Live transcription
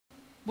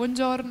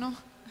Buongiorno,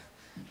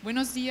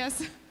 buenos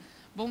dias,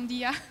 bom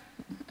dia.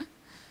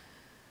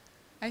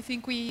 I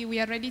think we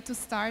are ready to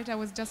start. I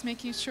was just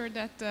making sure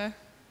that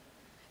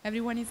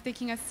everyone is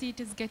taking a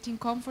seat, is getting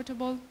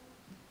comfortable.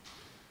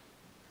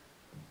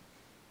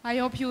 I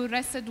hope you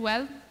rested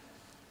well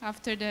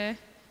after the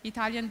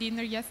Italian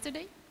dinner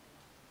yesterday.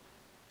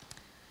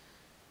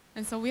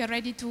 And so we are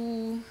ready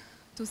to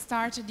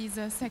start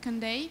this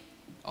second day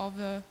of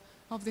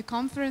the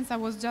conference. I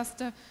was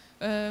just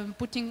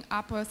putting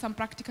up some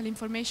practical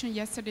information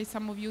yesterday.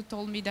 Some of you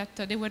told me that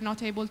they were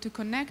not able to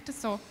connect,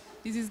 so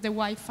this is the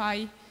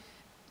Wi-Fi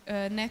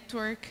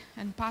network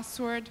and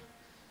password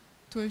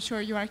to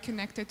ensure you are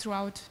connected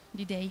throughout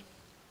the day.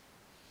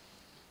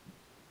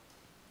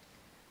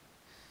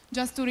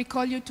 Just to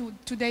recall you,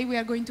 today we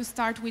are going to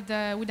start with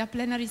a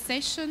plenary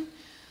session,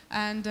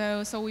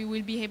 and so we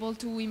will be able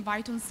to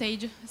invite on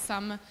stage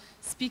some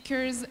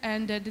speakers,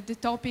 and the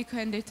topic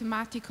and the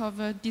thematic of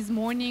this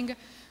morning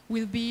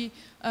will be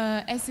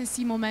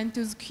SSE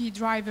Momentum's key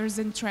drivers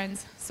and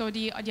trends. So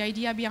the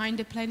idea behind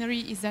the plenary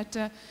is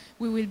that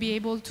we will be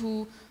able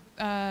to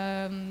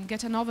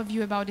get an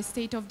overview about the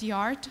state of the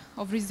art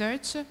of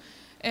research,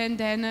 and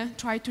then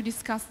try to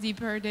discuss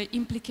deeper the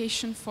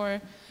implication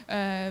for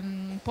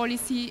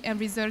policy and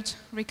research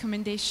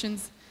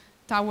recommendations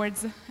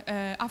towards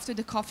after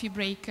the coffee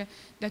break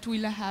that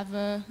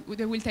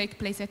will take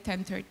place at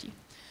 10:30.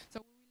 So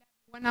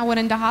we will have 1 hour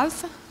and a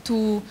half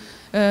to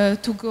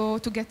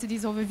get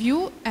this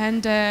overview,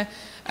 and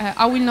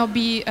I will not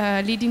be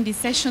leading this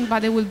session,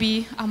 but there will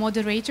be a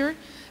moderator.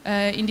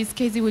 In this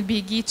case, it will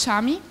be Guy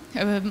Chami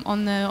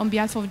on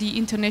behalf of the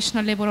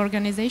International Labour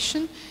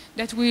Organization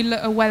that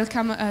will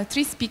welcome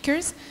 3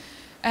 speakers.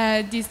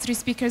 These 3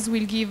 speakers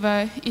will give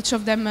each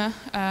of them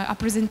a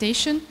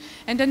presentation,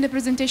 and then the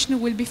presentation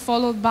will be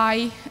followed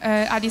by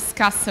a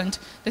discussant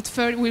that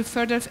will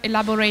further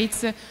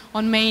elaborate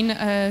on main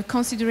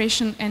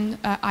consideration and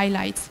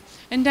highlights.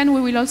 And then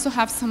we will also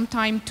have some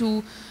time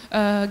to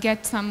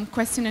get some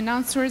question and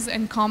answers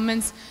and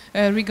comments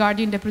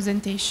regarding the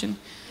presentation.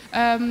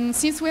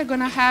 Since we're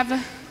going to have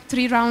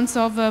 3 rounds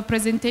of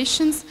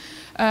presentations,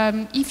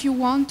 if you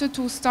want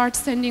to start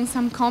sending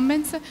some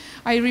comments,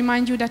 I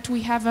remind you that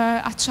we have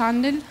a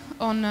channel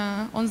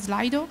on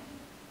Slido.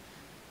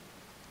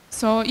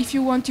 So if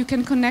you want, you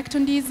can connect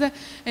on this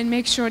and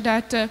make sure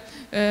that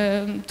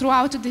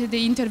throughout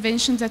the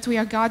interventions that we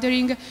are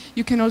gathering,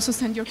 you can also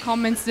send your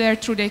comments there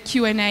through the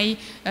Q&A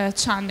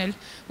channel.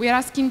 We are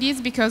asking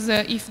this because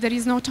if there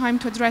is no time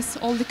to address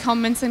all the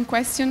comments and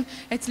questions,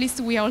 at least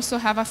we also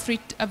have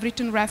a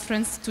written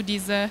reference to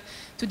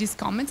these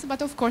comments.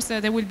 But of course,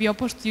 there will be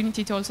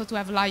opportunity to also to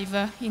have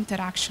live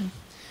interaction.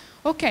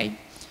 Okay,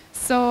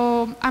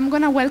 so I'm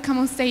going to welcome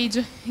on stage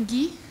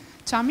Guy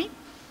Chami.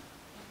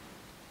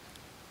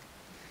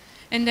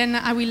 And then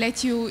I will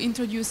let you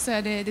introduce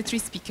the 3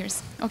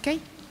 speakers, okay?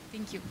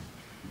 Thank you.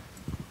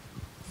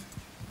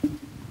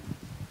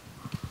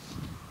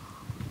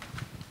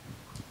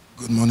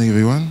 Good morning,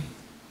 everyone.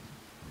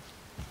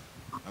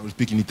 I will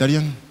speak in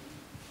Italian.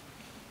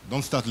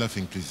 Don't start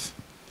laughing, please.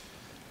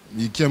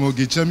 Mi chiamo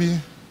Guy Chami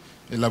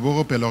e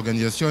lavoro per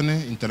l'Organizzazione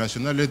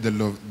Internazionale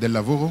del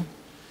Lavoro.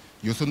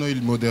 Io sono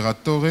il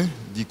moderatore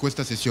di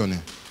questa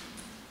sessione.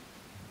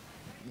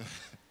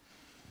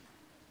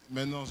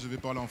 Maintenant, je vais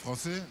parler en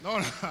français. Non,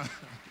 là.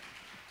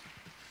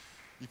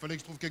 Il fallait que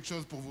je trouve quelque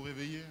chose pour vous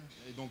réveiller.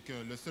 Et donc,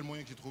 le seul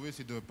moyen que j'ai trouvé,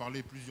 c'est de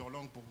parler plusieurs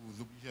langues pour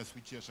vous obliger à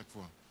switcher à chaque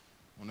fois.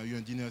 On a eu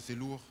un dîner assez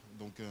lourd,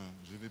 donc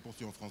je vais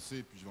poursuivre en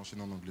français, puis je vais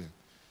enchaîner en anglais.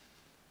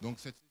 Donc,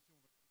 cette session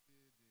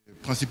va traiter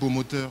des principaux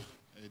moteurs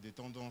et des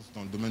tendances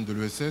dans le domaine de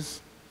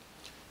l'ESS.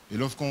 Et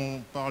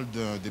lorsqu'on parle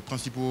des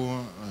principaux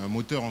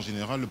moteurs en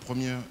général, le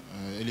premier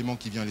élément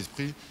qui vient à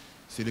l'esprit,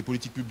 c'est les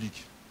politiques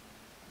publiques.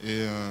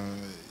 Et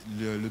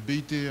le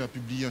BIT a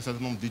publié un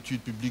certain nombre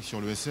d'études publiques sur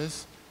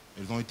l'ESS.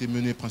 Elles ont été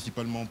menées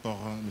principalement par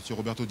M.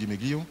 Roberto Di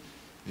Meglio.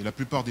 Et la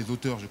plupart des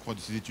auteurs, je crois, de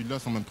ces études-là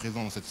sont même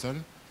présents dans cette salle.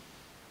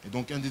 Et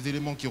donc un des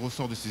éléments qui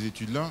ressort de ces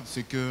études-là,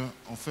 c'est que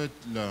en fait,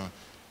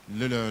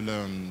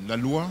 la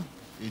loi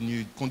est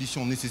une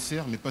condition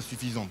nécessaire, mais pas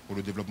suffisante pour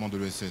le développement de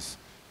l'ESS.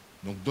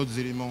 Donc d'autres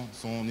éléments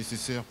sont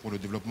nécessaires pour le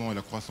développement et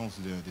la croissance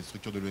des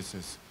structures de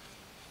l'ESS.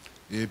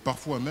 Et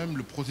parfois même,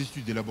 le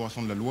processus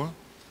d'élaboration de la loi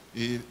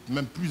est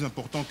même plus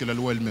important que la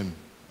loi elle-même.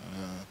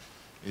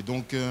 Et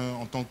donc,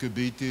 en tant que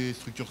BIT,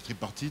 structure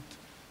tripartite,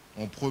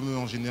 on promeut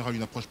en général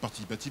une approche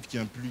participative qui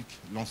implique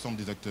l'ensemble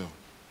des acteurs.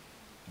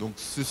 Donc,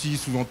 ceci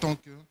sous-entend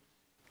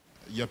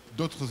qu'il y a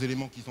d'autres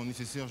éléments qui sont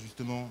nécessaires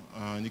justement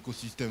à un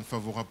écosystème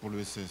favorable pour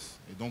l'ESS.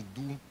 Et donc,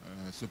 d'où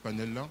ce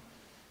panel-là,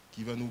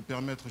 qui va nous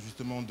permettre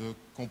justement de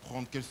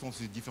comprendre quels sont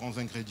ces différents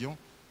ingrédients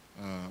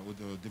au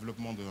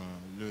développement de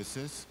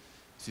l'ESS,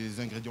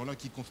 ces ingrédients-là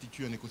qui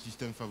constituent un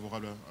écosystème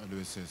favorable à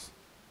l'ESS.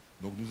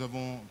 Donc nous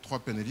avons 3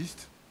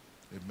 panélistes,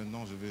 et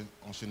maintenant je vais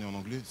enchaîner en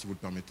anglais si vous le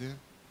permettez.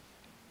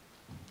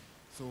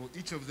 So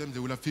each of them, they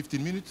will have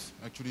 15 minutes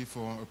actually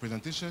for a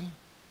presentation,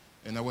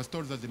 and I was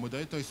told that the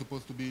moderator is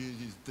supposed to be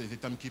the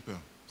timekeeper.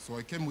 So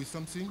I came with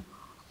something,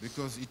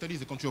 because Italy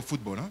is a country of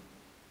football, huh?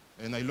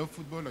 And I love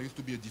football. I used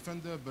to be a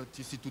defender, but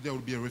you see, today I will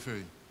be a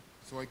referee.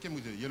 So I came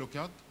with a yellow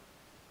card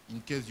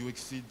in case you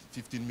exceed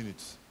 15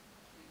 minutes.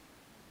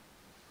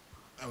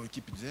 I will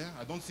keep it there.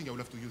 I don't think I will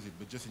have to use it,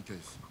 but just in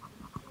case.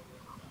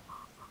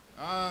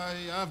 I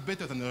have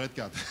better than a red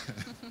card.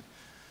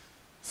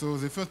 So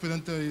the first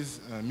presenter is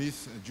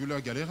Miss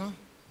Giulia Galera.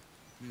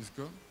 Please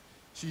go.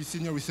 She is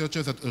senior researcher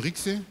at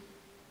ERICSE.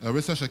 Her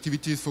research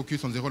activities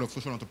focus on the role of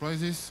social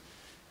enterprises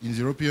in the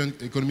European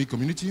Economic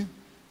Community,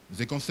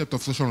 the concept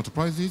of social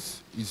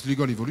enterprises, its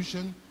legal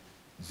evolution,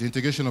 the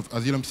integration of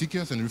asylum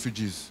seekers and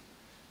refugees.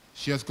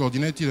 She has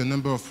coordinated a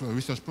number of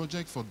research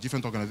projects for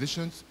different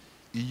organizations,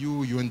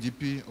 EU,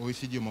 UNDP,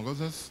 OECD, among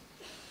others.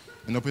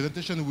 And her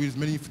presentation will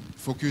mainly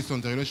focus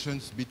on the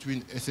relations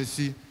between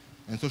SSE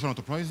and social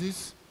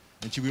enterprises,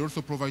 and she will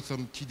also provide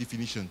some key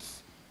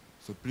definitions.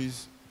 So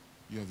please,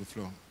 you have the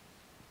floor.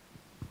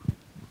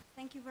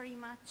 Thank you very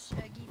much,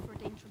 Guy, for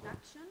the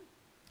introduction.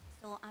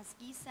 So as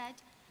Guy said,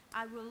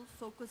 I will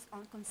focus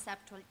on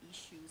conceptual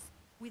issues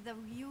with a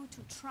view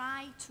to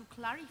try to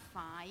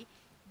clarify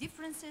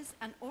differences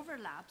and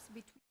overlaps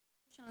between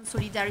the social and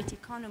solidarity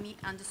economy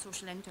and the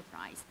social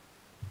enterprise.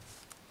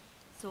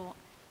 So,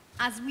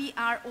 as we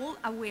are all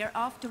aware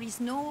of, there is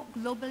no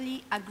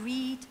globally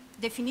agreed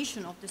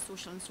definition of the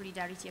social and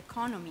solidarity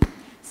economy.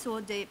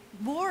 So the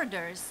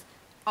borders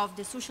of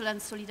the social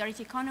and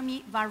solidarity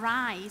economy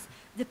varies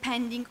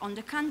depending on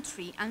the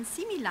country. And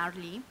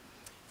similarly,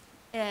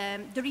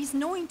 there is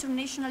no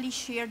internationally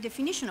shared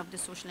definition of the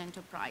social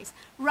enterprise.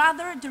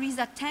 Rather, there is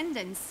a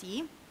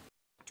tendency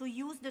to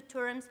use the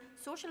terms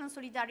social and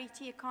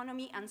solidarity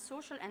economy and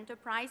social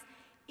enterprise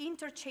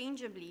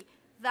interchangeably,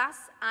 thus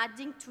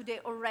adding to the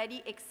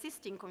already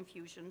existing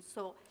confusion.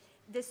 So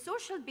the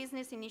Social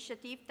Business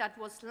Initiative that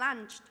was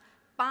launched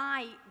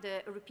by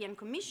the European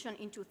Commission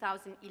in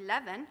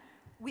 2011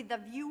 with a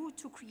view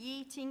to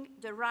creating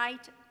the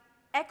right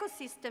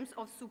ecosystems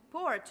of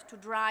support to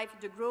drive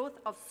the growth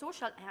of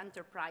social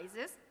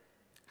enterprises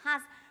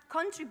has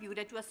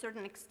contributed to a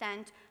certain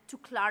extent to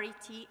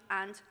clarity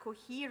and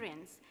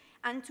coherence.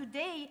 And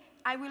today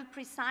I will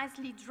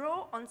precisely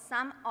draw on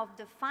some of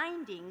the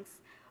findings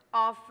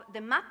of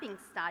the mapping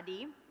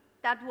study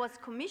that was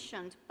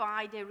commissioned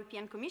by the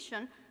European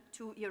Commission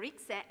to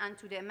ERICSE and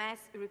to the MS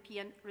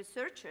European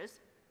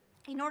researchers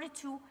in order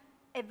to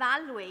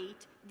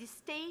evaluate the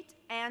state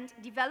and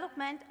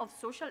development of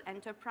social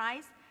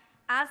enterprise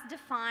as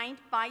defined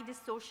by the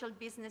Social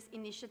Business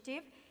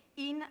Initiative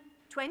in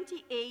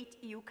 28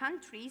 EU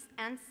countries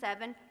and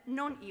 7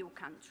 non-EU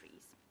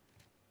countries.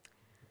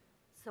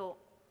 So,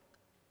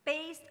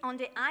 based on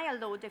the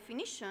ILO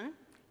definition,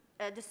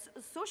 the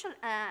social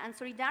and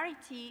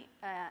solidarity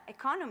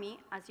economy,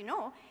 as you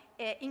know,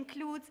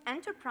 includes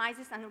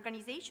enterprises and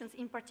organizations,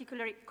 in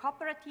particular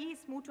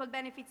cooperatives, mutual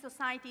benefit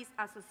societies,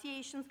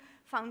 associations,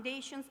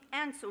 foundations,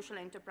 and social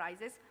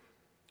enterprises,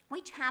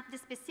 which have the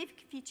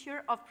specific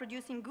feature of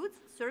producing goods,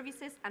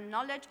 services, and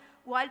knowledge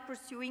while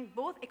pursuing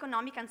both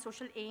economic and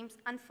social aims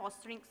and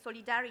fostering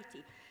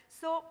solidarity.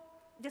 So,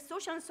 the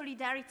social and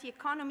solidarity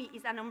economy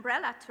is an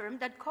umbrella term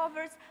that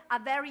covers a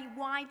very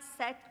wide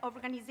set of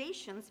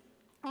organizations,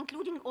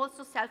 including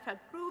also self-help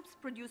groups,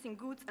 producing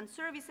goods and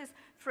services,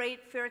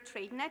 fair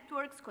trade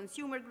networks,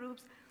 consumer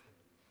groups.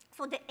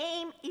 So the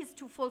aim is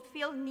to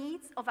fulfill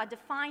needs of a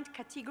defined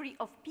category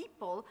of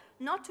people,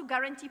 not to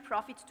guarantee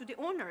profits to the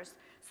owners.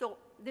 So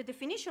the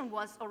definition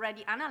was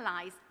already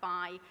analyzed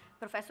by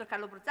Professor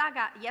Carlo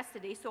Borzaga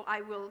yesterday, so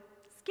I will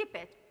skip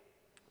it.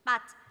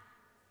 But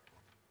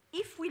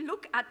if we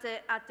look at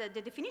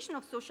the definition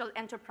of social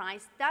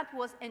enterprise that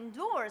was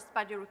endorsed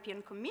by the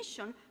European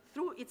Commission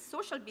through its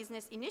Social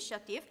Business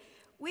Initiative,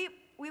 we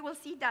will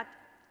see that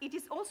it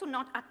is also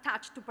not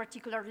attached to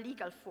particular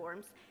legal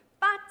forms,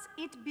 but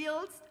it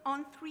builds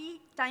on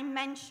 3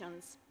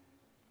 dimensions,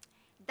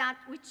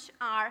 which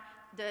are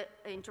the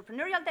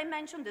entrepreneurial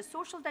dimension, the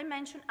social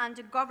dimension, and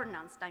the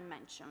governance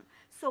dimension.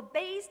 So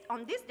based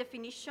on this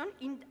definition,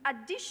 in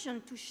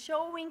addition to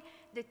showing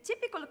the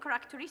typical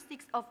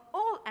characteristics of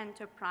all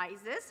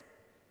enterprises,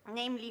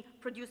 namely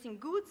producing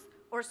goods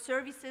or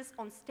services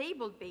on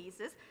stable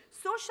basis,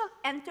 social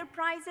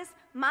enterprises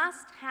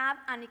must have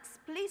an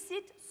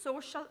explicit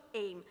social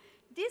aim.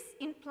 This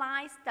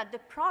implies that the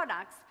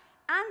products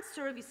and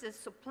services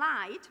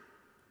supplied,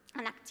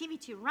 an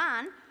activity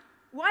run,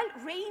 while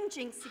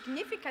ranging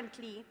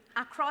significantly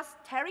across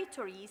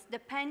territories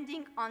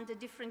depending on the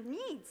different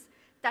needs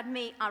that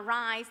may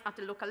arise at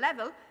the local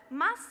level,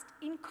 must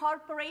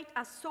incorporate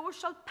a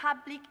social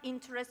public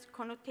interest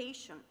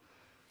connotation.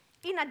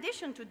 In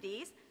addition to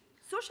this,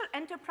 social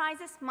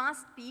enterprises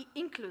must be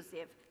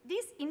inclusive.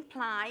 This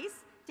implies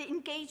the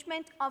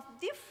engagement of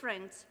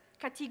different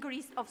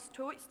categories of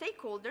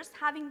stakeholders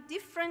having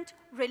different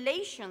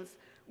relations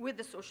with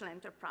the social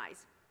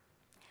enterprise.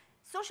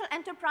 Social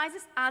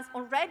enterprises, as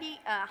already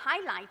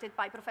highlighted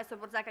by Professor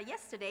Borzaga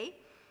yesterday,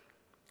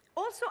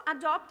 also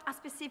adopt a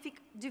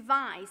specific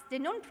device, the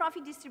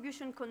non-profit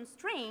distribution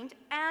constraint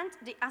and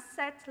the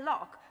asset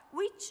lock,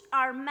 which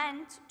are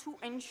meant to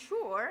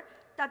ensure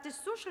that the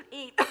social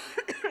aim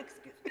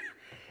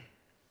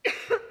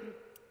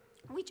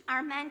which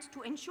are meant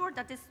to ensure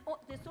that the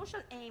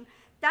social aim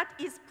that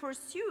is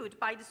pursued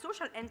by the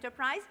social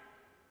enterprise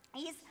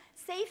is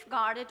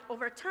safeguarded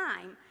over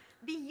time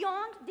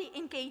beyond the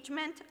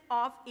engagement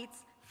of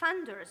its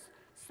funders.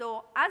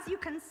 So as you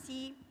can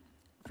see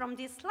from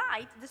this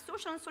slide, the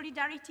social and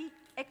solidarity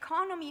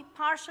economy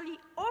partially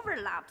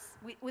overlaps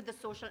with the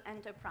social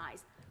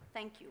enterprise.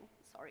 Thank you,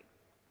 sorry.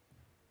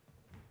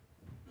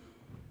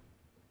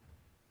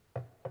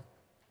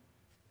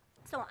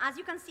 So as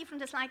you can see from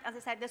the slide, as I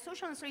said, the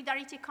social and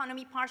solidarity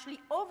economy partially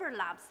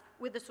overlaps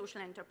with the social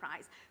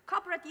enterprise.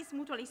 Cooperatives,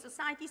 mutualist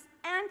societies,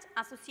 and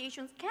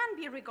associations can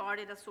be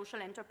regarded as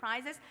social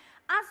enterprises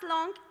as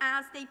long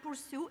as they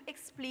pursue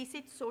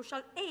explicit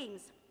social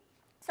aims.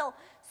 So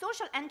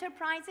social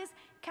enterprises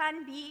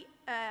can be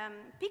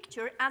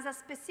pictured as a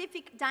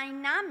specific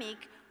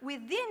dynamic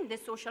within the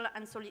social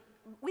and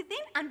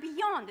within and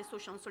beyond the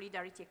social and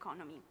solidarity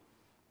economy.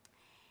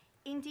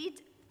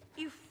 Indeed,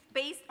 if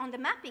based on the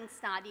mapping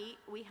study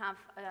we have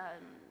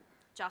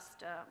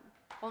just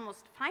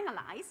almost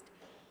finalized,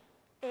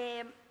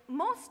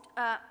 most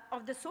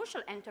of the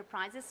social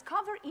enterprises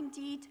cover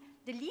indeed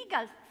the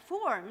legal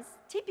forms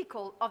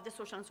typical of the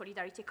social and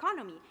solidarity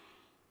economy.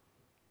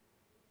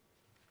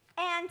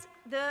 And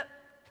the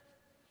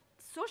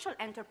social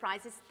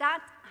enterprises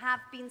that have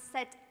been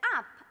set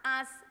up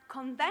as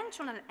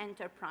conventional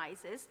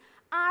enterprises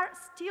are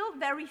still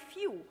very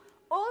few,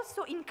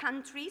 also in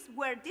countries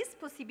where this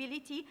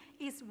possibility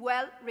is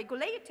well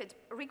regulated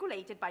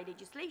by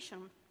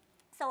legislation.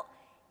 So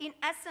in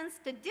essence,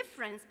 the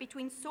difference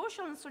between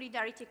social and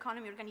solidarity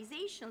economy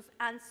organizations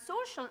and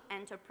social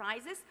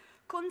enterprises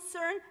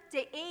concern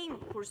the aim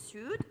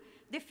pursued,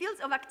 the fields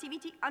of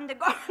activity, and the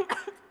governance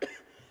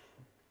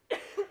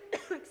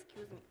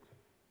excuse me.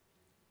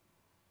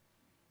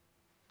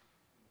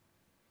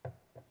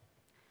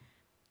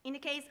 In the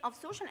case of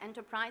social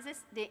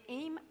enterprises, the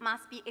aim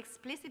must be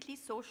explicitly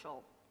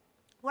social,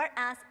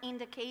 whereas in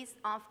the case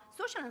of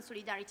social and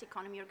solidarity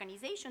economy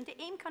organization, the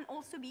aim can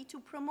also be to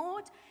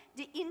promote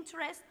the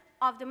interest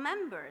of the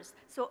members,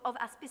 so of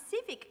a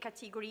specific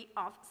category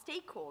of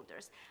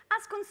stakeholders.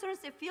 As concerns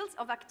the fields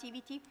of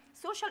activity,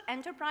 social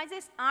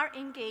enterprises are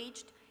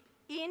engaged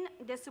in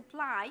the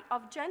supply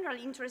of general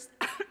interest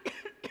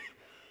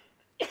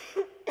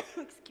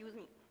excuse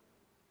me,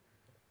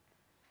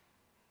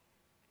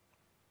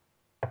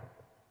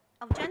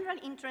 of general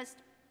interest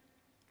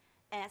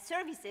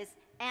services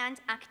and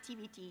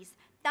activities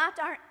that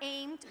are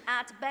aimed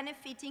at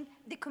benefiting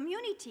the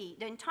community,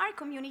 the entire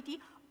community,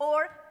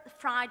 or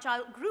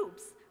fragile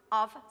groups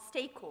of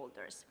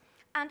stakeholders.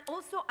 And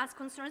also as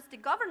concerns the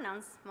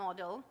governance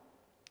model,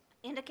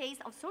 in the case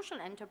of social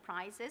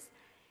enterprises,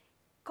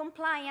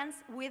 compliance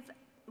with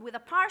a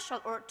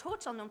partial or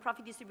total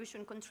non-profit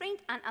distribution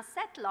constraint and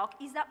asset lock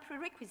is a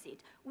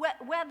prerequisite,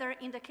 whether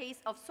in the case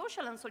of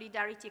social and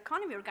solidarity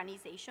economy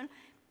organization,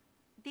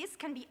 this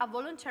can be a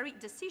voluntary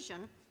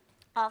decision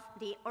of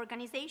the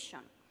organization.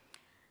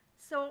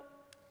 So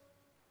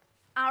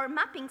our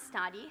mapping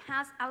study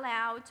has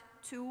allowed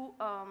to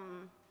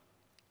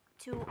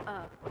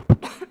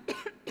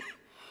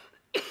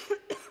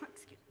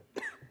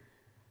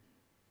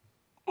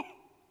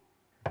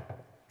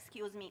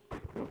excuse me.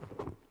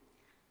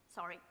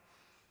 Sorry.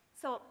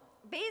 So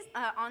based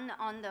on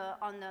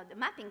the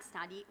mapping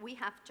study, we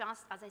have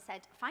just, as I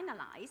said,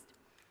 finalized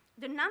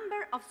the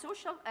number of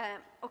social,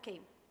 okay,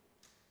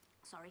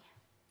 sorry.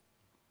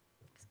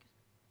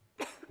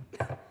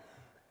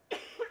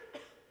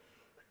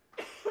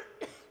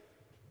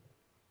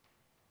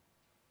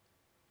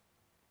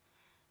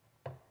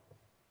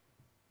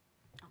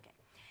 Okay.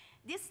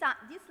 This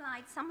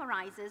slide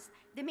summarizes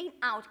the main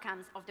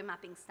outcomes of the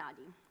mapping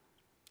study.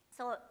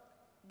 So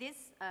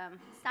this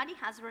study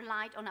has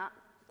relied on a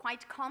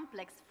quite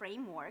complex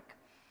framework,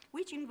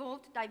 which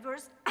involved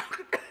diverse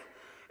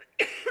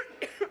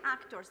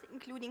actors,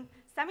 including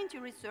 70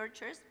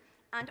 researchers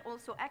and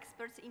also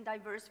experts in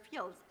diverse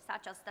fields,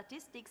 such as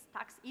statistics,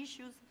 tax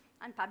issues,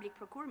 and public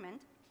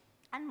procurement,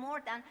 and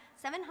more than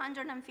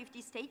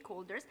 750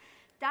 stakeholders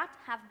that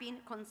have been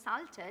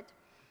consulted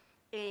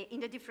in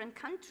the different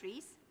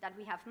countries that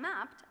we have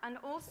mapped, and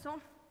also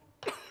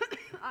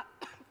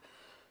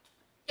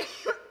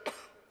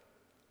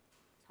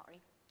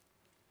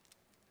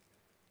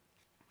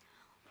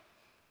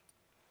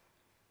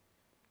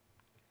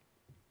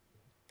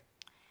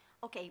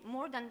okay,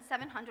 more than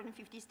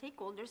 750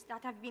 stakeholders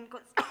that have been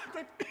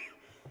consulted.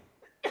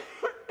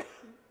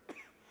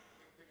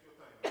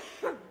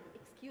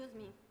 Excuse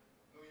me.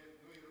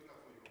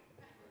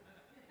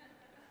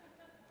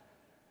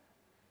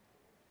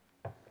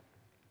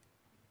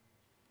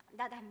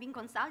 That have been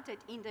consulted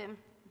in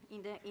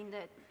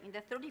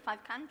the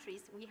 35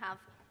 countries we have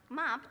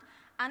mapped,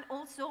 and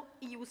also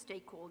EU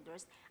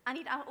stakeholders. And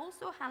it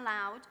also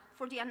allowed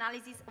for the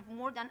analysis of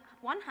more than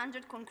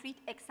 100 concrete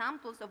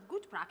examples of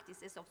good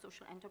practices of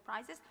social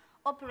enterprises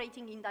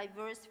operating in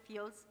diverse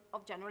fields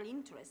of general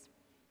interest.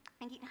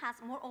 and it has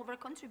moreover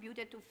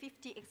contributed to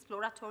 50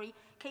 exploratory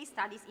case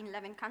studies in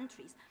 11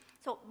 countries.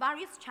 So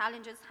various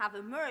challenges have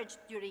emerged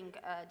during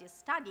this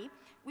study,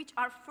 which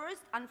are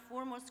first and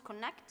foremost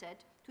connected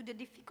to the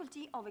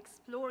difficulty of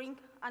exploring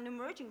an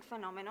emerging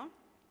phenomenon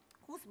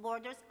whose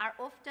borders are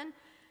often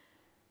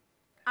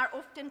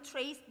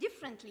traced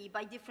differently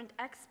by different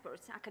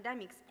experts,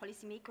 academics,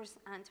 policymakers,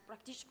 and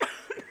practitioners.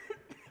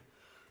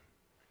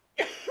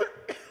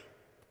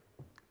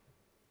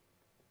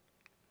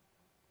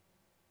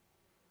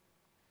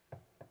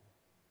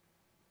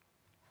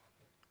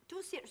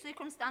 Two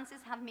circumstances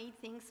have made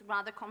things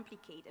rather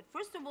complicated.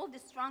 First of all, the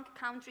strong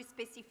country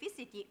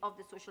specificity of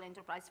the social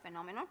enterprise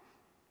phenomenon,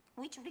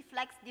 which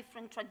reflects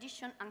different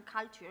traditions and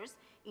cultures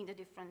in the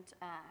different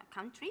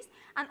countries,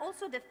 and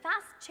also the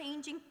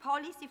fast-changing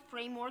policy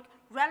framework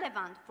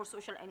relevant for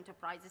social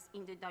enterprises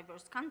in the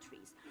diverse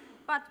countries.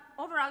 But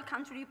overall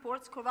country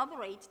reports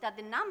corroborate that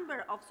the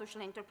number of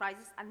social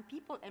enterprises and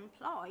people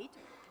employed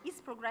is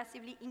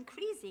progressively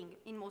increasing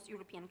in most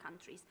European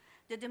countries.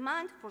 The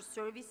demand for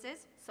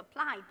services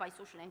supplied by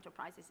social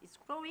enterprises is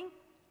growing,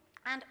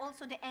 and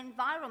also the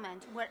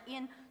environment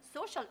wherein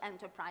social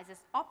enterprises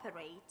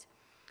operate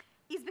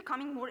is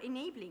becoming more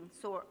enabling.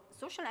 So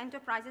social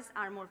enterprises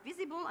are more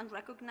visible and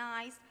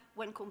recognized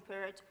when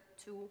compared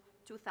to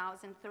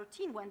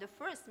 2013, when the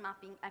first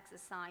mapping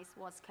exercise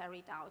was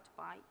carried out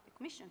by the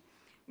Commission.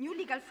 New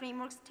legal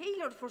frameworks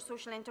tailored for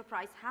social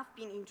enterprise have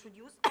been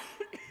introduced.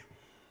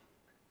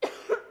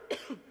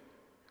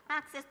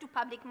 Access to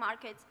public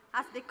markets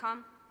has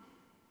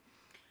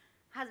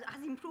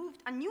improved,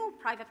 and new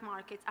private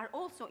markets are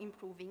also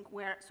improving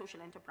where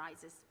social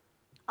enterprises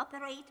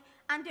operate,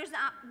 and there's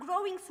a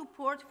growing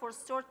support for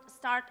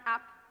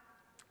start-up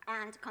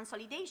and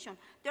consolidation.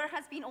 There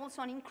has been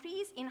also an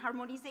increase in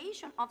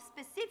harmonization of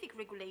specific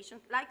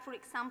regulations, like, for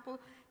example,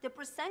 the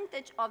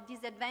percentage of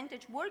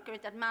disadvantaged workers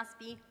that must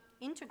be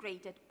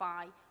integrated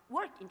by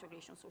work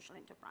integration social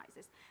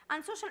enterprises.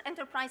 And social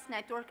enterprise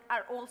networks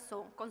are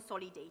also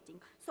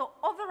consolidating. So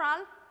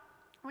overall,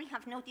 we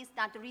have noticed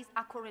that there is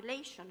a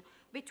correlation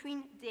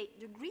between the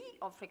degree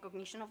of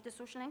recognition of the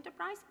social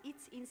enterprise,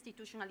 its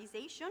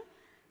institutionalization,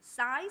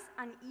 size,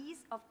 and ease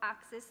of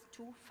access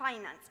to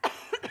finance.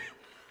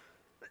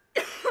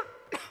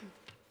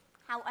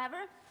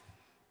 However,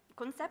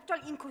 conceptual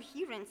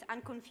incoherence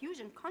and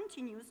confusion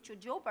continues to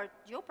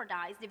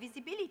jeopardize the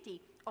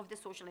visibility of the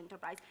social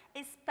enterprise,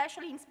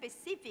 especially in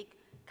specific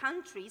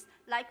countries,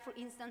 like, for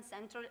instance,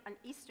 Central and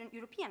Eastern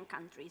European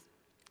countries.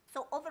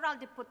 So overall,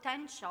 the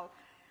potential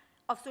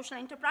of social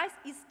enterprise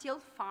is still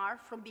far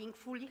from being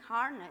fully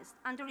harnessed,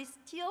 and there is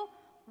still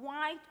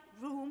wide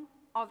room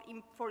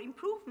for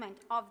improvement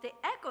of the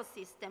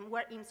ecosystem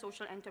wherein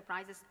social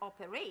enterprises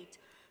operate,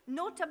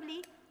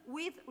 notably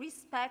with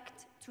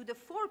respect to the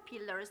 4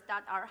 pillars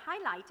that are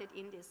highlighted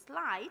in this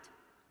slide.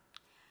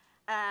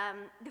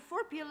 The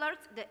 4 pillars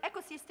the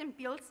ecosystem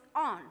builds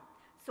on.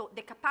 So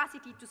the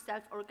capacity to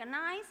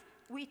self-organize,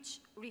 which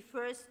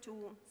refers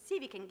to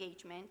civic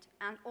engagement,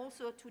 and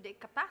also to the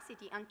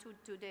capacity and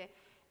to the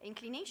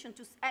inclination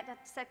to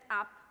set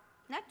up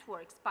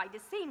networks by the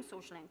same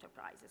social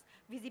enterprises.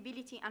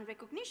 Visibility and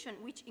recognition,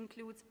 which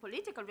includes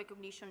political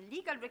recognition,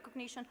 legal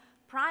recognition,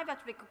 private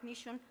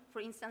recognition,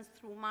 for instance,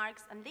 through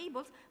marks and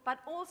labels, but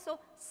also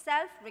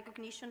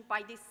self-recognition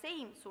by the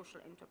same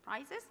social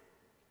enterprises.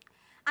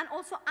 And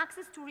also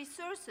access to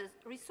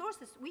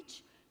resources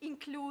which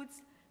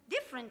includes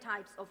different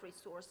types of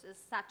resources,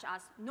 such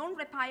as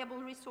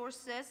non-repayable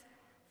resources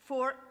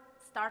for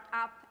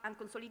startup and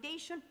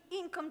consolidation,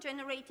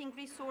 income-generating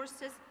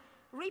resources,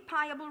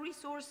 repayable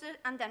resources,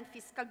 and then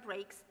fiscal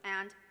breaks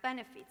and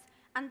benefits.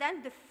 And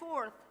then the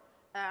 4th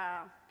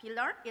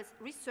pillar is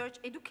research,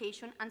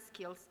 education, and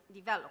skills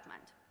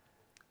development.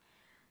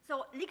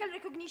 So legal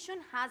recognition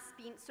has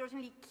been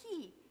certainly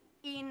key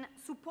in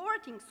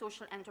supporting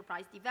social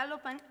enterprise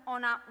development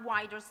on a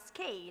wider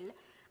scale,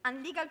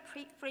 and legal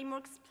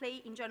frameworks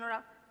play, in general,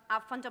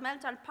 a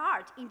fundamental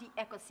part in the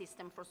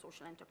ecosystem for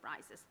social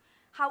enterprises.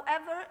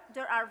 However,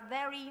 there are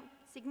very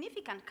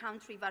significant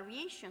country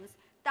variations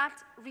that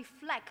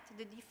reflect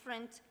the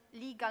different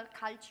legal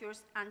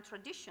cultures and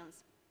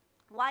traditions.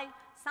 While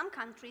some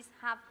countries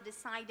have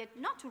decided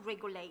not to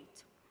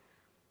regulate,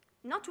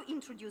 not to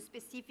introduce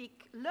specific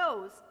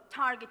laws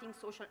targeting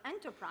social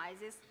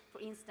enterprises, for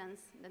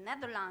instance, the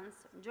Netherlands,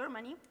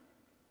 Germany,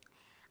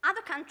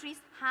 other countries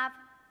have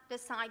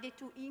decided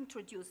to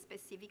introduce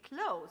specific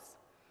laws.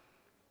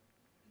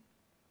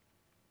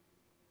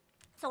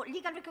 So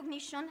legal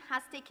recognition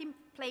has taken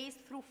place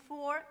through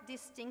 4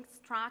 distinct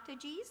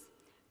strategies,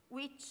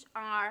 which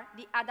are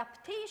the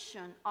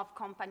adaptation of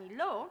company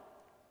law,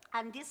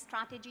 and these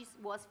strategies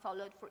was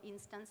followed, for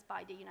instance,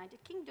 by the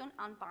United Kingdom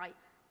and by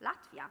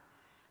Latvia.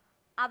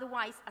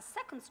 Otherwise, a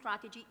second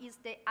strategy is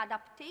the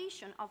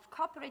adaptation of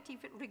cooperative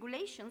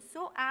regulations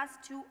so as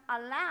to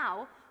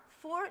allow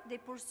for the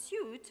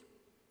pursuit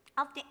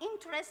of the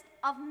interest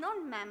of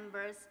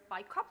non-members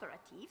by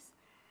cooperatives.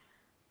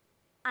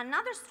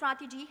 Another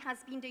strategy has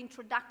been the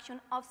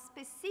introduction of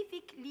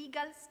specific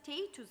legal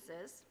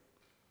statuses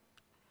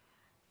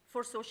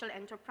for social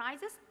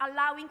enterprises,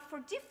 allowing for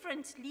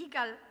different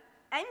legal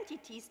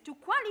entities to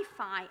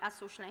qualify as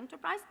social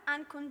enterprise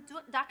and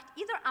conduct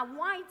either a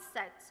wide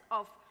set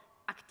of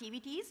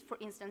activities, for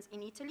instance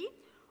in Italy,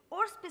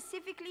 or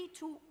specifically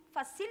to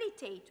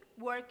facilitate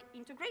work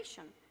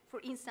integration, for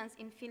instance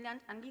in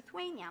Finland and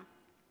Lithuania.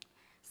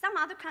 Some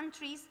other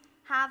countries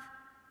have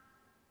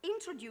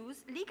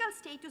introduced legal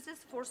statuses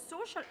for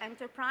social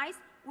enterprise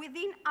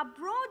within a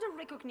broader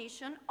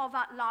recognition of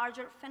a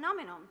larger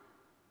phenomenon,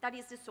 that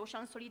is the social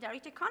and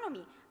solidarity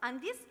economy.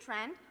 And this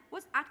trend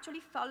was actually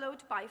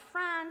followed by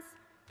France,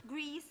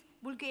 Greece,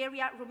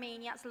 Bulgaria,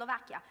 Romania,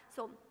 Slovakia.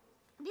 So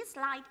this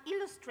slide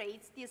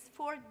illustrates these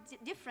four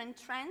different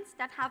trends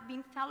that have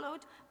been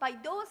followed by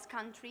those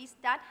countries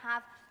that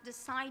have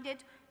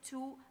decided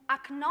to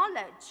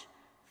acknowledge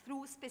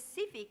through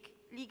specific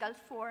legal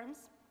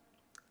forms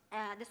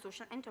the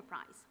social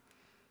enterprise.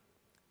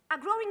 A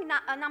growing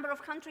number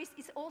of countries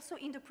is also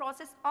in the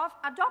process of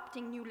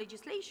adopting new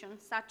legislation,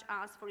 such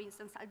as, for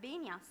instance,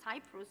 Albania,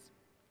 Cyprus,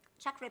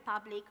 Czech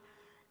Republic,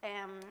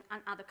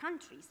 and other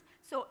countries.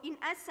 So in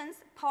essence,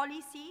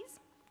 policies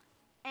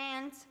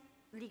and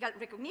legal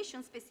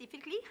recognition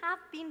specifically have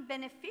been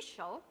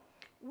beneficial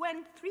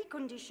when three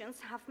conditions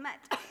have met.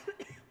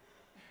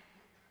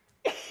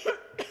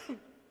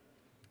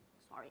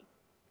 Sorry.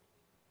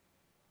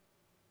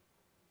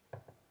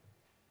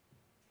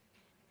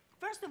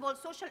 First of all,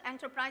 social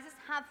enterprises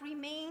have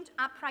remained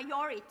a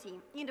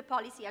priority in the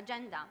policy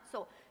agenda.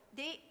 So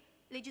the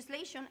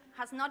legislation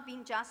has not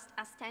been just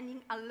a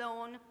standing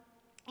alone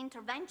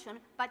intervention,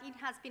 but it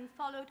has been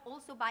followed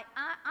also by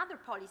other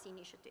policy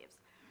initiatives.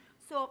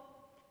 So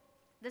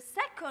the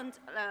second,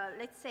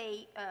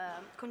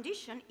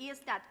 condition is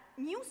that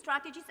new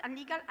strategies and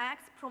legal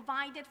acts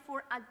provided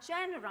for a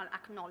general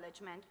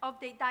acknowledgement of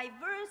the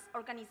diverse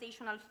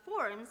organizational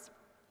forms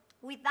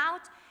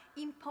without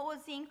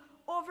imposing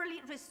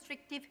overly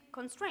restrictive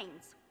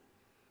constraints.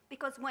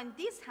 Because when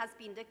this has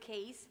been the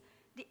case,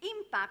 the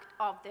impact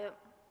of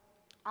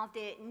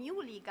the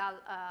new legal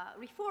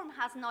reform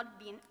has not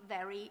been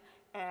very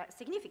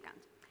significant.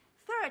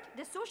 Third,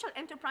 the social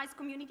enterprise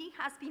community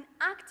has been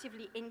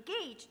actively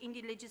engaged in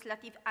the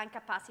legislative and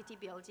capacity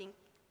building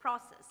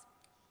process.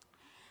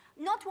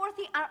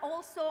 Noteworthy are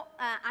also,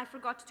 I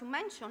forgot to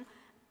mention,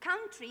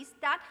 countries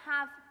that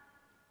have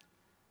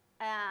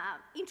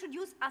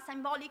introduced a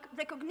symbolic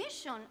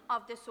recognition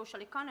of the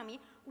social economy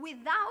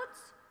without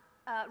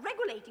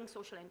regulating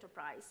social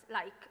enterprise,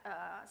 like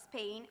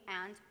Spain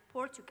and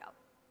Portugal.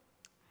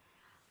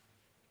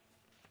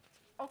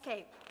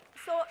 Okay,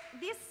 so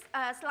this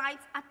slide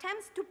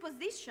attempts to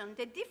position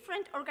the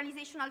different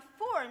organizational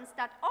forms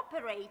that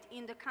operate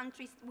in the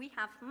countries we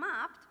have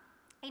mapped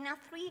in a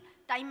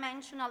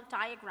three-dimensional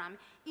diagram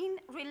in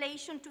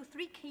relation to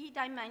three key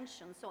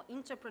dimensions, so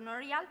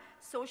entrepreneurial,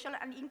 social,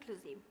 and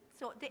inclusive.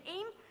 So the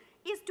aim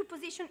is to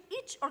position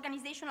each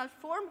organizational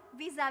form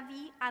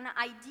vis-à-vis an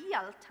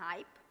ideal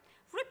type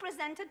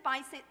represented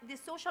by the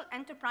social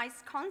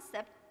enterprise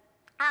concept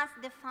as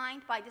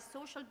defined by the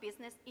Social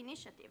Business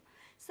Initiative.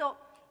 So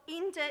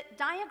in the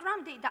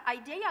diagram, the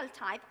ideal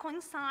type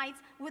coincides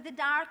with the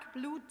dark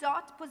blue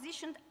dot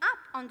positioned up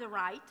on the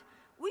right,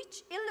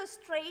 which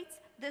illustrates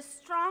the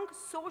strong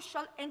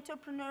social,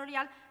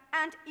 entrepreneurial,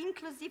 and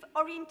inclusive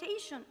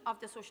orientation of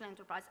the social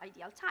enterprise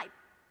ideal type.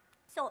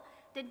 So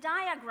the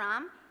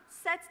diagram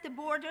sets the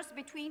borders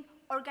between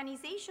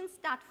organizations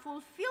that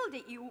fulfill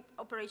the EU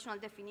operational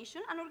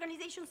definition and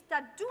organizations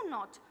that do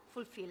not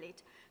fulfill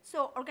it.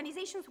 So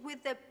organizations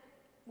with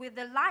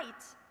the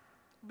light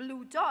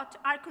blue dot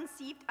are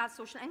conceived as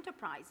social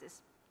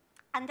enterprises.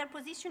 And their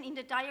position in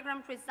the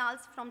diagram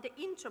results from the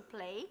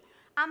interplay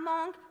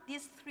among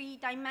these three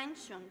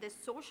dimensions, the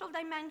social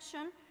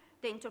dimension,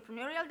 the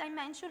entrepreneurial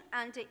dimension,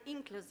 and the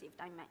inclusive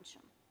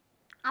dimension,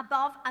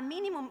 above a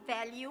minimum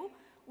value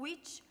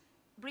which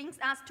brings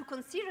us to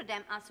consider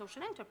them as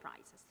social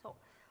enterprises. So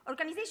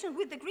organizations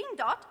with the green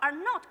dot are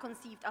not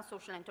conceived as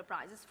social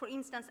enterprises. For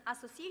instance,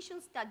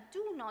 associations that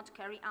do not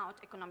carry out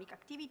economic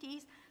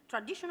activities,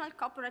 traditional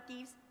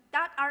cooperatives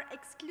that are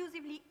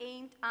exclusively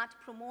aimed at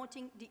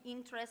promoting the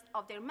interest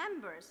of their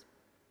members.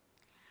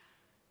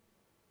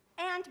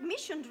 And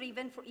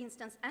mission-driven, for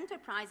instance,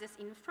 enterprises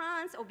in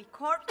France or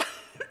Bicorp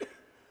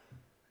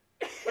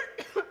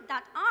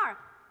that are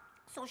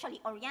socially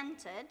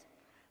oriented,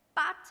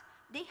 but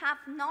they have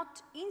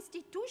not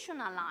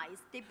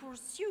institutionalized the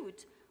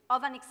pursuit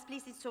of an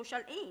explicit social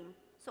aim.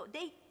 So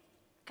they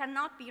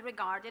cannot be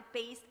regarded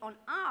based on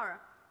our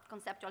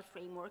conceptual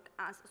framework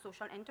as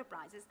social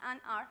enterprises and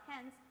are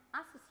hence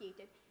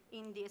associated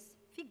in this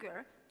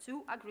figure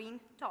to a green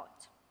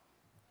dot.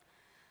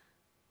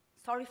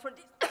 Sorry for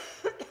this.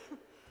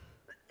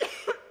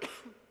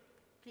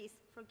 Please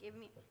forgive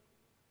me.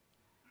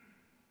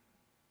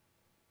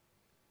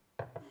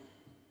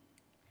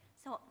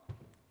 So,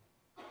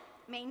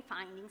 main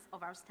findings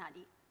of our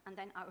study, and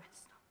then I will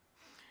stop.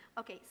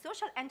 Okay,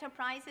 social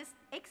enterprises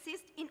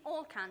exist in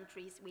all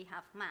countries we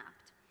have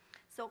mapped.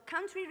 So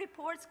country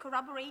reports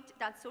corroborate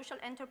that social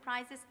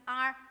enterprises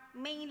are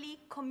mainly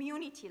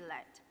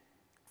community-led.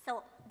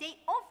 So they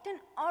often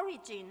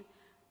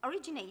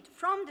originate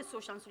from the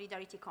social and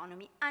solidarity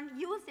economy and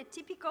use the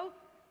typical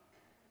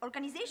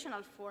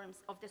organizational forms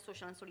of the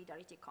social and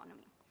solidarity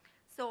economy.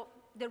 So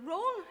the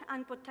role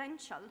and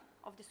potential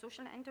of the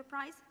social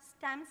enterprise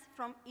stems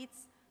from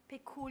its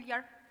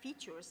peculiar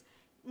features,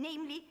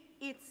 namely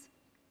its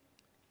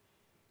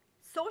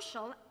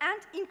social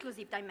and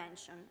inclusive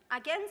dimension.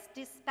 Against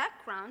this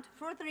background,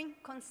 furthering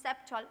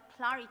conceptual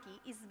clarity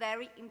is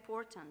very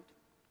important.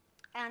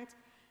 And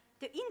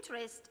the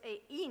interest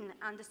in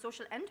and the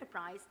social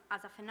enterprise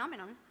as a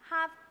phenomenon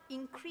have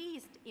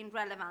increased in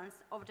relevance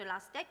over the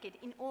last decade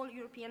in all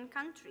European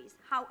countries.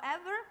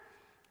 However,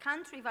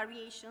 country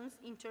variations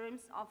in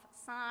terms of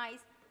size,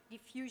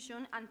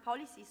 diffusion, and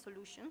policy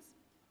solutions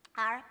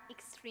are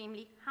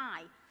extremely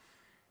high.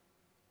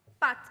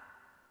 But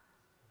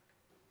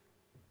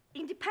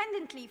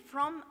independently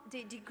from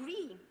the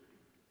degree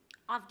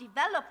of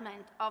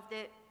development of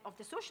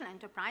the social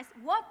enterprise,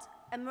 what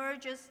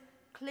emerges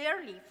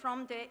clearly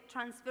from the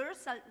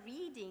transversal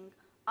reading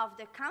of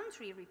the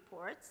country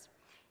reports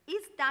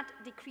is that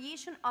the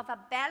creation of a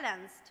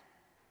balanced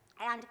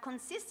and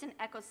consistent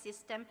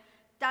ecosystem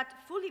that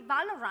fully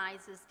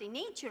valorizes the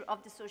nature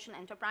of the social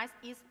enterprise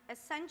is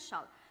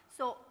essential.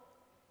 So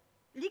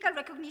legal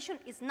recognition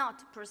is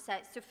not per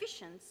se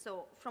sufficient.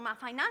 So from a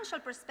financial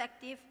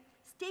perspective,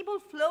 stable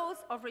flows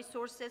of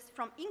resources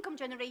from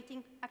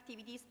income-generating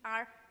activities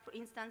are, for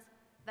instance,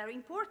 very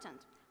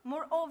important.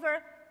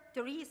 Moreover,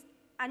 there is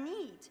a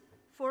need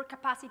for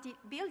capacity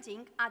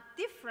building at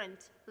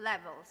different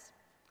levels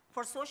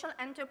for social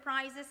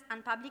enterprises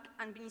and public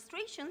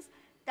administrations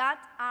that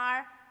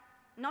are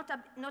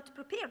not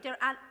prepared. They're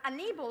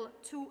unable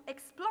to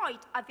exploit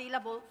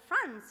available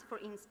funds, for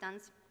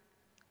instance,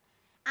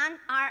 and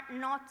are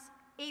not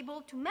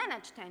able to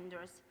manage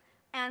tenders.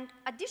 And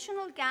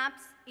additional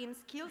gaps in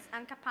skills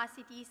and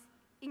capacities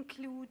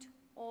include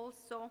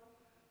also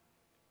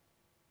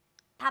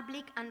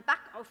public and bank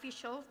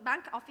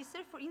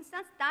officers, for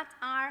instance, that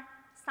are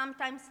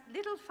sometimes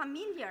little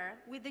familiar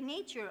with the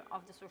nature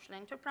of the social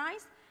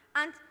enterprise,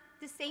 and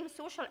the same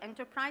social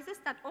enterprises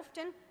that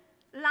often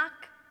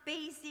lack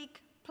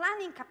basic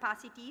planning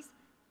capacities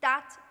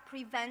that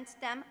prevent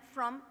them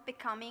from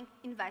becoming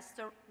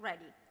investor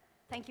ready.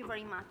 Thank you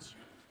very much.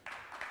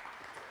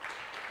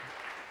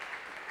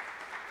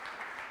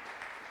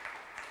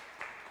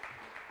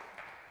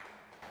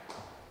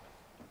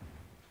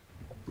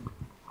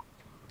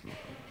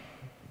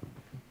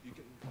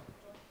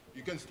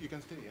 You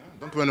can stay, yeah?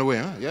 Don't run away,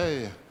 huh?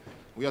 Yeah.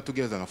 We are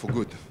together now for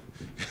good.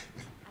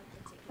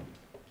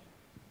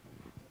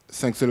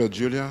 Thanks a lot,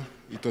 Julia.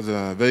 It was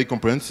very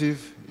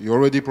comprehensive. You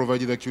already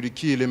provided actually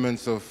key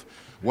elements of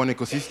one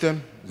ecosystem,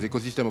 the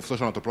ecosystem of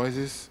social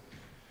enterprises.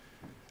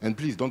 And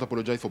please don't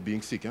apologize for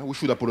being sick. Huh? We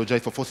should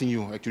apologize for forcing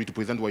you actually to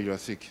present while you are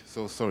sick.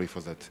 So sorry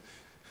for that.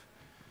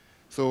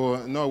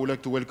 So now I would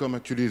like to welcome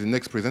actually the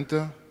next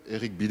presenter,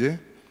 Eric Bidet.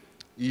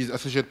 He is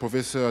Associate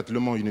Professor at Le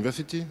Mans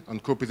University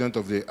and Co-President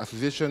of the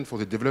Association for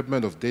the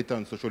Development of Data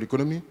and Social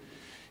Economy.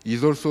 He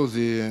is also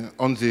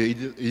on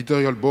the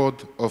editorial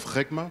board of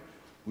RECMA,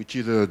 which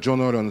is a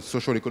journal on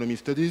social economy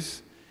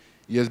studies.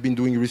 He has been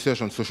doing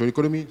research on social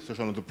economy,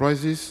 social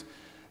enterprises,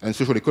 and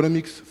social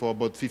economics for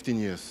about 15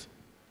 years.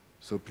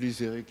 So please,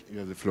 Eric, you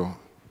have the floor.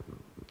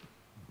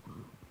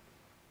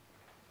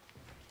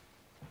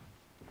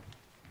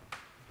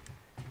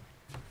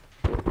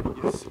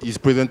 Yes. His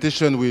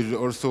presentation will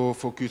also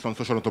focus on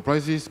social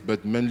enterprises,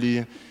 but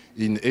mainly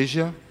in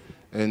Asia.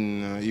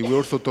 And he will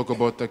also talk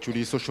about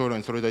actually social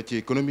and solidarity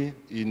economy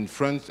in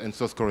France and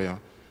South Korea,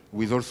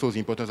 with also the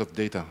importance of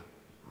data.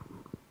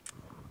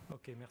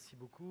 Ok, merci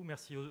beaucoup.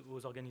 Merci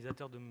aux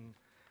organisateurs de me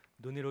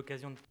donner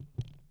l'occasion de...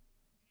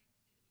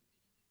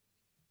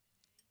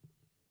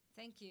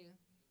 Thank you.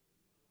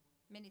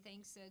 Many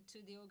thanks to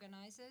the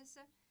organizers.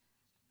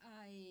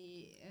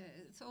 I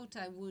thought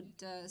I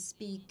would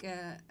speak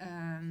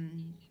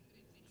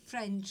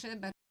French,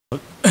 but...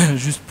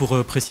 Juste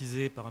pour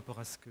préciser par rapport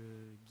à ce que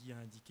Guy a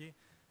indiqué,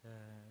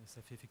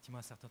 ça fait effectivement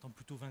un certain temps,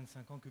 plutôt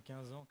 25 ans que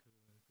 15 ans, que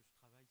je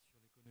travaille sur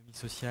l'économie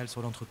sociale,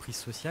 sur l'entreprise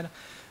sociale,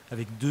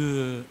 avec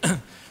deux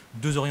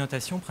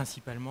orientations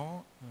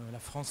principalement, la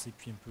France et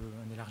puis un peu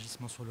un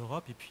élargissement sur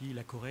l'Europe, et puis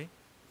la Corée,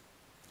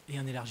 et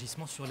un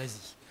élargissement sur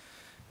l'Asie.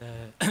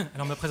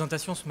 Alors ma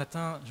présentation ce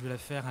matin, je vais la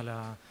faire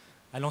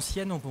à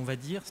l'ancienne, on va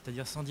dire,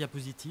 c'est-à-dire sans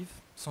diapositive,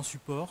 sans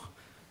support.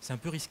 C'est un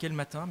peu risqué le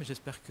matin, mais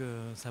j'espère que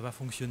ça va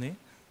fonctionner,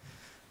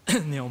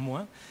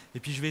 néanmoins. Et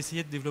puis je vais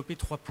essayer de développer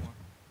 3 points.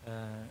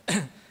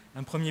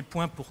 Un premier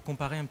point pour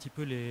comparer un petit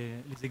peu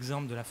les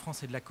exemples de la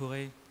France et de la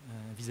Corée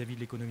vis-à-vis de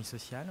l'économie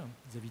sociale,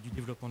 vis-à-vis du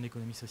développement de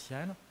l'économie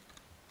sociale.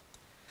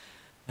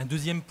 Un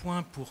deuxième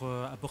point pour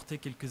apporter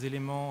quelques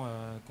éléments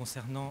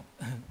concernant...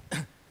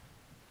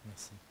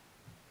 Merci.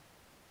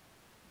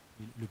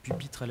 Le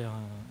pupitre a l'air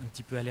un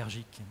petit peu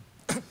allergique,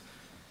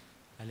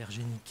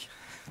 allergénique.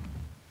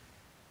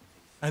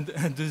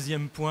 Un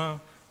deuxième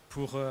point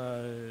pour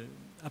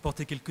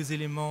apporter quelques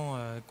éléments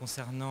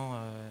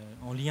concernant,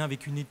 en lien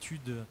avec une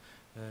étude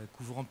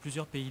couvrant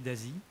plusieurs pays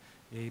d'Asie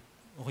et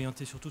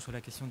orienté surtout sur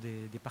la question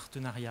des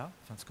partenariats.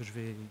 Enfin, ce que je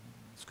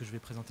vais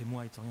présenter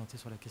moi est orienté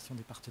sur la question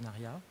des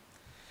partenariats.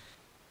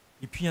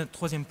 Et puis un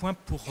troisième point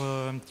pour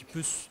un petit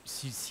peu,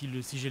 si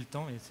j'ai le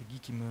temps, et c'est Guy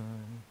qui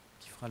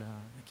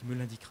me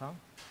l'indiquera,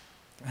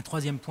 un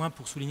troisième point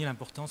pour souligner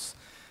l'importance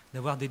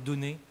d'avoir des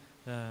données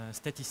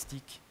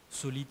statistiques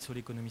solides sur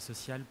l'économie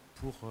sociale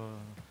pour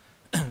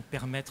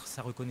permettre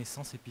sa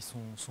reconnaissance et puis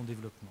son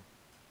développement.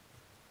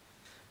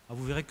 Alors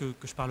vous verrez que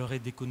je parlerai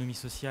d'économie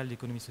sociale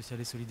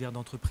et solidaire,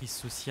 d'entreprise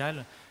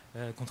sociale,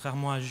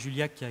 contrairement à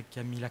Julia qui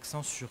a mis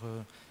l'accent sur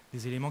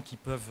des éléments qui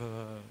peuvent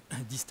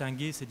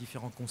distinguer ces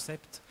différents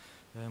concepts.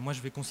 Moi,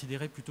 je vais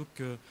considérer plutôt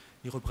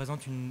qu'ils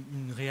représentent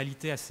une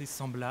réalité assez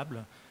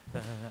semblable.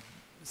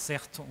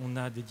 Certes, on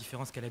a des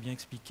différences qu'elle a bien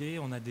expliquées,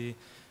 on a des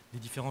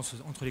différences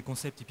entre les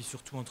concepts et puis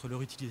surtout entre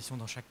leur utilisation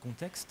dans chaque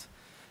contexte.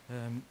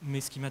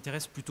 Mais ce qui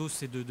m'intéresse plutôt,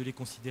 c'est de les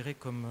considérer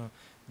comme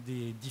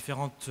des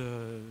différentes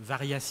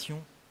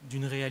variations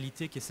d'une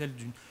réalité qui est celle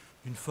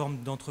d'une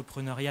forme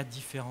d'entrepreneuriat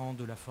différent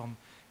de la forme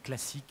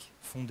classique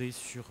fondée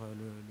sur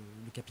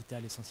le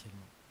capital essentiellement.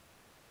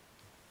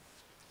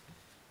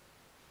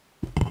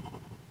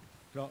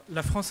 Alors,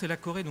 la France et la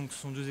Corée, donc, ce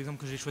sont deux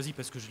exemples que j'ai choisis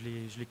parce que je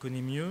les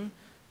connais mieux.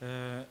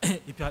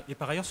 Et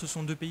par ailleurs, ce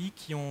sont deux pays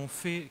qui ont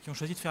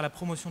choisi de faire la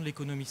promotion de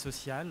l'économie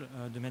sociale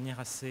de manière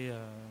assez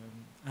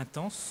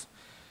intense,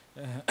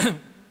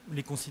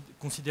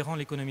 considérant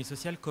l'économie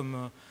sociale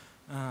comme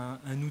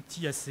un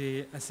outil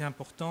assez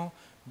important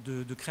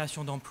de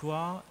création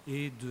d'emplois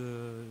et du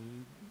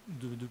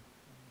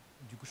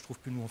coup je trouve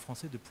plus le mot en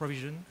français, de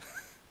provision,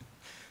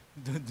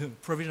 de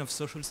provision of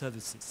social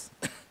services.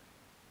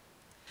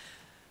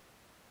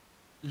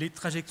 Les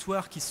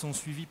trajectoires qui sont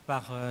suivies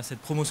par cette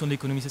promotion de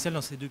l'économie sociale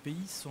dans ces deux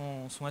pays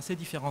sont assez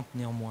différentes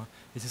néanmoins.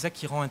 Et c'est ça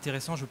qui rend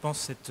intéressant, je pense,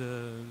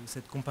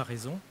 cette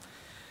comparaison.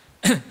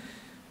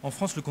 En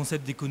France, le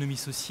concept d'économie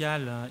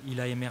sociale,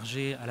 il a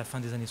émergé à la fin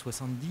des années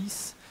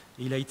 70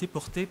 et il a été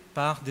porté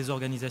par des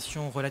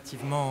organisations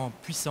relativement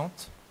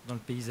puissantes dans le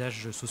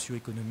paysage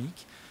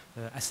socio-économique,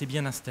 assez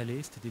bien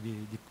installées. C'était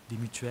des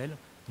mutuelles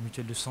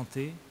de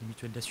santé, des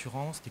mutuelles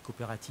d'assurance, des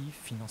coopératives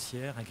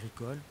financières,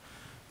 agricoles,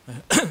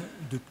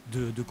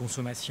 de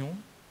consommation.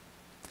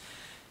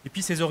 Et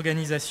puis ces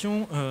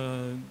organisations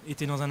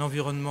étaient dans un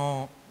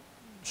environnement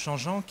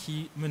changeant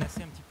qui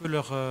menaçait un petit peu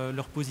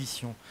leur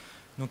position.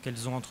 Donc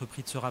elles ont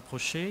entrepris de se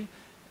rapprocher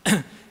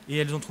et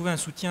elles ont trouvé un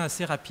soutien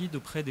assez rapide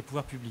auprès des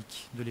pouvoirs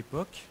publics de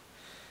l'époque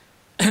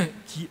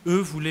qui,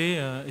 eux, voulaient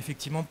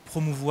effectivement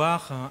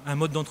promouvoir un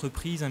mode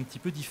d'entreprise un petit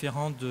peu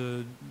différent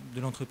de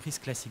l'entreprise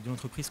classique, de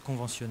l'entreprise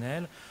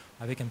conventionnelle,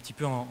 avec un petit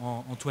peu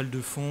en toile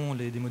de fond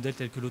des modèles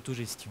tels que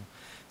l'autogestion.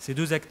 Ces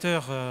deux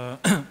acteurs,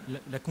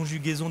 la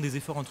conjugaison des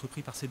efforts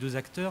entrepris par ces deux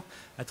acteurs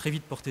a très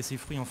vite porté ses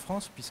fruits en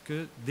France, puisque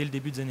dès le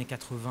début des années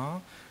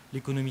 80,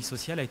 l'économie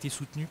sociale a été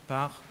soutenue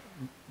par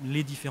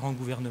les différents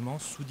gouvernements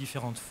sous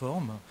différentes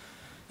formes,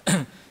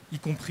 y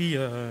compris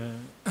à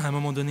un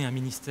moment donné un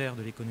ministère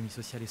de l'économie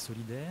sociale et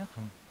solidaire.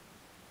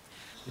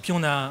 Et puis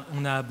on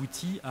a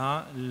abouti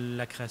à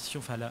la création,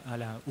 enfin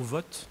au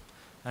vote,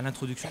 à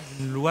l'introduction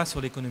d'une loi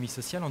sur l'économie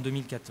sociale en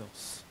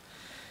 2014,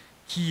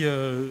 qui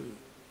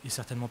est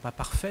certainement pas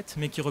parfaite,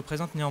 mais qui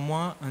représente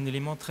néanmoins un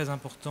élément très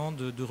important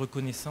de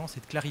reconnaissance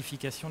et de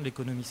clarification de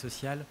l'économie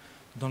sociale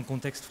dans le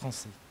contexte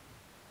français.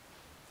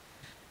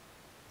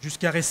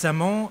 Jusqu'à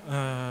récemment,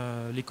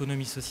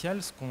 l'économie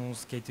sociale, ce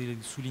qui a été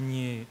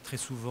souligné très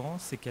souvent,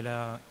 c'est qu'elle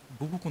a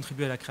beaucoup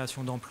contribué à la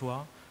création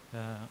d'emplois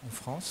en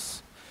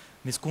France.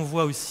 Mais ce qu'on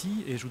voit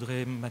aussi, et je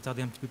voudrais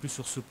m'attarder un petit peu plus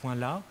sur ce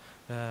point-là,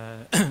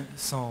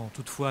 sans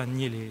toutefois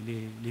nier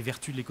les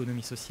vertus de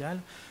l'économie sociale,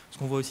 ce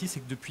qu'on voit aussi,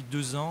 c'est que depuis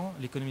 2 ans,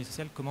 l'économie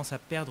sociale commence à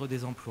perdre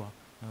des emplois.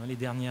 Les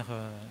dernières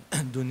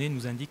données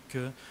nous indiquent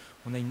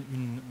qu'on a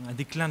un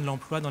déclin de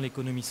l'emploi dans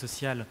l'économie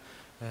sociale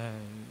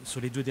sur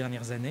les 2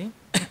 dernières années,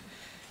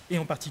 et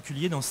en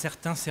particulier dans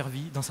certains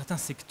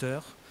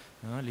secteurs,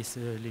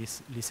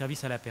 les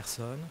services à la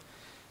personne,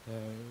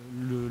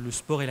 le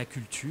sport et la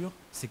culture,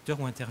 secteurs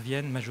où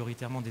interviennent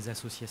majoritairement des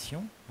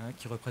associations,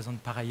 qui représentent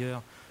par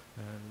ailleurs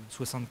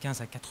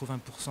 75 à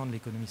 80% de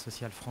l'économie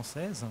sociale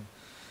française.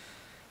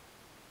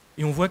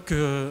 Et on voit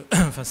que,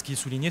 enfin, ce qui est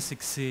souligné, c'est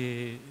que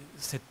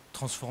cette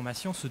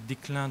transformation, ce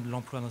déclin de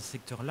l'emploi dans ce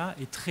secteur-là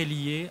est très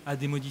lié à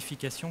des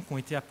modifications qui ont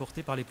été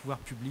apportées par les pouvoirs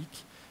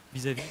publics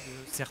vis-à-vis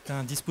de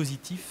certains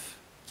dispositifs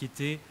qui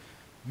étaient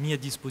mis à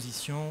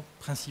disposition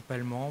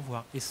principalement,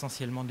 voire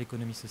essentiellement de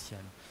l'économie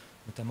sociale,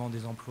 notamment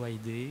des emplois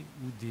aidés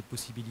ou des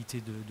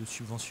possibilités de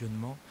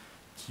subventionnement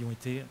qui ont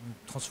été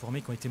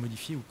transformées, qui ont été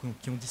modifiées ou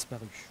qui ont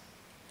disparu.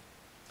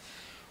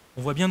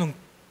 On voit bien donc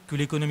que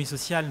l'économie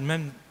sociale,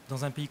 même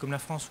dans un pays comme la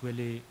France où elle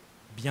est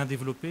bien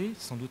développée,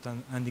 sans doute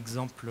un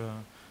exemple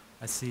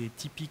assez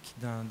typique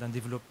d'un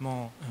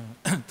développement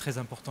très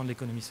important de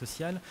l'économie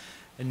sociale,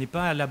 elle n'est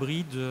pas à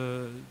l'abri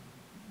de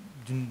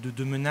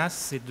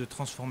menaces et de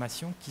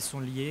transformations qui sont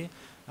liées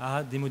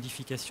à des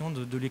modifications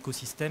de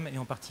l'écosystème et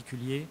en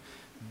particulier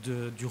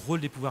du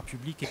rôle des pouvoirs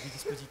publics et des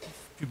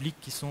dispositifs publics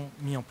qui sont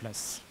mis en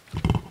place.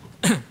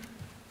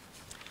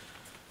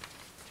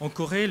 En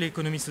Corée,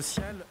 l'économie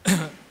sociale,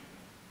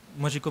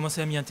 moi j'ai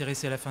commencé à m'y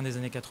intéresser à la fin des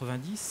années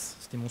 90,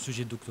 c'était mon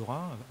sujet de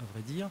doctorat, à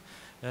vrai dire.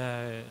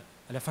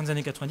 À la fin des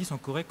années 90, en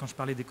Corée, quand je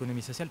parlais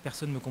d'économie sociale,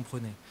 personne ne me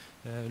comprenait.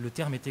 Le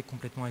terme était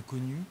complètement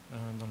inconnu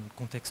dans le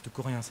contexte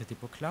coréen à cette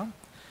époque-là.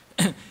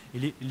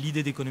 Et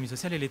l'idée d'économie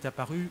sociale, elle est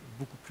apparue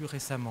beaucoup plus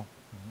récemment.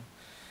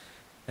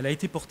 Elle a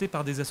été portée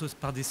par des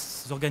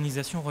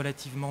organisations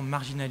relativement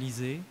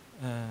marginalisées,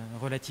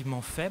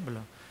 relativement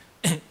faibles,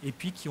 et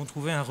puis qui ont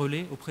trouvé un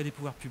relais auprès des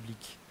pouvoirs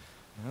publics.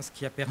 Ce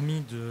qui a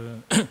permis de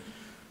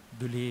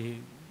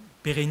les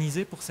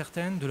pérenniser pour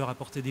certaines, de leur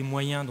apporter des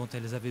moyens dont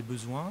elles avaient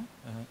besoin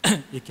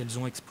et qu'elles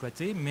ont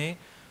exploités, mais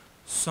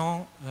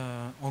sans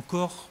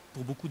encore,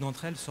 pour beaucoup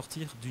d'entre elles,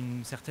 sortir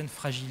d'une certaine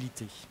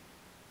fragilité.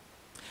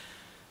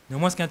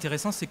 Néanmoins, ce qui est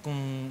intéressant, c'est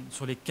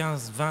sur les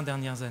 15-20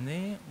 dernières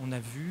années, on a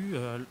vu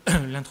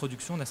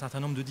l'introduction d'un certain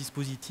nombre de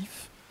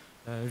dispositifs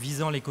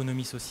visant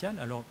l'économie sociale.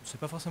 Alors, ce n'est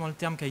pas forcément le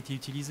terme qui a été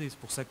utilisé, c'est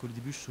pour ça qu'au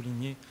début, je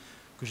soulignais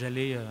que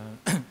j'allais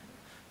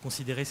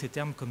considérer ces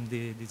termes comme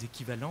des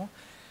équivalents.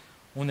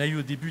 On a eu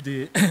au début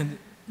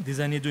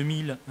des années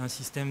 2000 un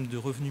système de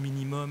revenu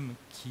minimum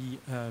qui,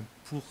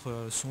 pour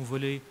son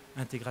volet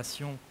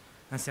insertion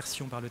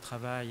par le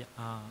travail,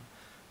 a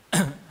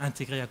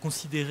intégré, a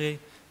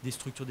considéré des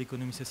structures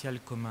d'économie sociale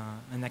comme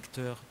un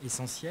acteur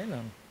essentiel.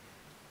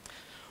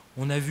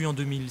 On a vu en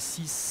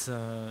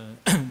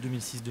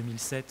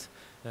 2006-2007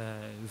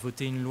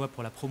 voter une loi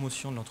pour la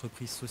promotion de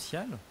l'entreprise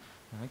sociale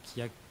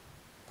qui a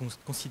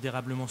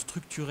considérablement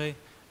structuré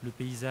le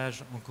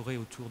paysage en Corée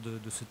autour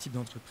de ce type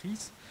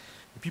d'entreprise.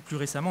 Et puis plus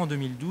récemment, en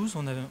 2012,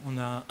 on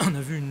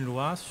a vu une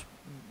loi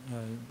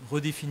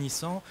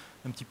redéfinissant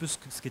un petit peu ce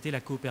qu'était la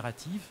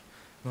coopérative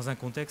dans un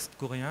contexte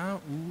coréen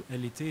où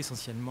elle était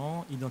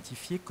essentiellement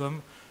identifiée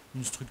comme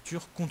une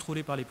structure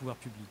contrôlée par les pouvoirs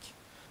publics.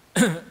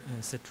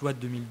 Cette loi de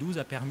 2012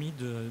 a permis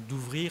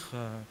d'ouvrir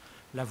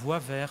la voie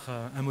vers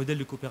un modèle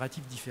de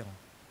coopérative différent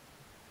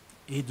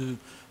et de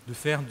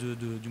faire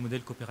du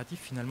modèle coopératif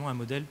finalement un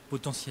modèle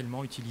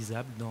potentiellement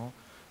utilisable dans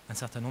un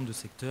certain nombre de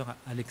secteurs,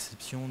 à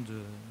l'exception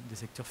des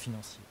secteurs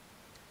financiers,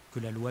 que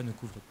la loi ne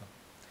couvre pas.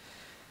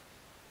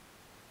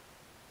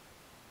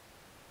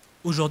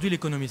 Aujourd'hui,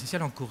 l'économie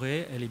sociale en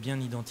Corée, elle est bien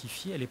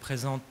identifiée, elle est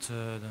présente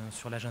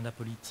sur l'agenda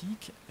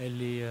politique,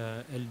 elle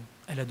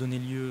a donné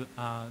lieu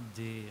à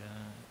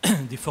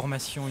des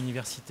formations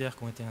universitaires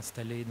qui ont été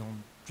installées dans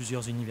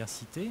plusieurs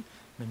universités,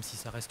 même si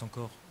ça reste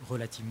encore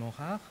relativement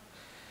rare.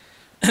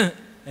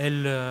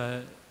 Elle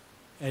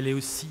est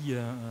aussi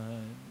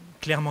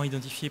clairement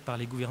identifiée par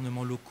les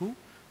gouvernements locaux,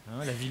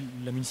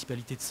 la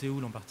municipalité de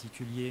Séoul en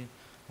particulier,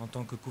 en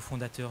tant que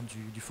cofondateur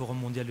du Forum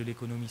mondial de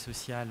l'économie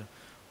sociale,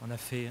 en a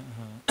fait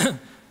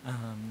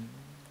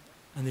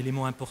un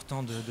élément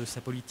important de sa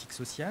politique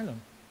sociale.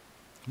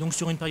 Donc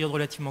sur une période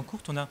relativement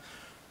courte, on a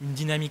une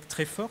dynamique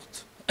très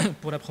forte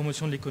pour la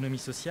promotion de l'économie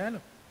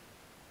sociale,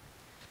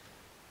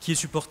 qui est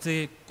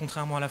supportée,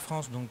 contrairement à la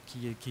France, donc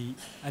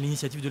à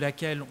l'initiative de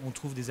laquelle on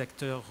trouve des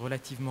acteurs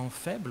relativement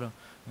faibles,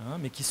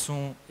 mais qui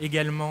sont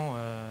également,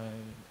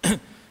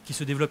 qui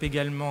se développent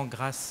également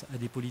grâce à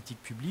des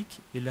politiques publiques.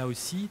 Et là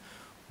aussi,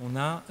 on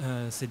a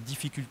cette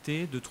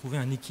difficulté de trouver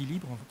un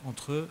équilibre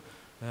entre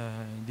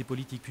des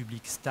politiques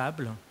publiques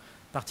stables,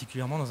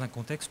 particulièrement dans un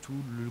contexte où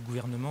le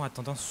gouvernement a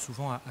tendance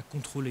souvent à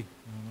contrôler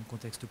dans le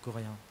contexte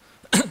coréen.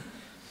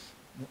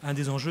 Un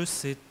des enjeux,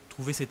 c'est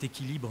trouver cet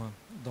équilibre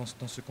dans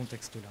ce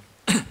contexte-là.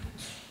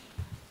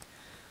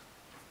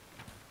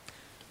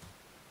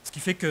 Ce qui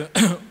fait qu'on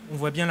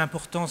voit bien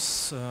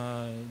l'importance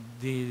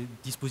des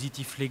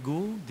dispositifs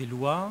légaux, des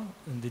lois,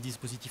 des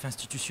dispositifs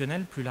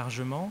institutionnels plus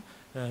largement,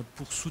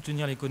 pour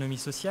soutenir l'économie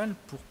sociale,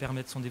 pour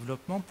permettre son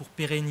développement, pour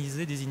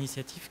pérenniser des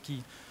initiatives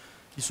qui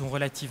sont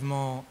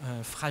relativement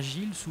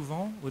fragiles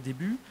souvent au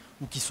début,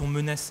 ou qui sont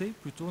menacées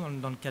plutôt,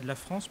 dans le cas de la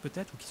France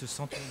peut-être, ou qui se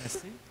sentent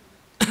menacées.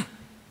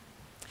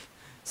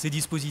 Ces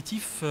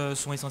dispositifs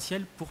sont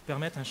essentiels pour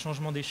permettre un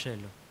changement d'échelle.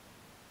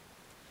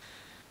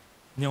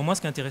 Néanmoins,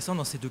 ce qui est intéressant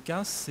dans ces deux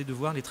cas, c'est de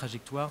voir les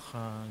trajectoires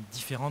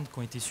différentes qui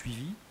ont été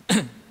suivies.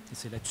 Et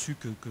c'est là-dessus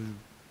que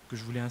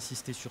je voulais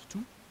insister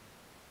surtout.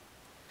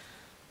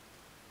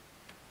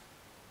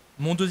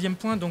 Mon deuxième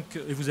point, donc,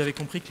 et vous avez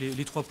compris que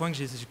les trois points que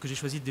j'ai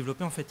choisi de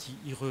développer, en fait,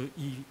 ils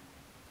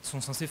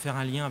sont censés faire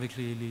un lien avec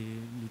les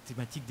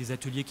thématiques des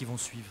ateliers qui vont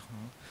suivre.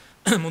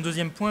 Mon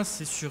deuxième point,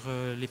 c'est sur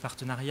les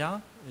partenariats,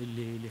 et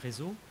les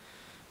réseaux,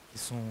 qui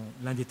sont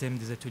l'un des thèmes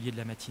des ateliers de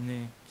la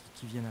matinée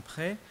qui viennent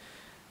après.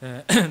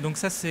 Donc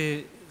ça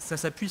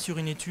s'appuie sur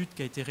une étude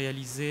qui a été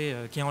réalisée,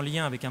 qui est en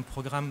lien avec un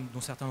programme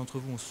dont certains d'entre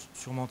vous ont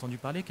sûrement entendu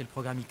parler, qui est le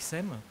programme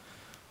XM,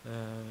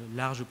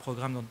 large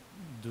programme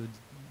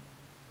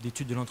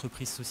d'études de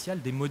l'entreprise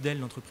sociale, des modèles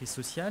d'entreprise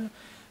sociale,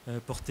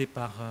 porté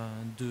par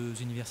deux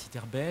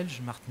universitaires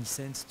belges, Marc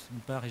Nissens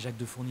d'une part et Jacques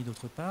Defourny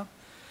d'autre part.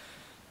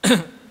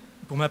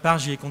 Pour ma part,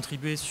 j'y ai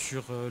contribué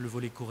sur le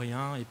volet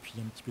coréen et puis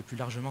un petit peu plus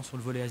largement sur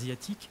le volet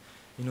asiatique,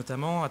 et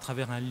notamment à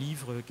travers un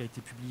livre qui a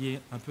été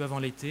publié un peu avant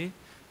l'été,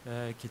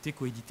 qui était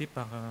coédité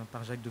par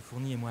Jacques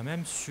Defourny et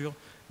moi-même sur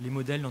les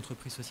modèles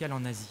d'entreprise sociale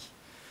en Asie.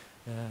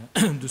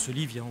 de ce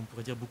livre. On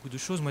pourrait dire beaucoup de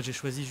choses. Moi, j'ai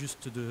choisi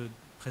juste de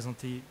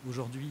présenter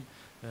aujourd'hui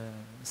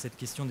cette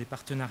question des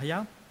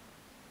partenariats.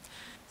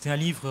 C'est un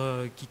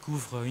livre qui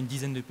couvre une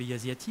dizaine de pays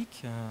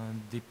asiatiques,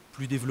 des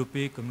plus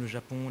développés comme le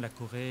Japon, la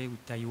Corée ou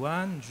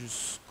Taïwan,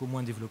 jusqu'aux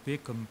moins développés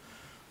comme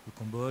le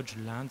Cambodge,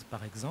 l'Inde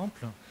par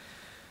exemple.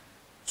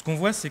 Ce qu'on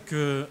voit, c'est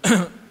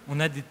qu'on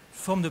a des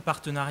formes de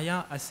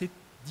partenariats assez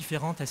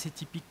différentes, assez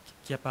typiques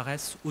qui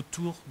apparaissent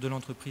autour de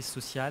l'entreprise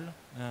sociale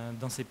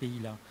dans ces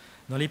pays-là.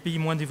 Dans les pays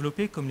moins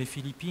développés, comme les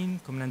Philippines,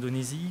 comme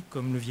l'Indonésie,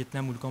 comme le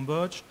Vietnam ou le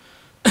Cambodge,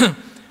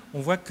 on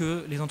voit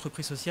que les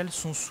entreprises sociales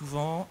sont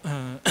souvent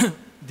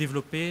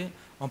développées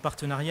en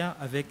partenariat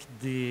avec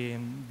des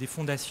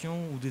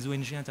fondations ou des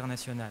ONG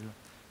internationales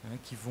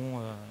qui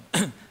vont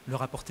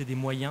leur apporter des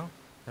moyens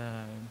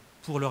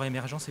pour leur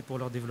émergence et pour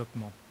leur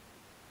développement.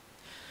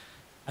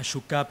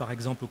 Ashoka, par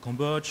exemple, au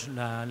Cambodge,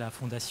 la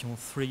fondation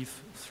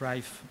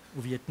Thrive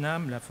au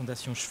Vietnam, la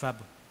fondation Schwab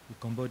au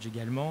Cambodge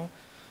également,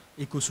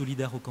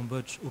 EcoSolidar au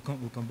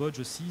Cambodge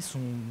aussi,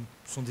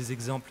 sont des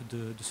exemples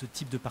de ce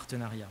type de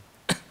partenariat.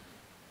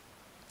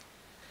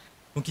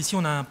 Donc ici,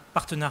 on a un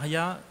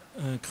partenariat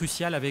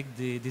crucial avec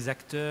des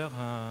acteurs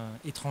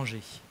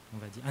étrangers, on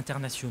va dire,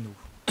 internationaux.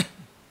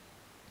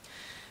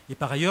 Et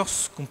par ailleurs,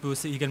 ce qu'on peut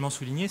également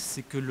souligner,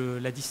 c'est que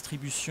la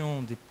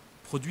distribution des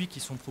produits qui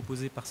sont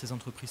proposés par ces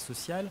entreprises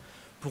sociales,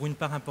 pour une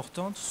part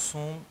importante,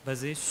 sont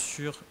basés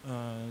sur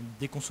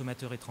des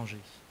consommateurs étrangers,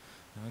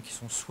 qui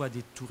sont soit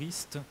des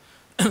touristes,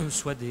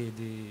 soit des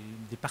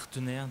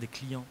partenaires, des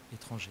clients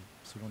étrangers,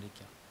 selon les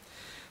cas.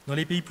 Dans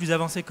les pays plus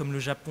avancés comme le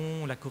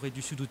Japon, la Corée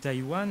du Sud ou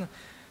Taïwan,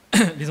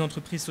 les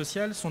entreprises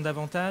sociales sont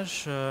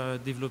davantage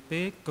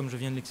développées, comme je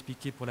viens de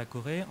l'expliquer pour la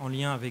Corée, en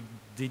lien avec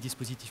des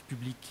dispositifs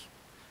publics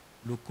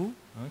locaux,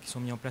 qui sont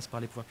mis en place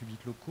par les pouvoirs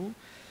publics locaux,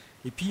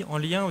 et puis en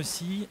lien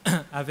aussi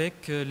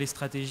avec les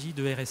stratégies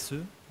de RSE,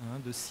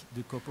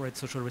 de Corporate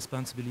Social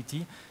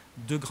Responsibility,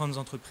 de grandes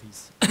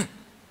entreprises.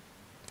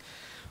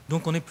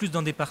 Donc on est plus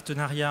dans des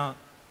partenariats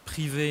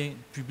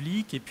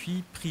privés-publics et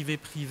puis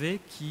privés-privés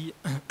qui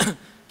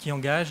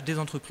engagent des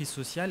entreprises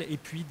sociales et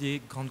puis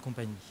des grandes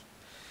compagnies.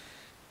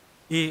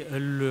 Et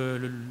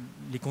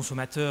les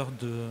consommateurs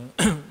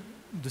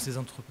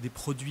des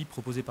produits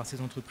proposés par ces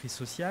entreprises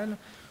sociales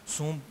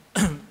sont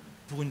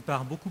pour une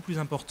part beaucoup plus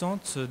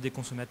importante des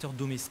consommateurs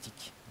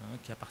domestiques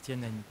qui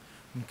appartiennent à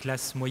une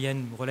classe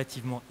moyenne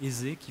relativement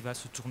aisée qui va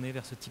se tourner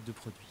vers ce type de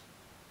produits.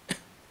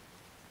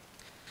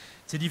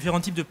 Ces différents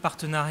types de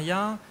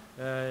partenariats,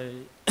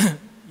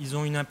 ils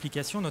ont une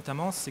implication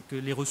notamment, c'est que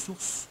les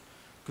ressources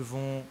que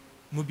vont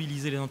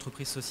mobiliser les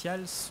entreprises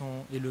sociales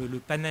et le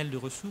panel de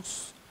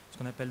ressources, ce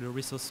qu'on appelle le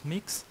resource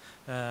mix,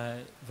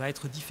 va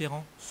être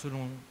différent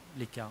selon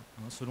les cas,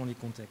 selon les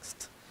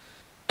contextes.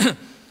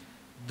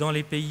 Dans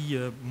les pays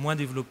moins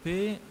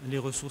développés, les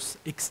ressources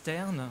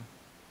externes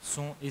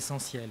sont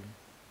essentielles.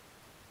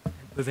 Elles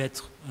peuvent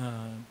être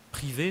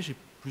privées, j'ai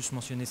plus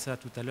mentionné ça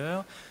tout à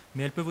l'heure,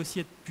 mais elles peuvent aussi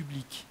être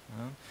publiques,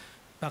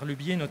 par le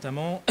biais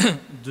notamment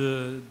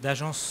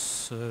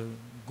d'agences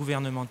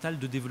gouvernementales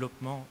de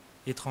développement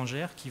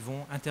étrangères qui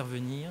vont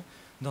intervenir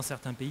dans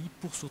certains pays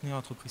pour soutenir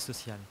l'entreprise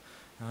sociale.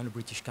 Le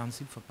British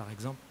Council, par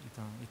exemple,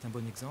 est un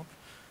bon exemple.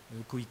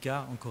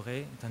 KOICA en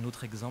Corée est un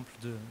autre exemple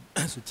de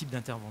ce type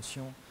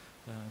d'intervention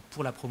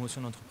pour la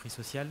promotion de l'entreprise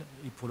sociale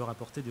et pour leur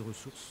apporter des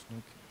ressources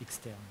donc,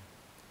 externes.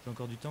 J'ai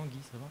encore du temps, Guy,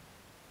 ça va?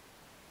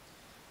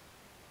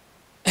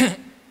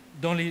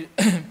 Dans les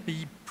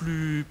pays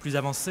plus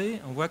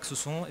avancés, on voit que ce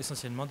sont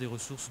essentiellement des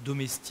ressources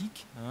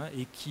domestiques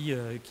et qui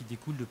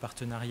découlent de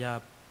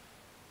partenariats,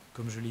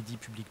 comme je l'ai dit,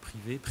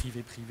 public-privé,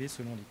 privé-privé,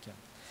 selon les cas.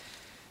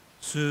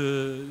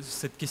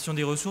 Cette question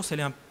des ressources,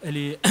 elle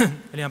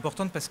est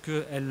importante parce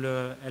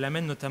qu'elle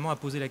amène notamment à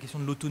poser la question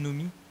de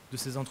l'autonomie de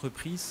ces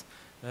entreprises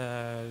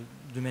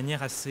de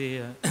manière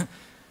assez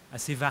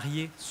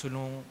variée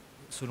selon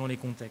les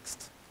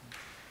contextes.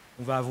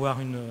 On va avoir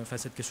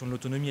cette question de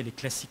l'autonomie, elle est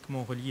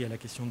classiquement reliée à la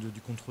question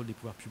du contrôle des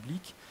pouvoirs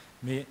publics,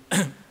 mais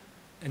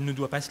elle ne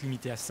doit pas se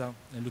limiter à ça.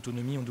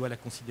 L'autonomie, on doit la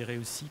considérer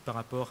aussi par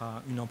rapport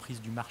à une emprise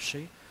du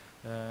marché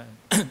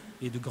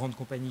et de grandes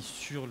compagnies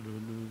sur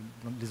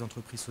les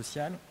entreprises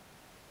sociales.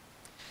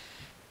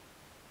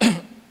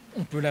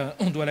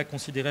 On doit la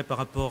considérer par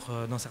rapport,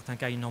 dans certains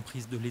cas, à une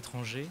emprise de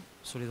l'étranger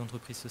sur les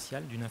entreprises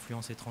sociales, d'une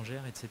influence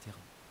étrangère, etc.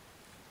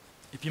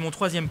 Et puis mon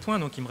troisième point,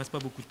 donc il ne me reste pas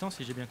beaucoup de temps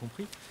si j'ai bien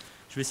compris,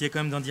 je vais essayer quand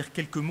même d'en dire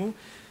quelques mots.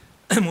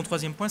 Mon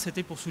troisième point,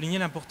 c'était pour souligner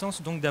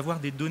l'importance donc d'avoir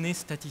des données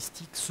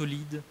statistiques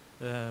solides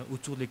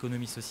autour de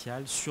l'économie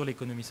sociale, sur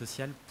l'économie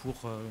sociale pour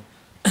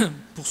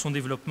son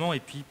développement et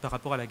puis par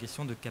rapport à la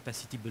question de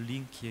capacity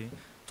building qui est le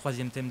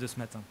troisième thème de ce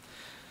matin.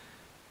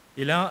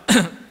 Et là,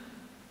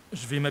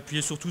 je vais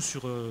m'appuyer surtout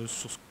sur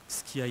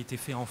ce qui a été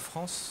fait en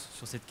France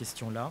sur cette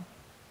question-là.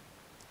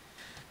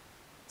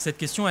 Cette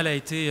question, elle a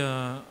été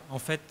en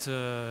fait,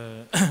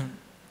 j'arrive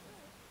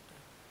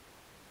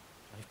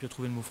plus à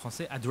trouver le mot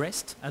français,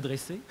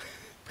 adressée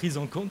prise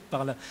en compte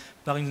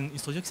par une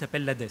structure qui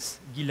s'appelle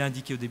l'ADES. Guy l'a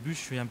indiqué au début, je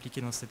suis impliqué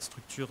dans cette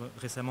structure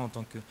récemment en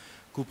tant que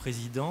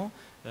coprésident.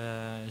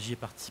 J'y ai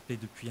participé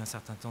depuis un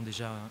certain temps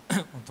déjà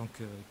en tant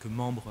que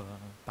membre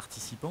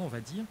participant, on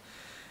va dire.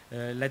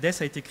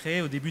 L'ADES a été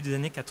créée au début des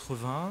années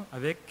 80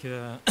 avec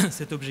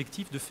cet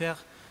objectif de faire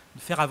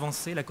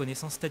avancer la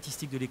connaissance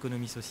statistique de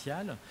l'économie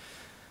sociale,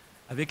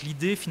 avec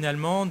l'idée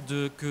finalement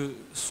que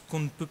ce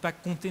qu'on ne peut pas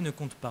compter ne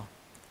compte pas.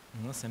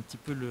 C'est un petit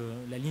peu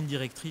la ligne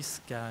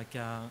directrice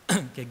qu'a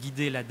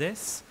guidé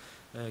l'ADES,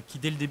 qui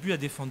dès le début a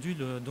défendu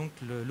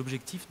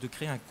l'objectif de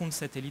créer un compte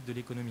satellite de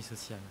l'économie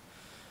sociale.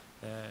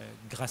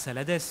 Grâce à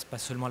l'ADES, pas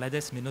seulement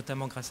l'ADES, mais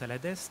notamment grâce à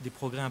l'ADES, des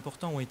progrès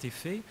importants ont été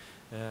faits.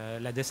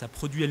 L'ADES a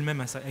produit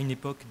elle-même à une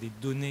époque des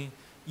données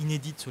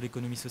inédites sur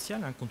l'économie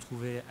sociale, qu'on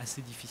trouvait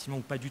assez difficilement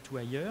ou pas du tout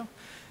ailleurs.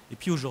 Et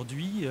puis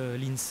aujourd'hui,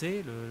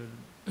 l'INSEE,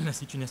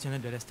 l'Institut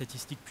national de la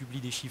statistique, publie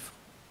des chiffres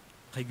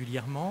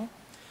régulièrement.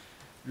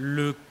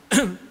 Le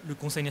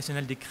Conseil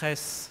national des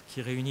CRES,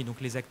 qui réunit donc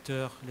les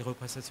acteurs, les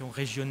représentations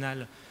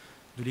régionales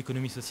de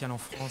l'économie sociale en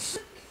France,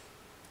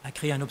 a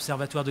créé un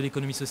observatoire de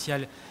l'économie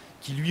sociale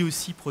qui lui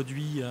aussi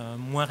produit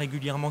moins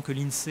régulièrement que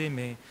l'INSEE,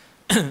 mais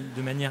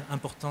de manière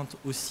importante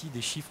aussi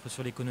des chiffres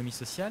sur l'économie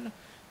sociale,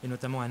 et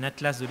notamment un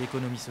atlas de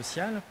l'économie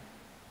sociale.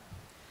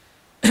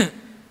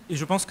 Et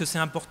je pense que c'est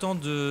important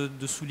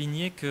de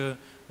souligner que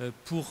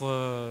pour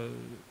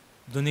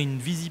donner une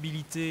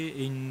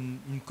visibilité et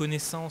une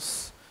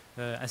connaissance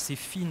assez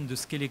fine de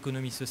ce qu'est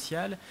l'économie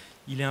sociale,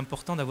 il est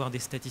important d'avoir des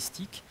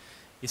statistiques.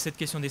 Et cette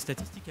question des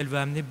statistiques, elle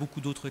va amener beaucoup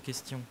d'autres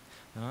questions.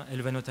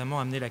 Elle va notamment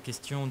amener la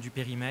question du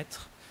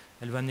périmètre,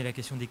 elle va amener la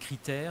question des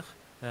critères.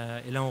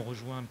 Et là, on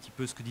rejoint un petit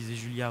peu ce que disait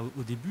Julia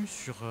au début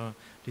sur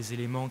les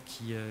éléments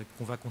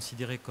qu'on va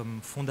considérer comme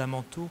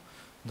fondamentaux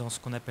dans ce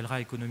qu'on appellera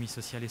économie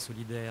sociale et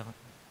solidaire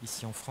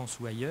ici en France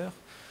ou ailleurs.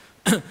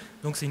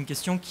 Donc c'est une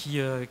question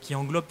qui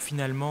englobe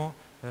finalement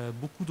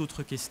beaucoup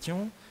d'autres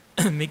questions,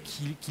 mais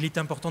qu'il est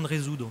important de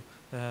résoudre.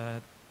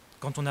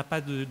 Quand on n'a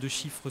pas de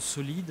chiffres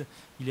solides,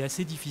 il est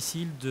assez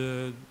difficile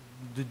de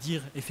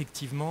dire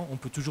effectivement, on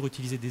peut toujours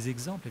utiliser des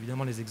exemples.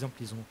 Évidemment, les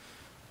exemples, ils ont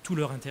tout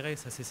leur intérêt,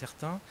 ça c'est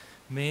certain,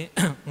 mais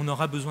on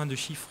aura besoin de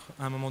chiffres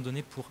à un moment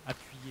donné pour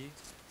appuyer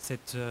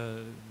cette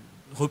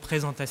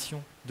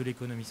représentation de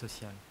l'économie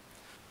sociale.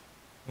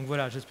 Donc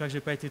voilà, j'espère que je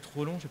n'ai pas été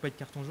trop long, je n'ai pas eu de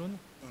carton jaune.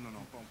 Non,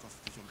 pas encore.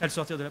 Prêt à le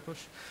sortir de la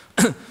poche.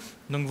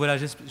 Donc voilà,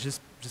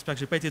 j'espère que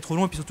je n'ai pas été trop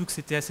long et puis surtout que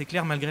c'était assez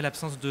clair malgré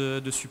l'absence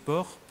de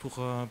support pour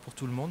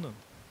tout le monde.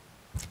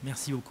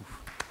 Merci beaucoup.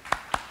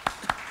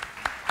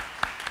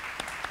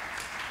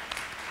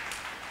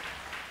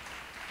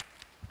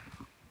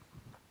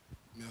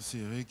 Merci,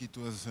 Eric. It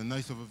was a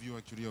nice overview,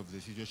 actually, of the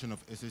situation of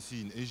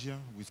SSE in Asia,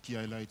 with key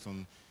highlights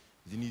on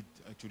the need,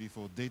 actually,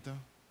 for data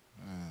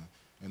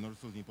and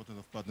also the importance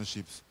of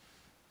partnerships.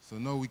 So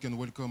now we can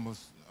welcome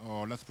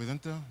our last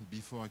presenter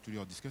before, actually,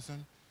 our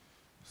discussion.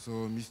 So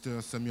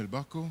Mr. Samuel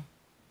Barco,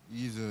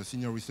 he is a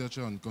senior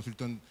researcher and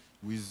consultant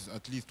with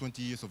at least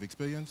 20 years of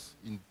experience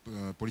in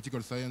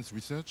political science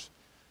research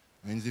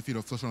and in the field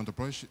of social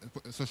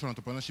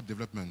entrepreneurship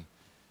development.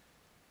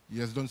 He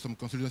has done some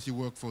consultancy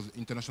work for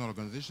international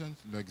organizations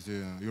like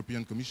the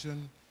European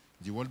Commission,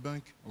 the World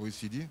Bank,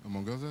 OECD,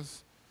 among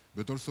others,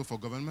 but also for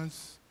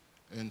governments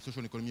and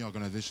social economy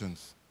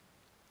organizations.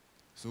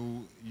 So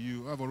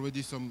you have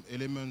already some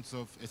elements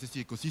of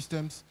SSE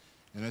ecosystems,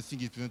 and I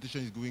think his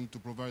presentation is going to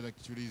provide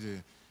actually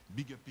the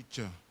bigger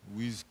picture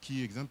with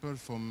key examples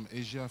from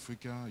Asia,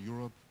 Africa,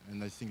 Europe,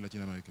 and I think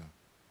Latin America.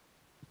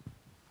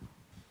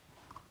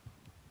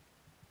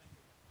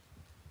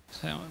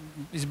 So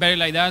it's better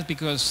like that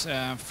because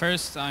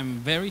first I'm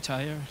very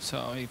tired,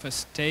 so if I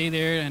stay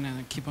there and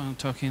I keep on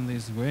talking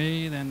this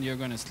way, then you're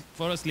going to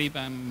fall asleep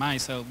and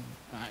myself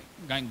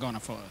I'm going to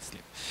fall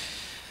asleep.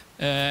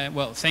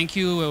 Well, thank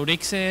you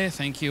Eurixe,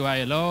 thank you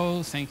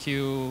ILO, thank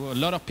you a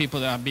lot of people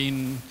that have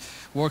been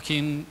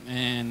working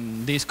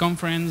in this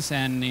conference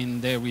and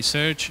in the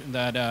research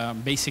that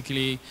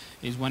basically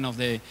is one of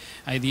the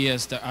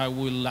ideas that I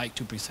would like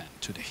to present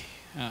today.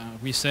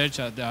 Research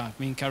that has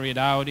been carried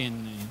out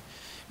in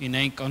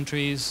 8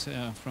 countries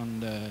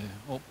from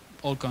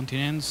all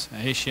continents,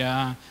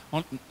 Asia,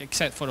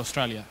 except for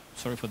Australia,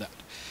 sorry for that,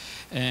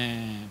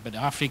 but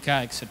Africa,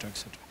 etc.,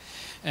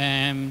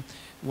 etc.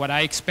 What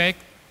I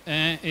expect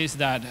is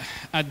that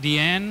at the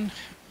end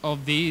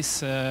of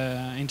this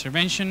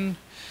intervention,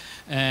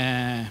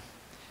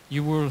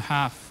 you will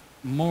have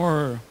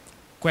more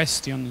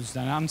questions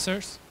than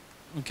answers,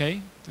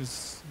 okay? This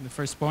is the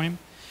first point.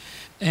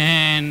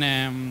 And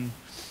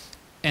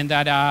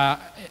that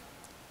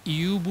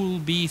you will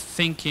be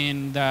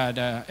thinking that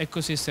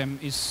ecosystem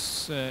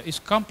is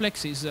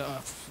complex, is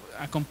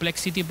a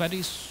complexity, but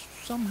is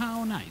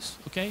somehow nice,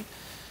 okay?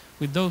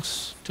 With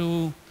those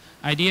 2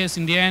 ideas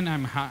in the end,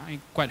 I'm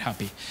quite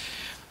happy.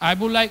 I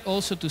would like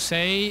also to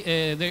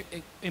say,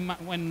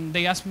 when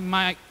they asked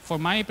for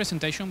my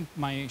presentation,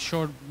 my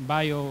short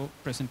bio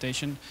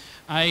presentation,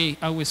 I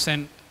always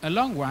send a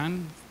long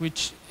one,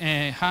 which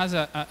has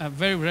a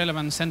very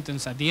relevant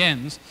sentence at the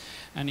end,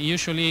 And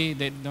usually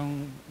they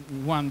don't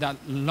want that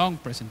long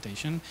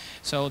presentation,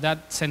 so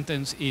that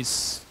sentence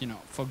is,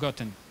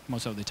 forgotten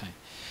most of the time.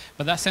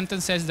 But that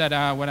sentence says that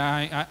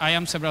I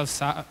am several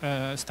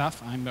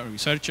stuff. I'm a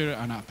researcher,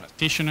 I'm a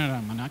practitioner,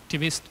 I'm an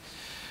activist.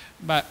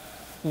 But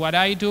what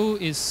I do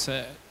is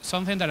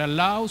something that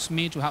allows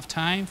me to have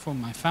time for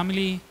my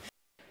family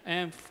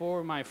and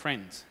for my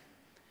friends.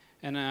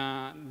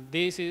 And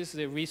this is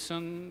the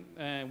reason,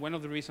 one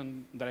of the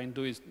reasons that I'm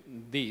doing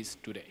this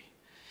today.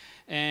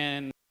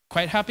 And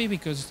quite happy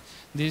because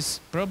this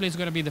probably is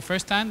going to be the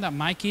first time that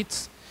my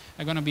kids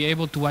are going to be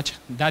able to watch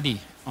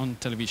Daddy on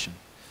television.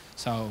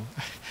 So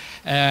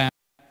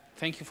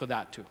thank you for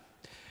that too.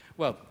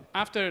 Well,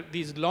 after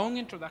this long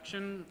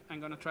introduction, I'm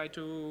going to try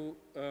to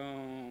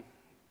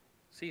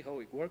see how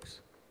it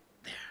works.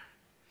 There.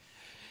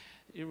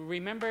 You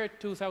remember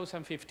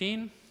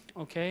 2015,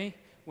 okay,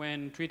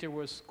 when Twitter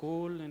was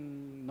cool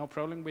and no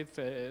problem with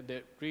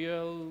the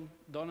real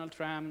Donald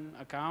Trump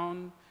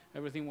account,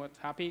 everything was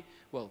happy?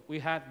 Well, we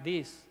had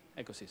these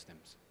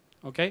ecosystems,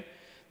 okay?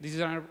 This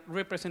is a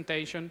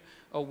representation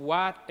of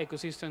what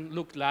ecosystem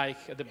looked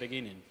like at the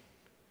beginning.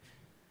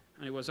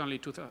 And it was only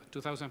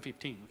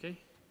 2015, okay?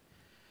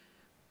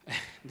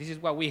 This is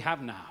what we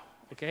have now,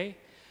 okay?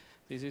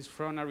 This is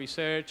from a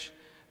research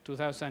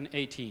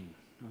 2018,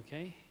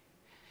 okay?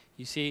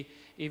 You see,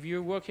 if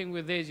you're working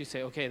with this, you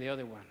say, okay, the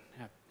other one,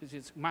 this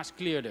is much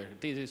clearer,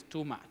 this is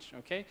too much,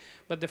 okay?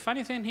 But the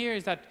funny thing here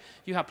is that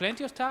you have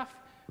plenty of stuff,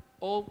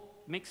 all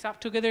mixed up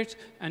together,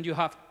 and you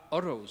have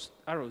arrows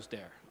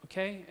there,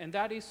 okay? And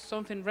that is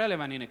something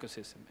relevant in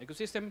ecosystem.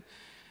 Ecosystem,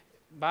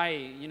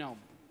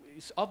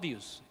 it's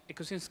obvious.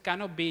 Ecosystems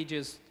cannot be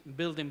just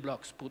building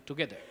blocks put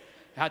together.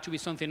 It had to be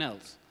something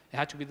else. It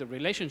had to be the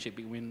relationship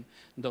between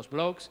those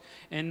blocks.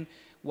 And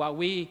what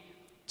we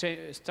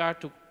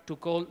start to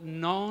call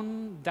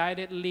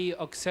non-directly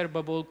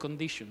observable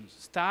conditions.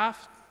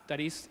 Stuff that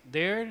is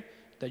there,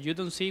 that you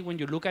don't see when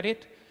you look at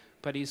it,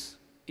 but is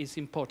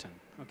important,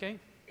 okay?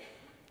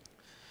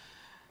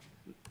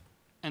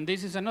 And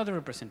this is another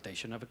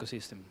representation of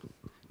ecosystem.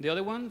 The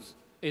other one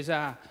is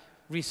a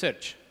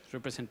research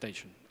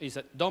representation. It's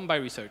done by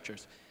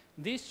researchers.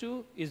 This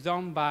too is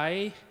done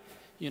by,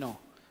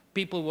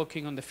 people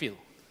working on the field.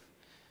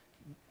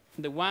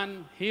 The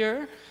one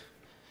here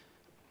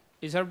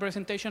is a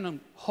representation of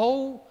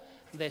how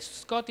the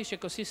Scottish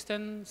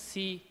ecosystem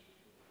see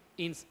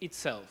in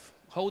itself,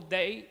 how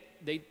they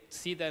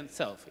see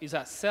themselves. It's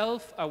a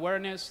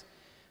self-awareness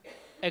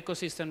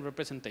ecosystem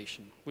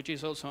representation, which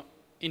is also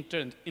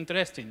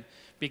interesting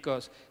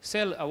because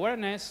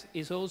self-awareness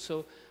is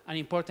also an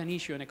important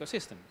issue in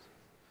ecosystems.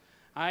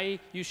 I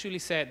usually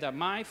said that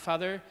my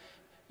father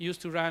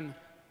used to run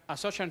a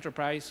social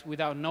enterprise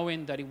without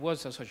knowing that it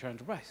was a social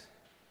enterprise.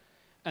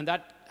 And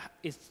that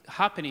is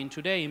happening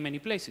today in many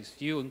places.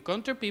 You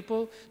encounter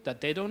people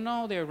that they don't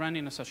know they're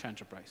running a social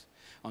enterprise.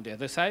 On the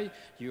other side,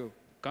 you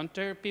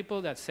encounter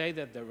people that say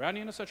that they're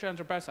running a social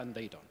enterprise and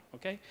they don't,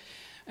 okay?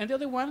 And the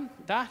other one,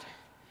 that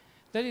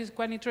is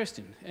quite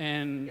interesting.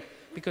 And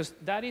because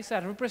that is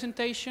a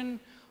representation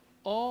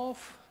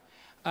of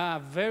a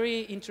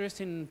very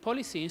interesting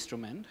policy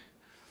instrument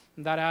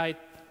that I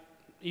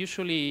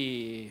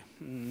usually,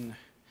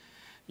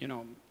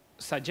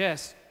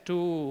 suggest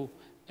to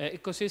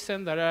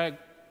ecosystems that are,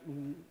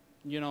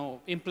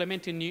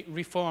 implementing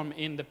reform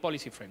in the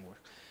policy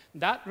framework.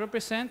 That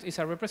is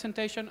a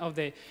representation of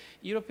the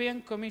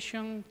European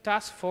Commission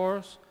Task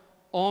Force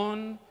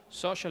on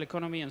Social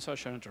Economy and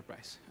Social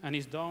Enterprise, and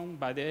it's done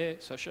by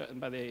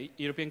the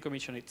European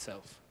Commission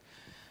itself.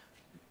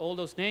 All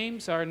those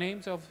names are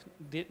names of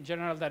the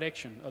general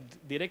direction, of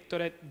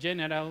Directorate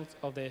General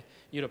of the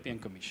European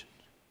Commission.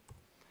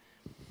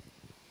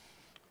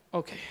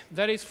 Okay,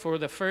 that is for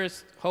the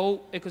first, how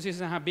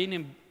ecosystems have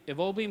been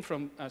evolving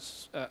from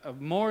a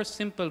more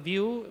simple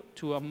view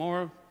to a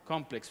more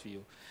complex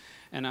view.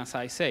 And as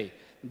I say,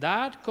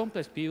 that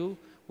complex view,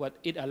 what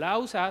it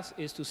allows us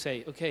is to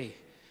say, okay,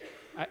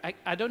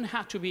 I don't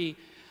have to be,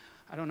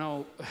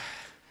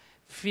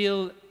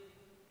 feel,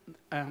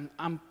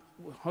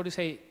 how to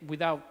say,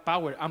 without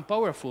power. I'm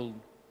powerful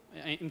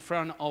in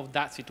front of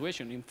that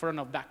situation, in front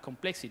of that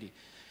complexity.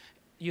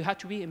 You have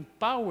to be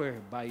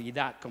empowered by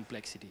that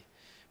complexity.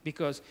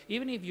 Because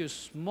even if you're a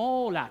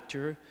small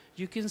actor,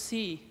 you can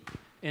see,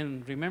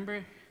 and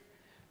remember,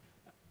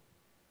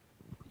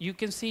 you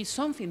can see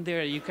something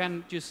there. You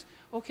can just,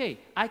 okay,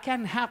 I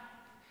can have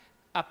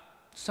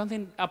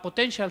a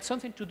potential,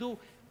 something to do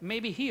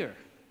maybe here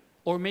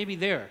or maybe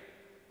there,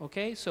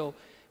 okay? So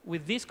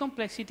with this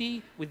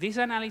complexity, with this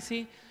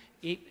analysis,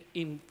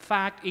 in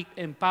fact, it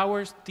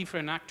empowers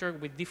different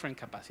actors with different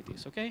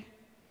capacities, okay?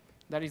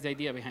 That is the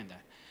idea behind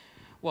that.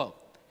 Well,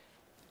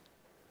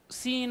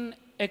 seeing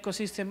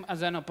ecosystem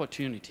as an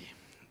opportunity,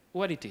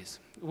 what it is.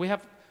 We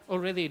have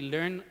already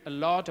learned a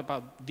lot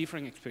about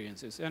different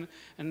experiences.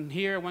 And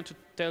here I want to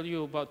tell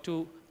you about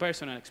two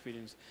personal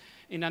experiences.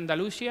 In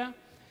Andalusia,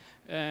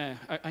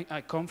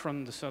 I come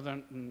from the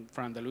southern,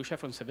 from Andalusia,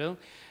 from Seville.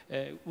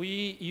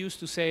 We used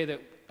to say that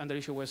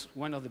Andalusia was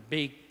one of the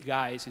big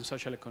guys in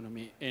social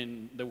economy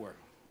in the world,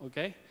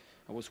 okay?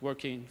 I was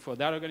working for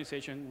that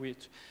organization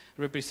which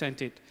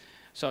represented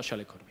social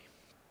economy.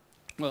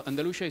 Well,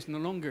 Andalusia is no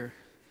longer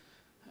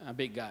a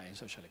big guy in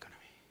social economy.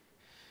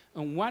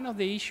 And one of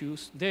the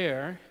issues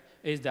there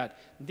is that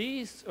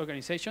this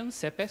organization,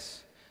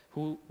 CEPES,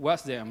 who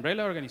was the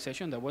umbrella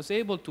organization that was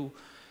able to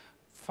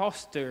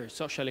foster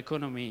social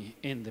economy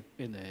in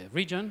the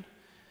region,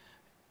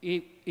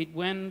 it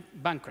went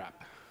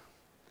bankrupt,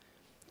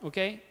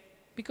 okay?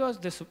 Because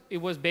it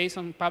was based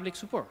on public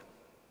support.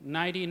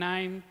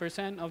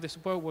 99% of the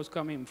support was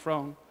coming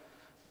from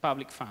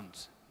public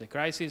funds. The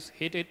crisis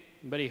hit it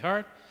very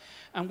hard.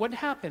 And what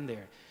happened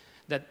there?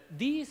 That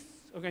this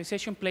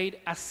organization played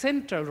a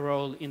central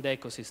role in the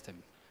ecosystem.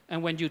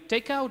 And when you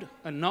take out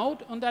a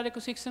node on that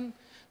ecosystem,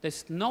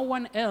 there's no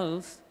one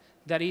else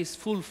that is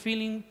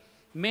fulfilling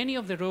many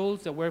of the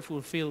roles that were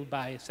fulfilled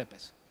by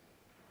CEPES,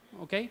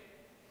 okay?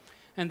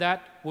 And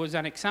that was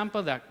an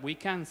example that we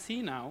can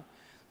see now,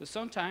 that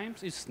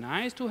sometimes it's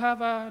nice to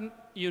have a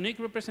unique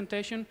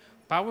representation,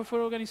 powerful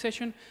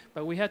organization,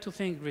 but we had to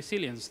think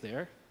resilience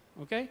there,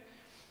 okay?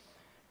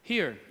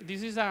 Here,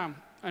 this is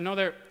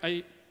another,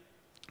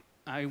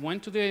 I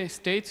went to the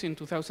States in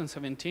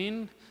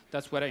 2017.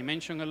 That's what I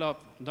mentioned a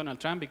lot, Donald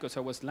Trump, because I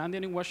was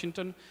landing in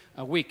Washington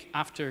a week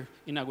after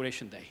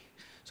Inauguration Day.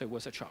 So it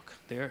was a shock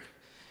there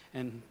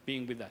and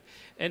being with that.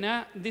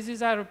 And this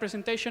is a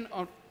representation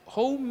of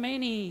how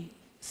many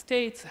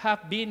states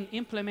have been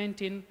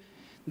implementing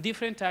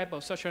different type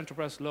of social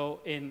enterprise law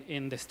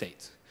in the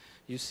States.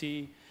 You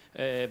see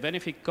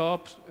benefit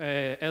co-ops,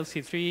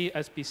 LC3,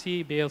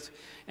 SPC, bills.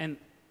 And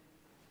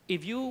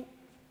if you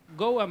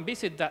go and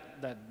visit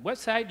that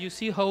website, you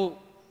see how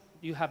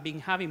you have been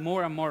having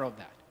more and more of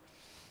that.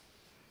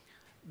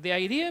 The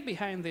idea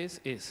behind this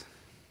is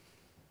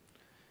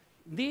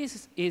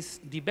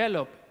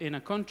developed in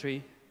a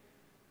country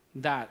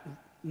that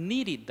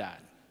needed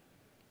that.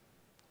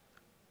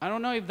 I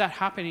don't know if that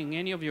happened in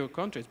any of your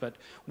countries, but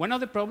one of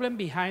the problems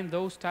behind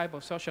those type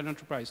of social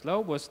enterprise law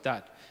was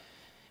that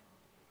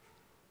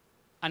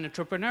an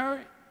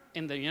entrepreneur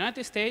in the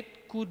United States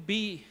could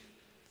be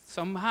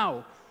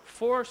somehow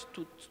forced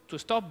to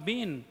stop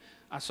being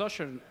a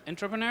social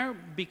entrepreneur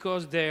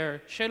because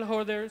their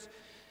shareholders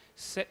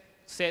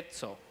said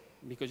so.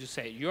 Because you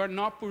say, you are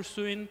not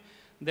pursuing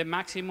the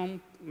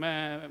maximum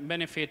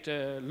benefit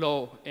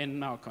law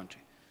in our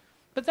country.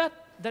 But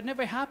that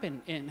never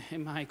happened in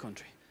my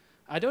country.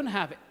 I don't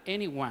have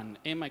anyone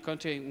in my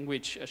country in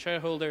which a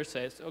shareholder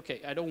says,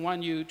 okay, I don't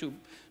want you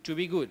to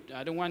be good.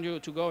 I don't want you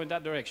to go in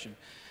that direction.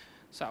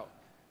 So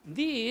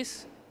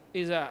this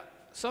is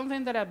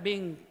something that has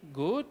been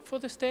good for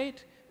the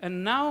state,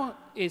 and now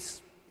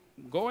it's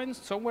going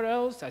somewhere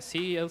else. I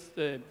see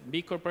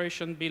big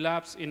corporations, big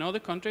labs in other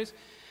countries.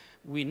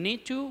 We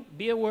need to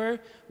be aware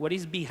what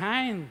is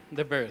behind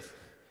the birth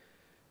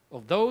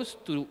of those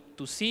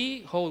to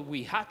see how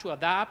we have to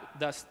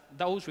adapt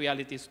those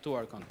realities to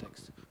our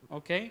context.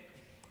 Okay?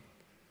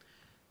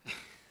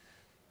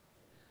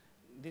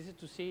 This is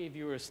to see if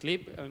you're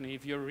asleep and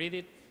if you're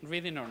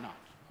reading or not.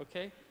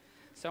 Okay?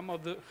 Some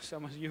of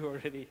you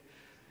already,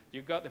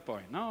 you got the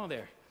point. No,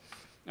 there.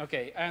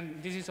 Okay,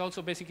 and this is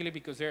also basically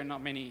because there are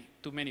not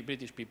too many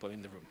British people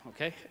in the room,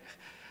 okay?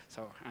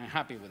 So I'm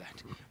happy with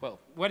that. Well,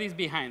 what is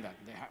behind that?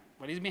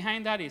 What is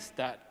behind that is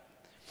that,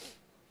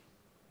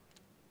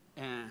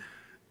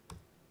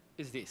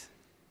 is this,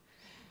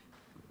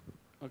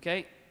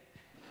 okay?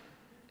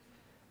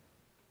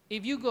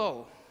 If you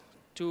go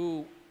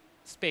to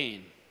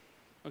Spain,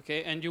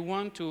 okay, and you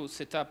want to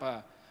set up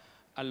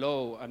a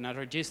law and a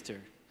register,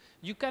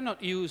 you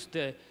cannot use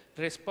the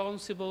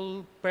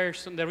responsible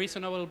person, the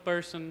reasonable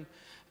person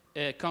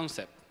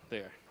concept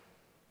there.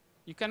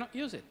 You cannot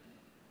use it.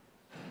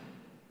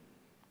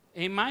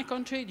 In my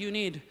country, you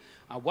need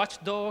a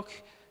watchdog,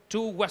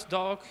 two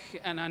watchdogs,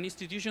 and an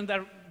institution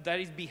that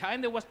is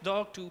behind the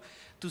watchdog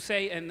to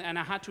say, and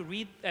I had to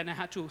read, and I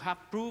had to have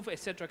proof,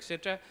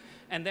 etc.,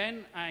 and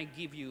then I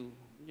give you,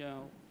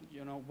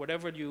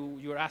 whatever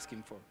you're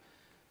asking for.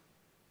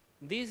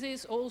 This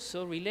is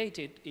also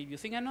related, if you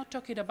think I'm not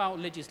talking about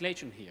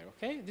legislation here,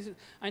 okay?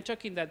 I'm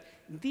talking that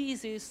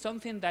this is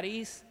something that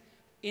is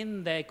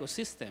in the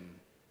ecosystem.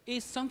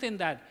 It's something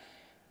that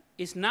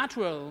is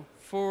natural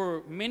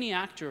for many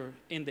actors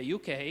in the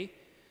UK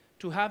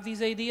to have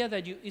this idea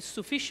that it's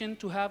sufficient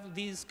to have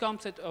this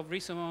concept of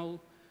reasonable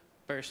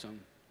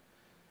person.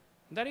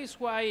 That is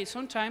why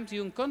sometimes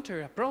you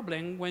encounter a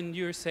problem when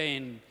you're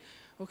saying,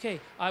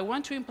 okay, I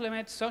want to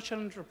implement social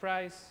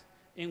enterprise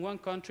in one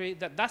country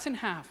that doesn't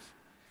have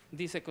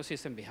this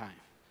ecosystem behind.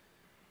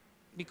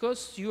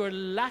 Because you're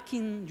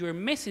lacking, you're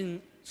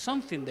missing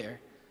something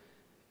there.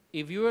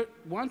 If you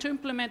want to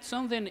implement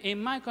something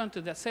in my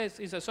country that says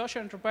it's a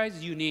social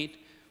enterprise, you need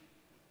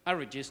a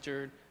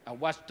register, a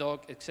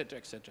watchdog, etc.,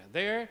 etc.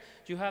 There,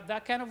 you have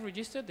that kind of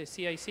register, the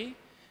CIC,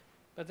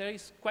 but there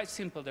is quite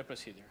simple, the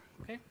procedure,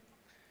 okay?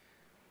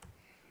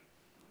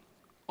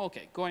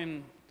 Okay,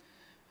 going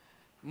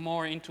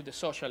more into the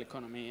social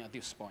economy at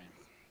this point.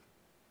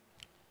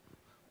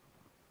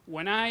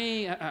 When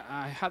I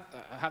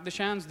had the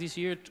chance this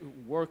year to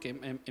work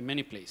in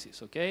many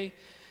places, okay?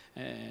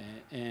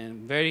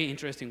 and very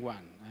interesting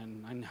one.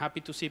 And I'm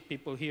happy to see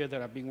people here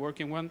that have been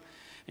working one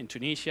in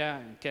Tunisia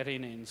and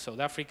Karen in South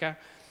Africa.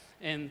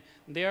 And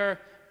they are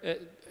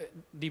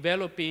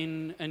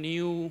developing a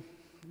new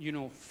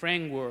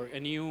framework, a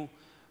new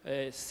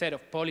set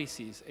of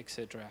policies,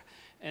 etc.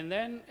 And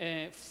then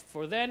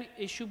for them,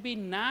 it should be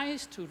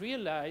nice to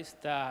realize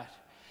that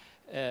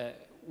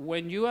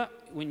when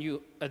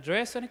you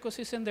address an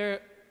ecosystem, there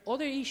are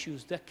other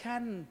issues that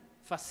can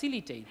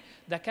facilitate,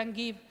 that can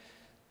give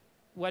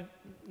what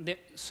the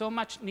so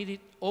much needed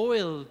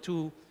oil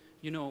to,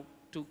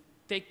 to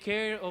take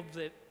care of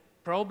the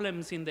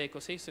problems in the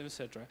ecosystem,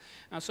 etc.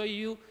 And so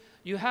you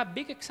have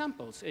big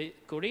examples: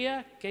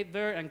 Korea, Cape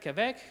Verde, and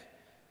Quebec.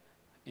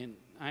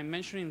 I'm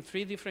mentioning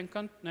 3 different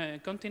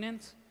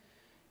continents.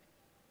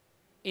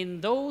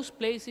 In those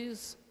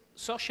places,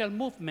 social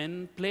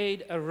movement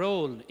played a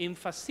role in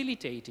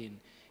facilitating,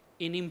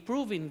 in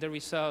improving the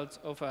results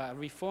of a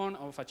reform,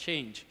 of a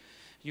change.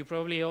 You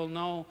probably all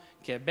know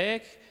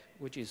Quebec,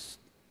 which is,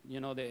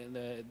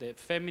 the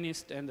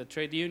feminists and the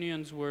trade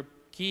unions were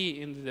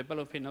key in the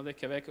developing of the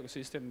Quebec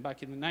ecosystem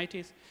back in the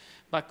 90s.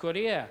 But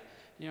Korea,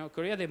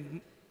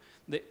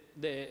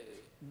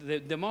 the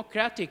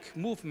democratic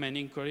movement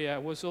in Korea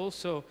was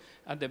also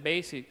at the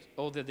basis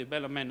of the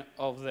development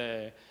of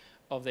the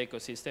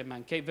ecosystem,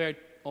 and Cape Verde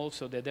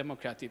also the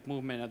democratic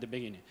movement at the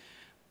beginning.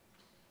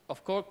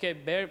 Of course,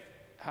 Cape Verde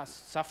has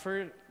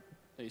suffered.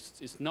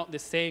 It's not the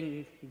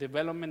same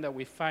development that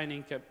we find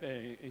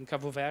in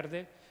Cabo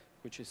Verde,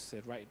 which is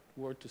the right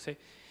word to say,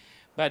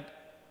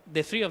 but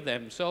the 3 of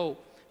them. So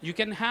you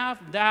can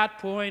have that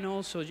point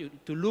also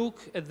to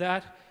look at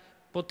that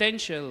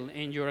potential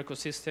in your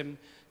ecosystem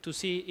to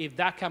see if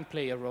that can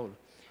play a role.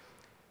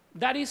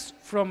 That is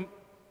from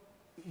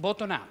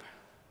bottom up.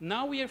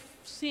 Now we are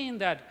seeing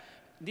that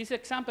this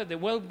example, the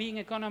Wellbeing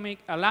Economic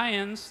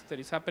Alliance that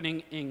is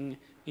happening in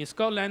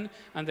Scotland,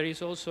 and there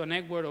is also a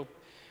network of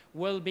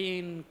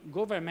well-being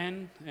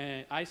government,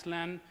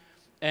 Iceland,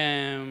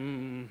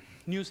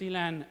 New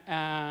Zealand,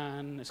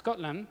 and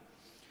Scotland,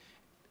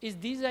 is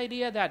this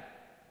idea that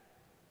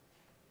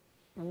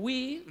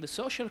we, the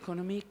social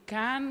economy,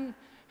 can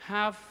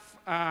have,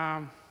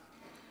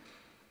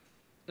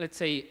 let's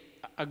say,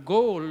 a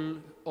goal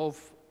of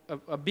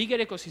a bigger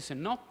ecosystem,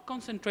 not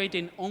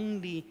concentrating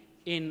only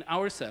in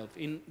ourselves,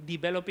 in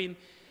developing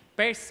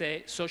per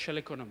se social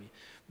economy,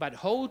 but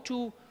how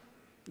to,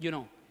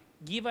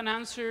 give an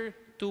answer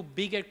to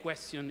bigger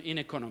questions in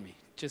economy,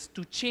 just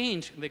to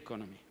change the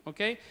economy,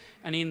 okay?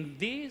 And in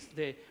this,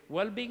 the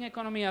Wellbeing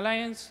Economy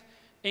Alliance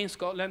in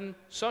Scotland,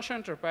 social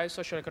enterprise,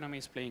 social economy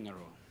is playing a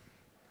role.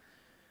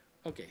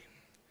 Okay,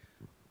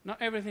 not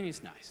everything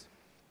is nice.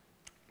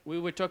 We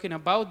were talking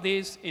about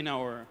this in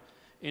our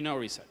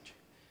research.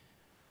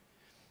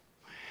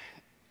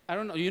 I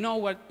don't know, you know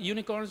what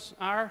unicorns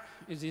are?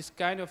 It's this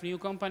kind of new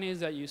companies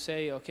that you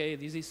say, okay,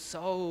 this is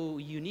so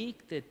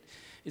unique that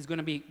it's going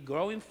to be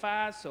growing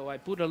fast, so I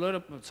put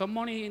some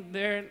money in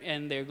there,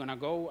 and they're going to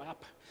go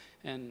up.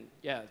 And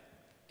yeah,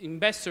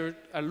 investors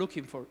are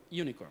looking for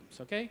unicorns,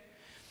 okay?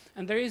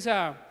 And there is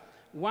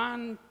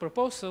one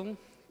proposal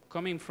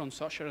coming from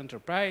social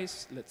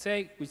enterprise, let's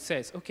say, which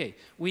says, okay,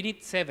 we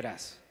need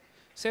Zebras.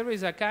 Zebra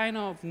is a kind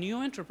of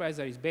new enterprise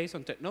that is based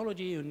on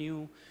technology, on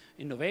new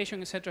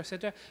innovation, et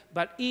cetera,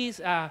 but is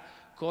a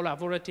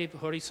collaborative,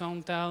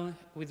 horizontal,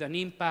 with an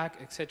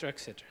impact, et cetera,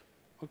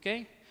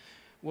 okay?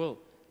 Well,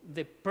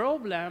 the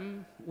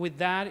problem with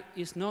that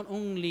is not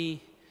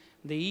only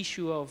the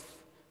issue of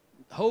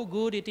how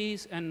good it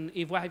is, and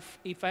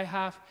if I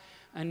have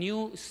a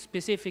new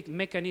specific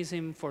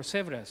mechanism for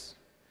Zebras,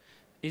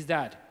 is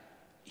that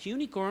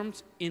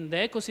unicorns in the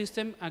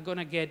ecosystem are going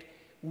to get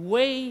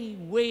way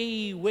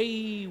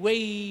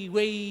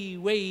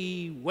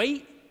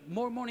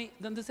more money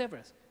than the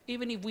Zebras,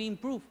 even if we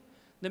improve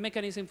the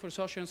mechanism for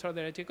social and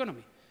solidarity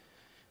economy.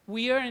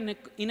 We are in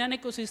an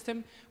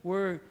ecosystem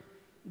where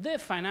the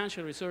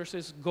financial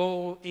resources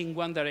go in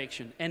one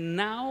direction, and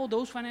now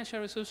those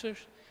financial resources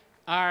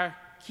are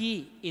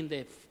key in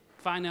the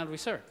final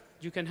result.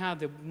 You can have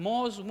the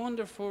most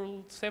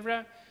wonderful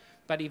Zebra,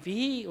 but if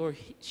he or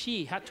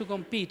she had to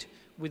compete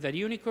with a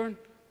unicorn,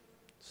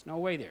 there's no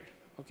way there,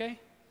 okay?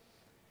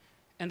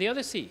 And the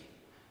other C,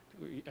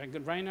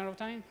 I'm running out of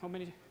time, how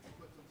many?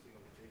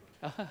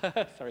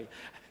 Sorry.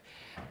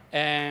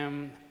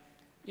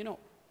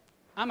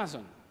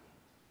 Amazon.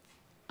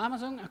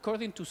 Amazon,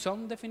 according to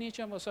some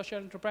definition of a social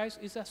enterprise,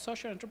 is a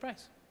social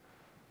enterprise.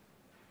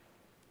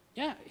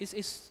 Yeah,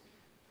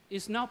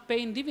 it's not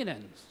paying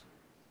dividends.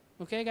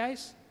 Okay,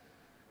 guys?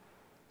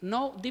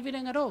 No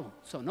dividend at all,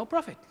 so no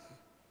profit.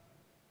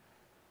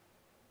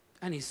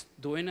 And it's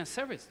doing a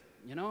service.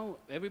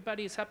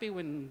 Everybody is happy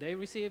when they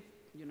receive,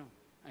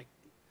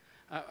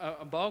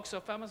 a box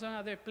of Amazon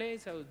at their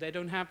place, so they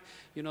don't have,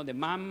 the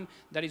mom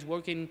that is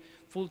working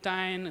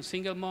full-time, a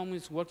single mom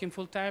is working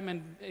full-time,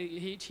 and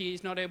she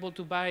is not able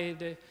to buy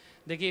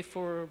the gift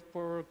for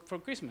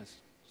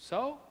Christmas.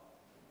 So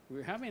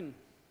we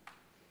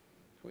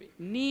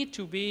need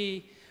to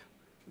be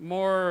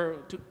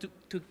more,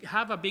 to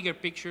have a bigger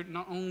picture,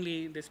 not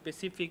only the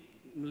specific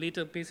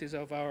little pieces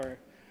of our,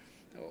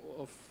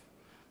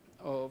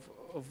 of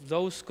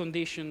those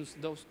conditions,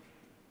 those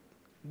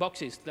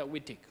boxes that we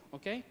tick,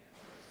 okay?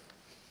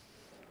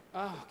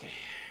 Okay.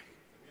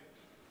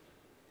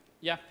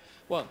 Yeah,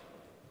 well,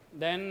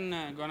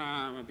 then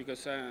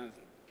because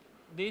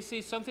this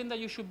is something that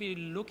you should be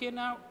looking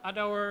at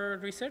our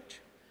research,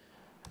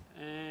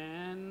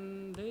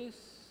 and this,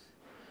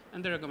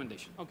 and the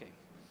recommendation, okay.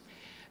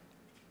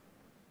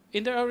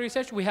 In our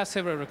research, we have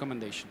several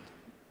recommendations,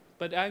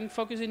 but I'm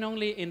focusing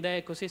only in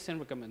the ecosystem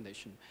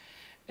recommendation.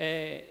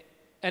 An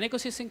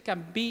ecosystem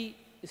can be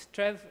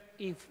strengthened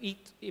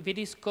if it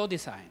is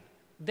co-designed.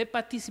 The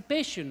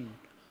participation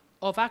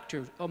of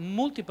actors, of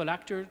multiple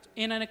actors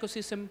in an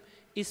ecosystem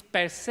is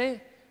per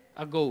se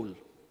a goal,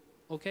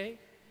 okay?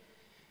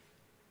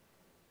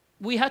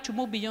 We had to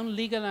move beyond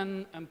legal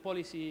and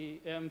policy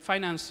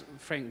finance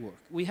framework.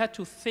 We had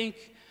to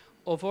think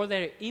of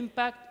other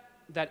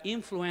impact that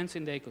influence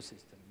in the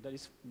ecosystem. That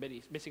is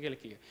basically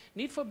clear.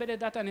 Need for better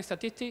data and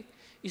statistics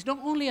is not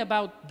only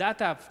about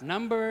data of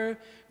number,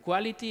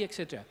 quality,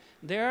 etc.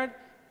 There are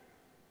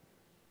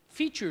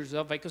features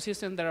of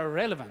ecosystem that are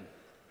relevant.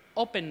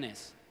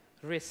 Openness,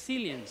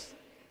 resilience,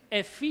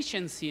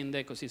 efficiency in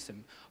the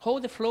ecosystem, how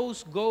the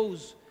flows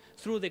goes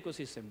through the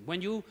ecosystem.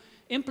 When you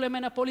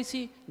implement a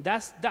policy,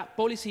 does that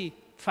policy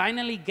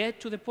finally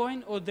get to the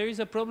point, or there is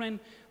a problem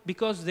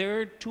because there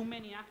are too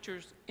many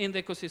actors in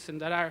the ecosystem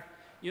that are,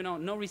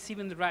 not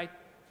receiving the right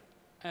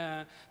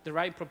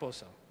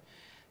proposal?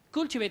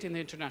 Cultivating the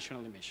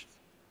international dimension.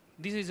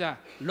 This is a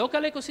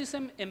local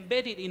ecosystem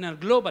embedded in a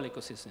global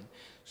ecosystem.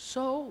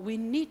 So we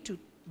need to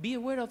be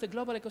aware of the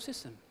global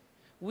ecosystem.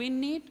 We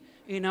need,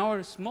 in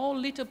our small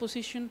little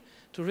position,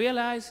 to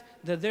realize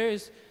that there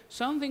is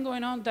something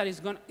going on that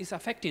is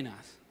affecting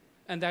us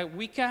and that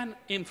we can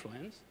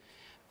influence.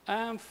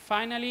 And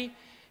finally,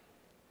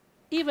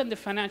 even the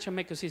financial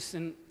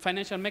mechanism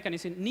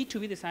need to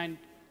be designed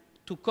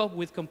to cope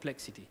with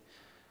complexity.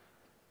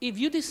 If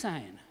you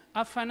design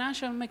a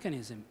financial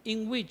mechanism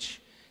in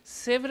which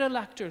several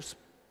actors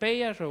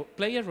play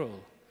a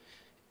role,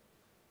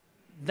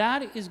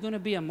 that is going to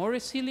be a more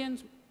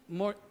resilient,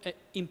 more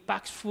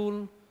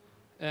impactful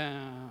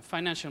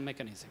financial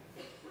mechanism.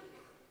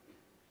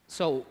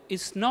 So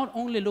it's not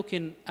only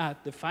looking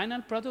at the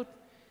final product,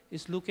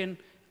 it's looking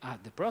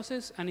at the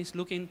process, and it's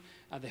looking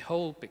at the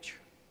whole picture.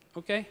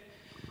 Okay?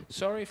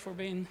 Sorry for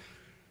being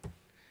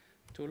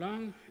too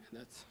long.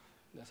 That's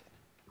it.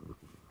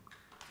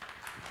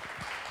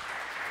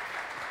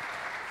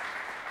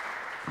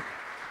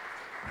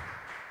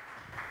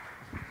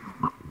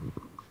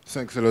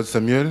 Thanks a lot,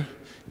 Samuel.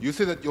 You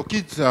say that your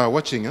kids are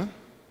watching, huh?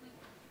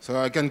 So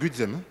I can greet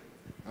them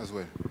as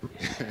well.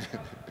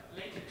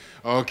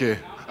 Okay,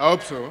 I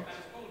hope so.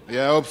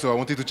 Yeah, I hope so. I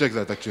wanted to check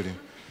that, actually.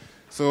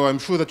 So I'm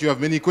sure that you have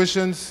many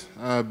questions,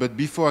 but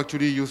before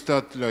actually you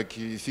start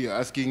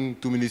asking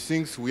too many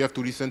things, we have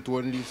to listen to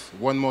only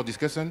one more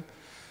discussion.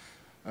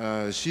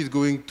 She's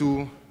going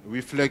to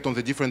reflect on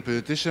the different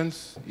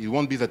presentations. It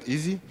won't be that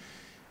easy.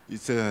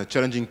 It's a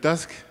challenging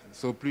task.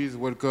 So please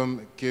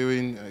welcome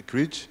Karen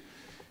Cridge.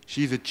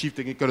 She's the Chief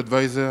Technical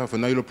Advisor of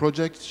an ILO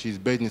project. She's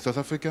based in South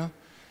Africa,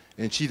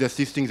 and she's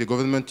assisting the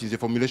government in the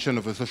formulation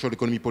of a social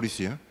economy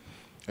policy.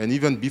 And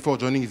even before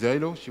joining the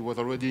ILO, she was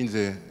already in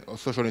the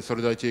social and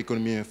solidarity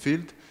economy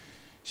field.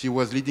 She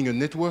was leading a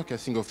network, I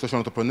think, of social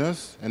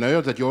entrepreneurs. And I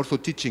heard that you're also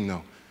teaching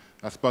now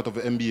as part of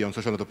the MBA on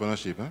social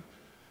entrepreneurship.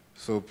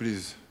 So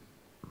please.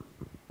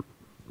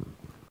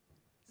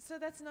 So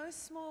that's no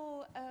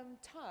small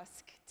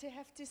task to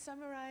have to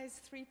summarize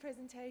 3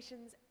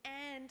 presentations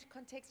and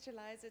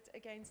contextualize it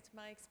against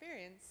my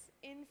experience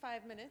in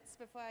 5 minutes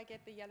before I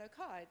get the yellow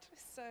card.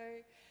 So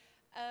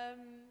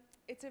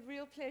it's a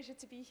real pleasure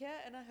to be here,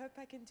 and I hope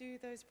I can do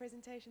those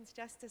presentations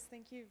justice.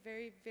 Thank you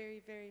very,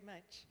 very, very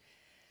much.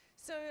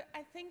 So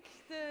I think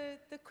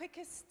the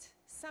quickest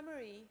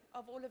summary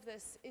of all of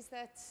this is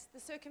that the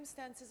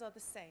circumstances are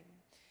the same.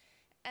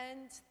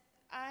 And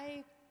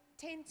I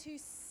tend to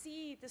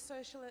see the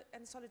social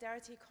and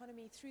solidarity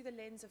economy through the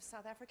lens of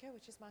South Africa,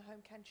 which is my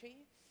home country.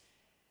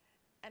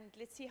 And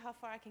let's see how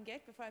far I can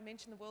get before I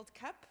mention the World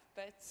Cup,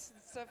 but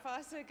so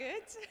far so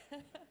good.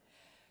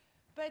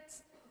 But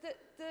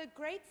the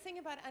great thing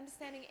about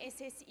understanding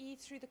SSE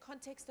through the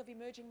context of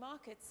emerging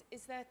markets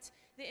is that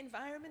the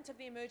environment of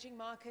the emerging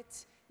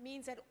market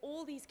means that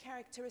all these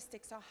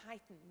characteristics are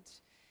heightened.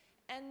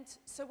 And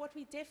so what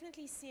we're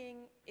definitely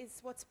seeing is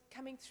what's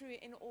coming through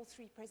in all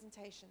 3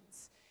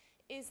 presentations,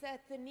 is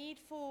that the need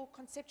for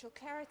conceptual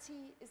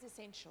clarity is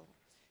essential,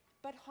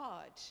 but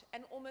hard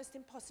and almost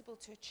impossible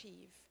to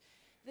achieve.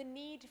 The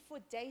need for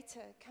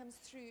data comes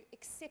through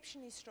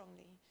exceptionally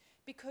strongly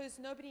because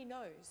nobody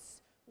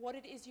knows what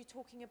it is you're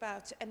talking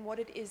about and what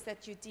it is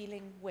that you're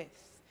dealing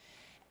with.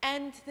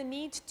 And the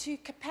need to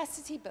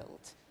capacity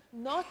build,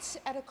 not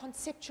at a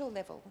conceptual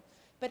level,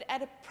 but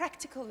at a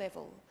practical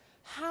level.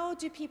 How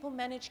do people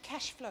manage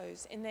cash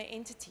flows in their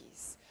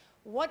entities?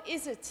 What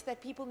is it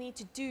that people need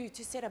to do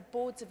to set up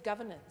boards of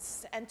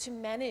governance and to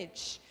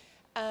manage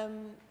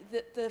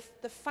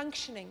the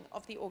functioning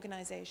of the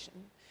organization?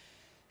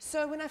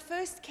 So when I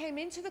first came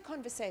into the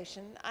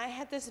conversation, I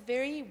had this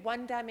very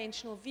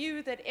one-dimensional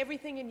view that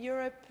everything in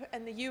Europe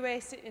and the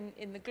US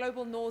in the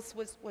global north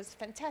was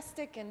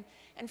fantastic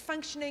and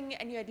functioning,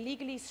 and you had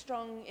legally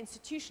strong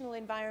institutional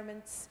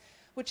environments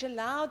which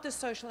allowed the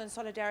social and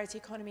solidarity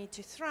economy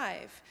to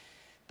thrive.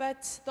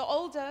 But the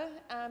older,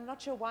 I'm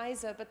not sure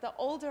wiser, but the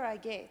older I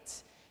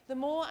get, the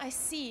more I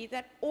see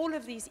that all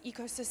of these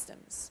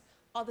ecosystems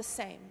are the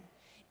same,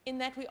 in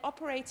that we're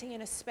operating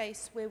in a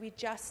space where we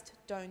just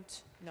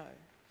don't know.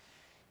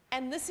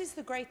 And this is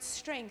the great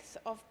strength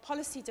of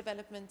policy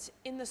development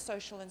in the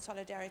social and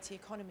solidarity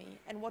economy.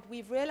 And what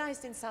we've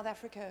realized in South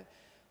Africa,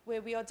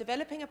 where we are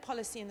developing a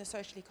policy in the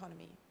social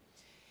economy,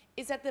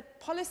 is that the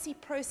policy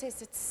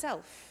process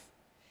itself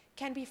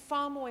can be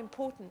far more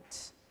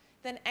important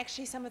than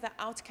actually some of the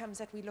outcomes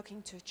that we're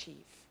looking to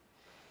achieve.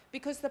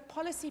 Because the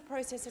policy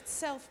process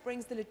itself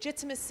brings the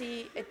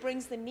legitimacy, it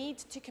brings the need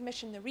to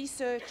commission the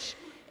research,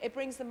 it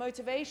brings the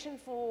motivation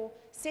for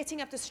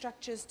setting up the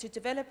structures to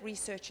develop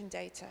research and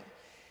data.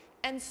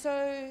 And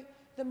so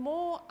the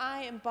more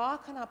I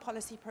embark on our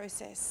policy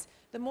process,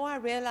 the more I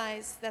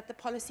realize that the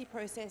policy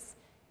process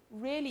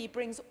really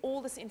brings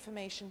all this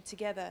information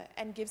together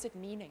and gives it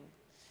meaning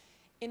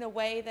in a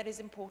way that is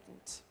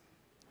important.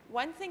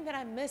 One thing that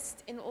I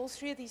missed in all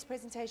three of these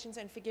presentations,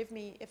 and forgive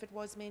me if it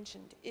was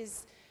mentioned,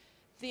 is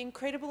the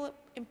incredible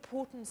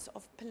importance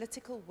of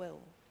political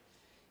will.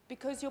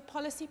 Because your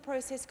policy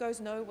process goes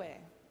nowhere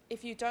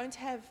if you don't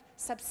have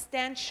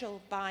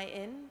substantial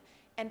buy-in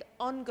and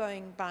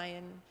ongoing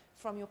buy-in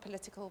from your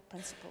political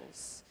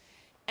principles.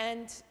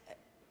 And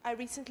I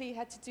recently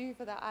had to do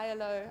for the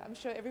ILO, I'm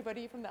sure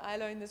everybody from the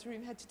ILO in this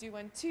room had to do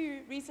one too,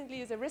 recently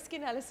is a risk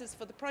analysis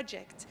for the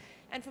project.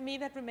 And for me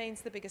that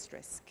remains the biggest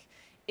risk,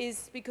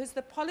 is because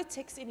the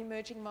politics in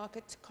emerging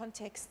market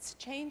contexts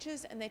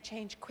changes and they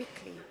change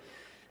quickly.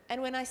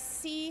 And when I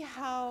see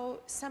how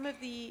some of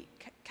the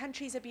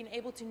countries have been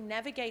able to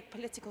navigate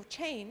political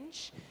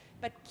change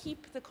but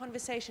keep the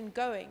conversation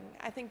going,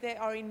 I think there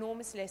are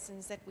enormous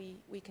lessons that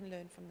we can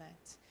learn from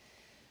that.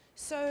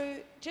 So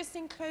just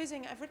in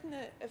closing, I've written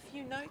a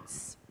few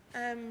notes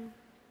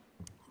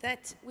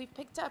that we've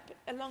picked up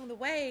along the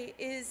way.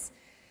 Is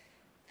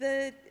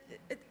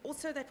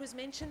also that was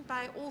mentioned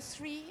by all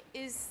three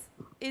is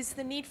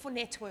the need for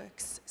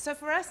networks. So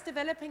for us,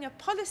 developing a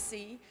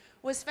policy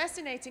was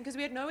fascinating because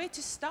we had nowhere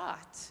to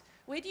start.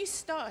 Where do you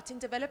start in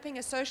developing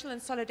a social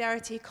and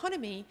solidarity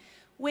economy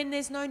when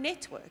there's no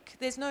network,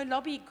 there's no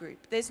lobby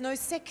group, there's no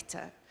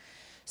sector?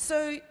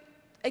 So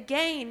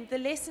again, the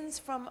lessons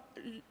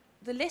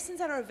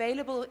that are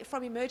available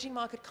from emerging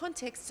market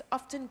contexts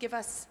often give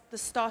us the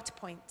start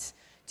point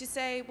to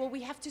say, well,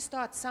 we have to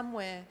start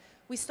somewhere.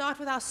 We start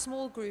with our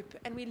small group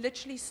and we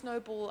literally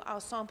snowball our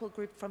sample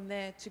group from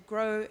there to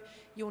grow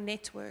your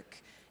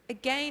network.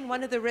 Again,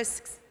 one of the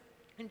risks,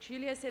 and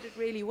Julia said it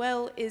really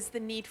well, is the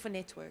need for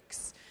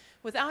networks.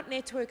 Without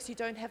networks, you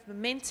don't have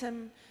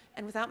momentum,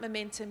 and without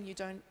momentum, you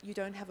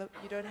don't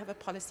have a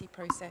policy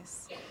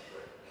process.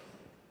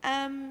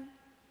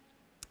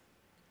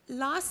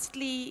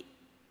 Lastly,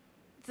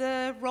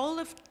 the role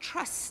of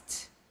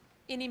trust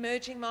in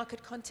emerging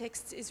market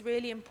contexts is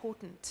really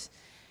important.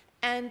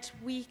 And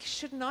we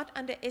should not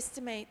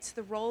underestimate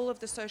the role of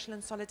the social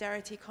and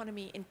solidarity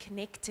economy in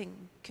connecting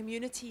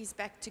communities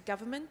back to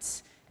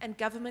government and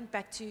government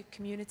back to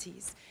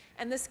communities.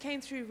 And this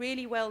came through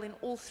really well in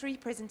all three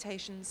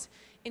presentations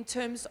in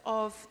terms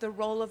of the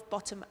role of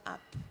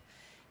bottom-up.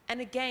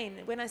 And again,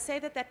 when I say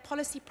that that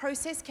policy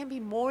process can be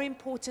more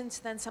important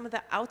than some of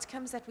the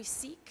outcomes that we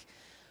seek,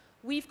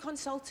 we've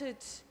consulted,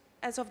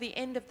 as of the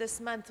end of this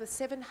month, with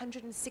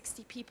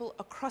 760 people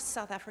across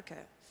South Africa.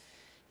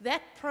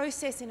 That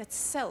process in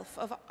itself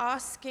of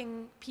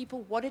asking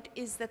people what it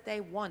is that they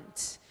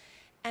want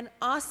and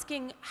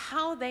asking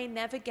how they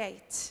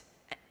navigate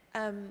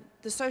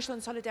the social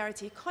and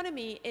solidarity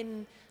economy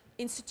in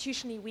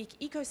institutionally weak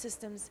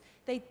ecosystems,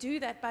 they do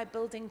that by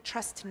building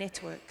trust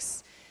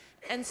networks.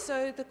 And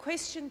so the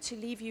question to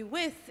leave you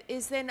with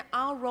is then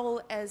our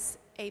role as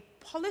a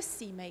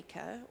policy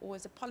maker or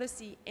as a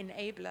policy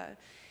enabler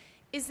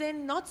is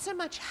then not so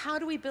much how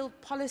do we build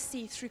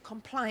policy through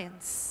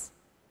compliance.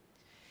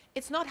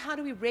 It's not how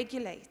do we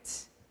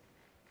regulate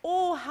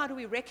or how do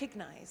we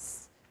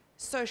recognize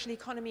social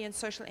economy and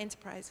social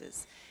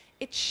enterprises.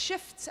 It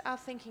shifts our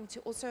thinking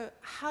to also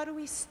how do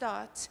we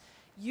start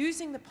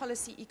using the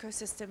policy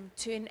ecosystem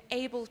to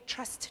enable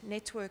trust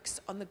networks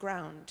on the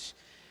ground.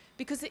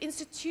 Because the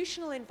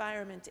institutional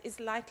environment is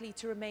likely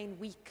to remain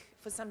weak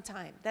for some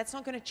time. That's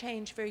not going to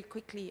change very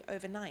quickly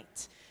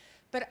overnight.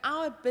 But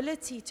our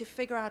ability to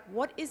figure out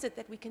what is it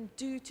that we can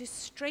do to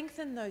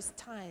strengthen those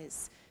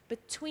ties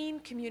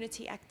between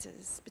community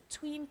actors,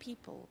 between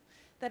people,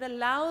 that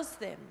allows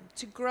them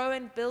to grow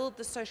and build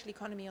the social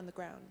economy on the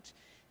ground,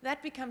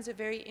 that becomes a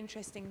very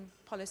interesting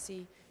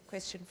policy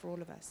question for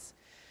all of us.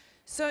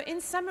 So in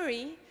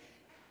summary,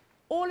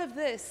 all of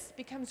this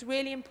becomes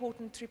really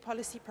important through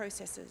policy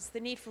processes. The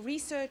need for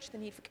research, the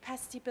need for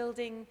capacity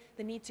building,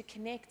 the need to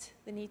connect,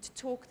 the need to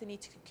talk, the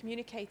need to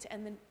communicate,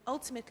 and then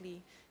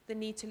ultimately the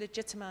need to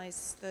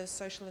legitimize the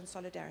social and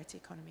solidarity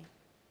economy.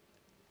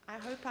 I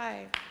hope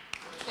I...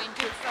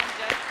 Thank you.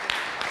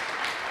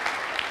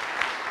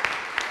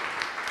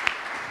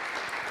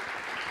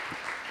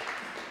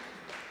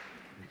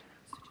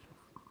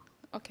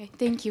 Okay,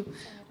 thank you.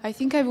 I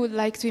think I would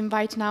like to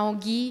invite now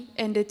Guy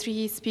and the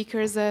three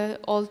speakers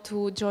all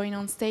to join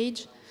on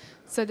stage.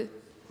 So that,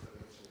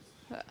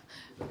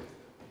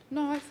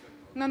 no,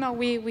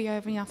 we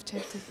have enough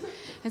chat.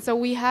 And so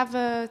we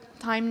have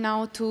time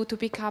now to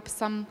pick up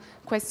some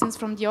questions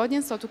from the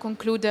audience, so to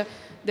conclude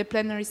the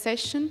plenary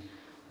session.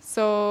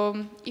 So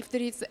if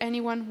there is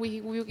anyone,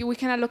 we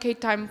can allocate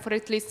time for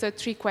at least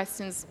 3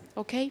 questions,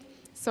 okay?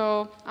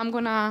 So I'm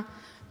gonna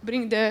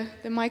bring the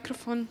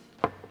microphone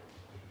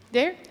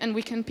there, and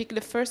we can pick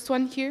the first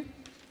one here.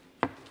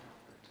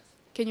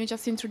 Can you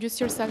just introduce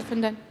yourself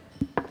and then?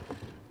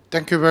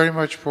 Thank you very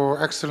much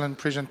for excellent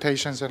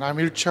presentations. And I'm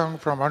Il Chung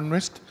from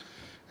UNRIST,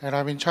 and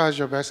I'm in charge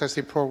of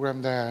SSE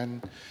program there.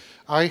 And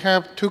I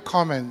have 2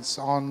 comments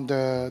on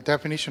the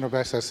definition of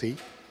SSE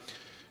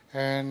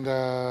and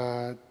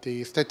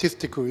the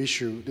statistical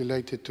issue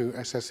related to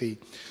SSE.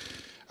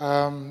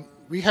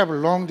 We have a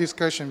long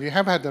discussion. We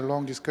have had a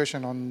long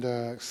discussion on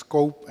the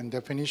scope and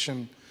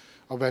definition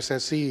of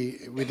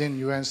SSE within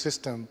UN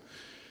system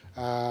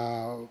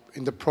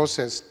in the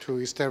process to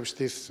establish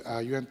this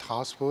UN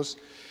task force.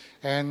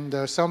 And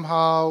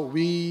somehow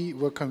we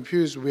were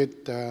confused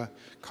with the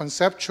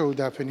conceptual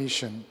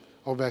definition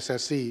of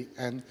SSE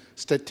and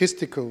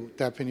statistical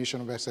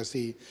definition of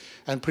SSE.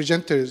 And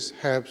presenters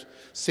have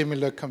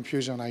similar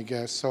confusion, I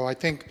guess. So I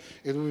think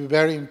it will be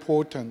very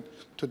important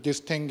to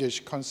distinguish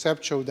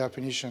conceptual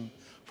definition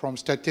from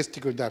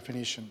statistical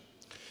definition.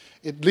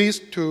 It leads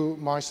to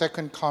my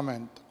second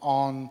comment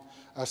on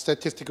a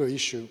statistical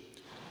issue.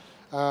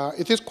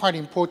 It is quite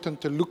important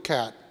to look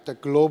at the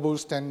global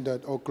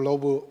standard or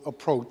global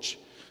approach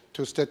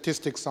to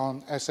statistics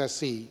on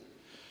SSE.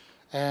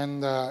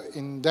 And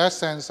in that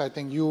sense, I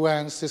think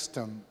UN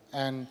system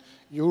and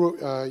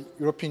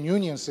European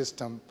Union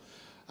system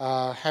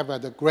have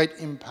had a great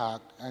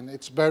impact, and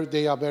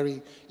they are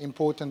very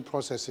important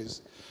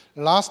processes.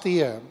 Last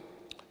year,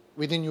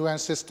 within UN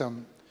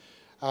system,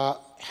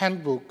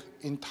 handbook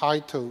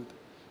entitled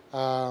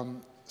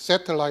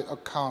Satellite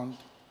Account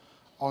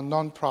on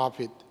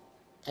Nonprofit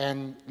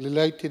and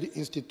Related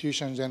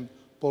Institutions and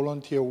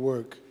Volunteer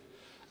Work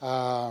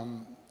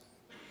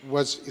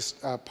was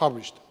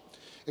published.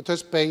 It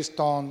was based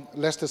on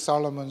Lester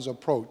Solomon's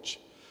approach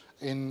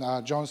in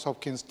Johns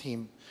Hopkins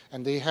team,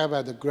 and they have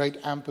had a great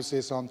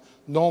emphasis on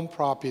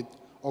non-profit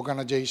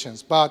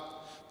organizations. But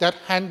that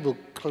handbook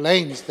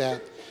claims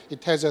that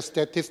it has a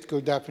statistical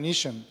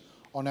definition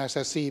on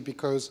SSE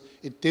because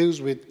it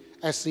deals with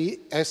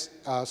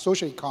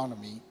social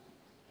economy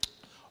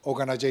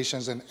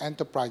organizations and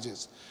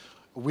enterprises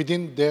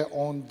within their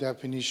own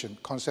definition,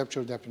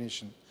 conceptual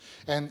definition.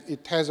 And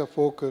it has a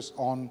focus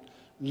on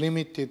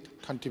limited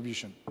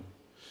contribution.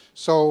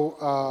 So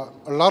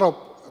a lot of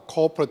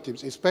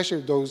cooperatives,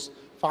 especially those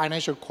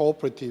financial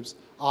cooperatives,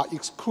 are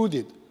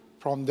excluded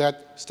from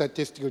that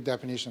statistical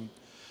definition.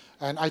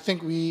 And I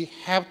think we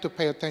have to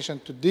pay attention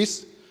to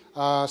this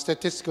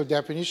statistical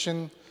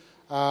definition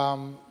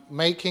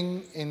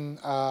making in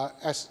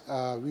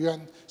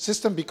UN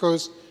system,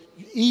 because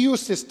EU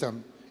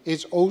system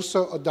is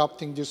also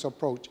adopting this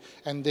approach,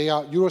 and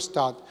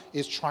Eurostat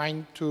is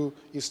trying to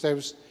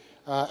establish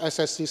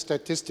SSE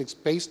statistics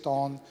based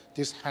on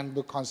this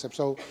handbook concept.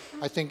 So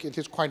I think it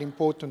is quite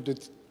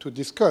important to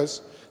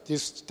discuss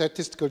this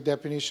statistical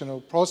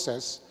definitional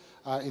process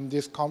in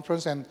this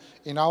conference. And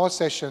in our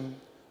session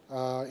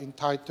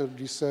entitled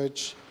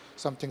Research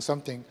something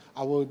something,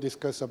 I will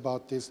discuss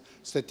about this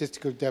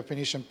statistical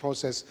definition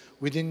process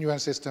within UN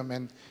system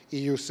and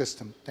EU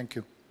system. Thank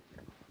you.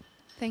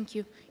 Thank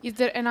you. Is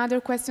there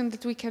another question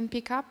that we can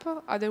pick up?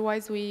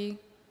 Otherwise, we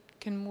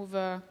can move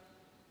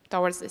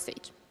towards the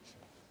stage.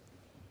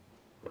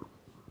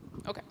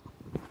 Okay.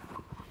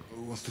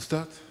 Who wants to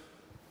start?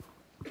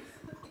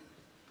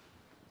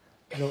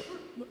 Alors,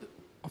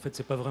 en fait,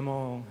 c'est pas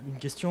vraiment une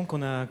question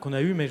qu'on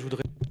a eue, mais je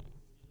voudrais...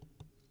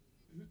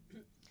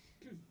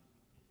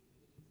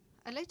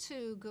 I'd like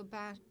to go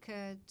back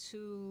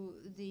to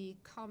the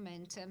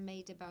comment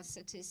made about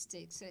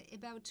statistics.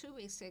 About 2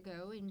 weeks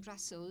ago in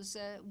Brussels,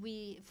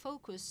 we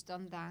focused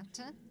on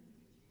that,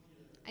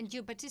 and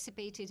you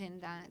participated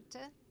in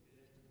that.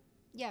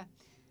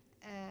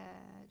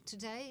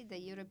 Today, the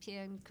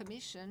European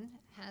Commission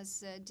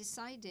has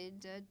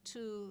decided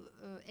to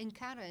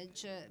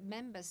encourage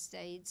member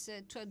states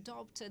to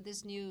adopt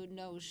this new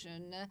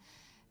notion.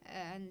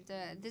 And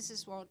this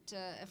is what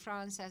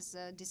France has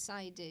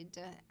decided.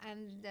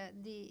 And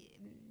the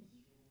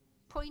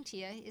point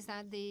here is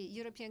that the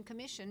European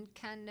Commission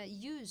can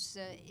use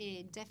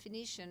a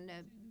definition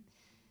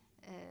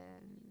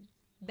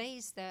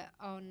based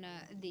on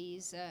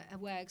these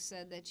works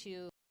that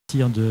you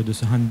de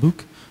ce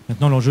handbook.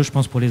 Maintenant, l'enjeu, je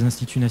pense, pour les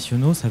instituts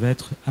nationaux, ça va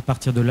être, à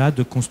partir de là,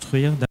 de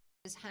construire...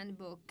 This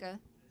handbook.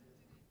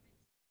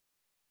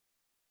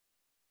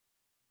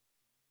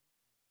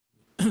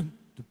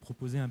 de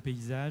proposer un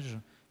paysage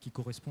qui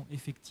correspond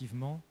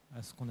effectivement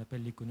à ce qu'on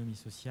appelle l'économie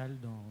sociale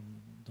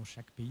dans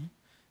chaque pays.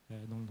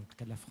 Dans le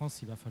cas de la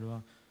France, il va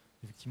falloir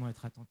effectivement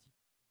être attentif.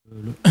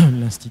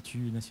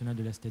 L'Institut national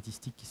de la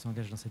statistique qui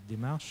s'engage dans cette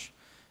démarche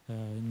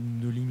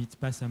ne limite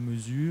pas sa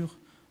mesure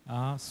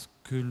à ce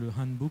que le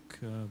handbook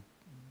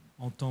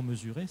entend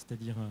mesurer,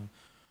 c'est-à-dire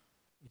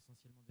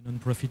essentiellement des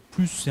non-profit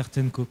plus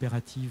certaines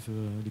coopératives,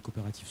 des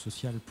coopératives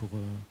sociales pour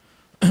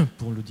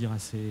le dire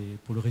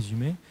pour le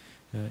résumer,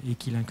 et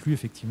qu'il inclut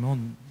effectivement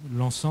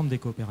l'ensemble des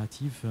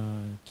coopératives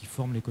qui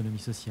forment l'économie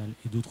sociale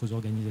et d'autres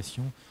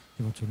organisations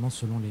éventuellement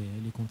selon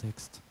les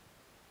contextes.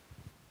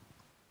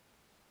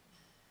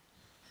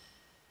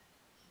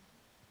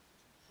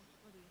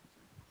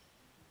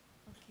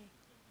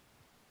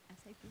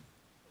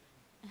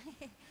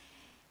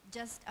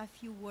 Just a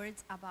few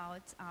words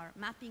about our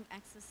mapping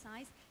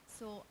exercise.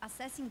 So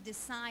assessing the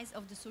size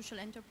of the social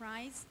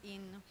enterprise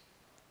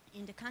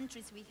in the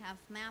countries we have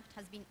mapped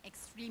has been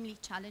extremely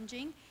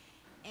challenging,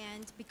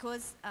 and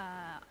because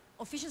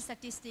official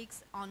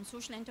statistics on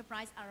social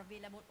enterprise are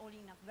available only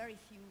in a very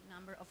few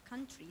number of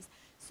countries.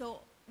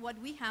 So what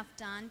we have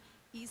done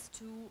is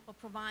to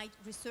provide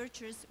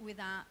researchers with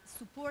a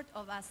support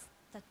of a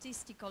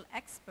statistical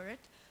expert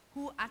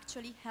who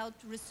actually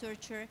helped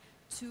researchers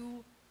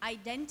to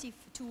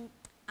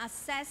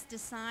assess the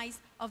size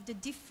of the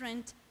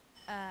different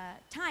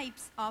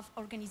types of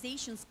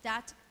organizations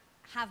that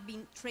have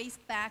been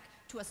traced back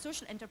to a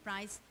social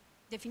enterprise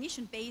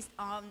definition based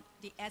on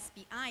the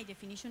SPI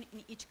definition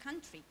in each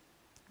country.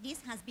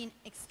 This has been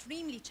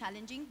extremely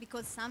challenging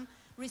because some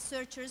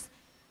researchers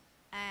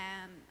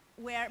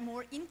were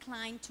more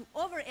inclined to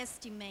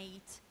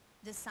overestimate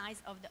the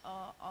size of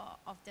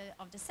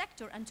the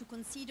sector and to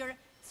consider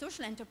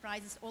social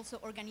enterprises also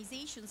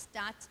organizations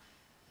that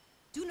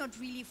do not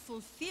really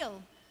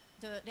fulfill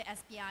the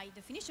SPI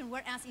definition,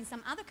 whereas in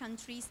some other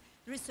countries,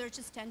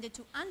 researchers tended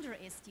to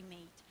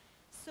underestimate.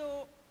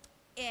 So,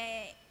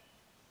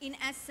 in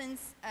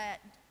essence,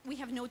 we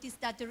have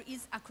noticed that there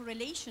is a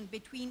correlation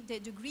between the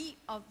degree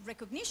of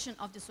recognition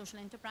of the social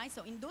enterprise.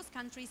 So in those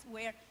countries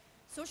where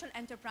social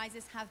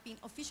enterprises have been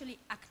officially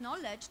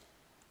acknowledged,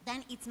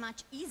 then it's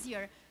much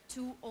easier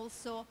to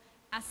also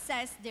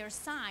assess their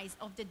size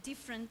of the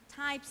different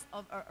types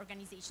of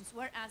organizations,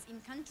 whereas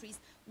in countries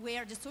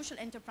where the social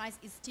enterprise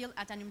is still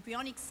at an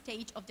embryonic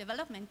stage of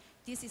development,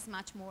 this is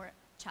much more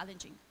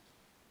challenging.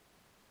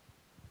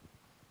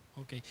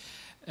 Okay.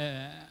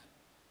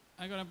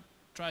 I'm going to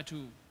try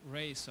to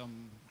raise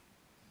some,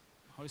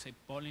 how do you say,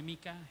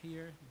 polemica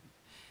here.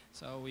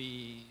 So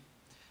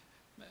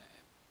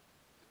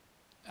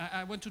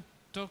I want to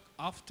talk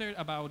after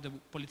about the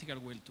political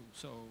will too,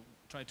 so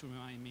try to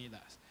remind me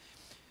that.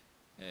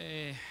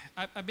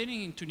 I've been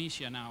in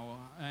Tunisia now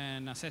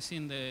and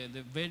assessing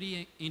the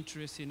very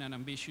interesting and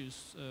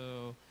ambitious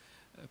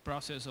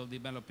process of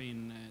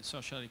developing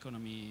social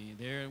economy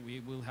there.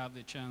 We will have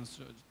the chance,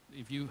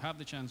 if you have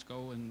the chance,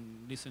 go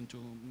and listen to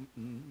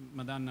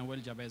Madame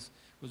Nawel Jabez,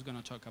 who's going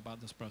to talk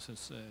about this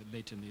process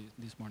later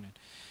this morning.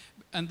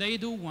 And they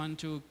do want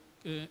to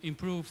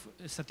improve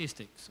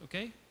statistics,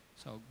 okay?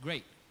 So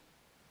great.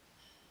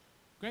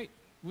 Great.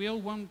 We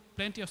all want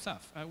plenty of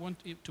stuff. I want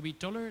it to be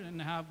taller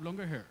and have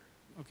longer hair.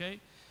 Okay,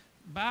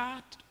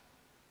 but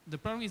the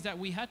problem is that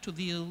we had to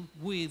deal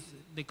with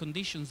the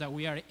conditions that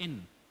we are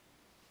in.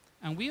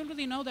 And we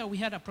already know that we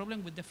had a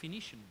problem with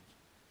definitions.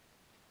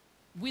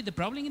 With the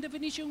problem in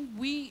definition,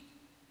 we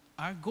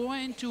are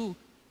going to,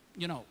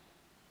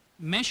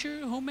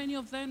 measure how many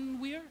of them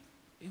we are.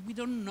 If we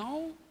don't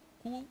know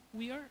who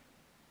we are.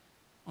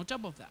 On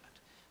top of that,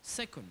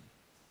 second,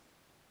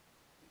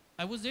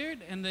 I was there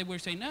and they were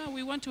saying, no,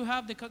 we want to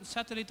have the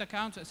satellite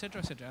accounts,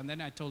 etc., etc. And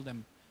then I told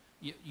them,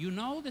 you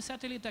know the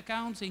satellite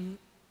accounts in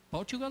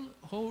Portugal,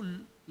 how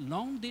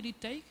long did it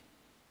take?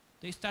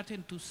 They started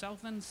in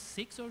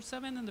 2006 or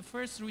 7 and the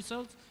first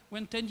results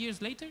went 10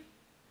 years later.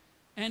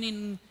 And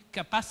in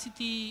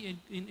capacity,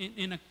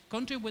 in a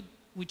country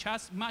which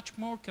has much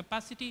more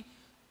capacity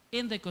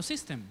in the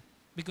ecosystem.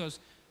 Because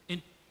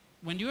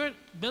when you are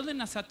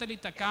building a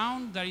satellite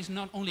account that is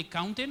not only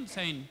counting,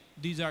 saying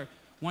these are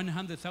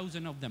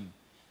 100,000 of them,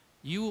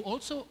 you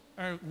also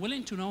are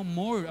willing to know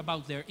more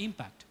about their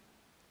impact.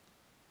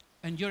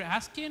 And you're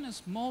asking a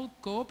small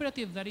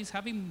cooperative that is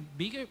having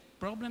bigger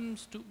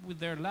problems with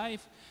their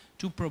life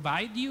to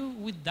provide you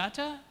with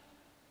data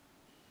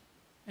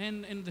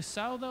in the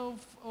south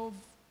of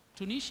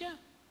Tunisia?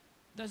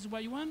 That's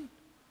what you want?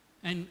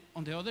 And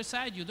on the other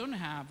side, you don't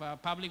have a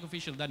public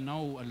official that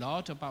know a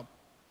lot about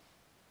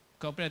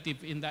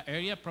cooperative in that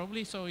area,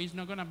 probably, so he's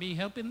not going to be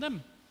helping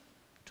them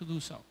to do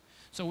so.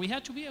 So we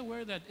have to be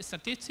aware that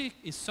statistics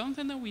is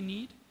something that we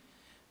need.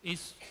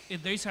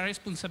 There is a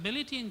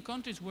responsibility in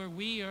countries where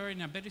we are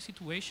in a better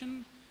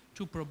situation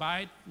to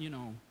provide, the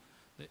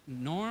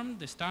norm,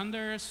 the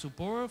standards,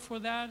 support for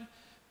that.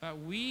 But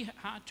we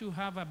had to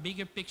have a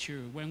bigger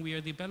picture when we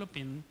are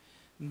developing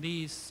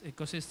this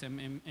ecosystem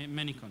in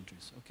many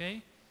countries,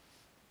 okay?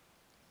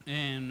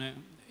 And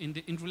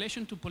in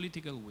relation to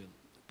political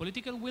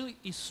will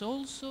is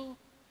also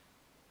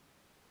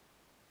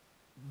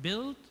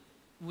built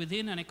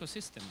within an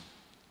ecosystem.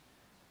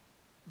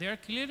 There are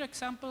clear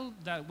examples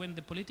that when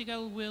the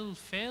political will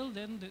failed,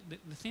 then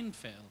the thing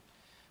failed.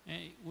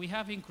 We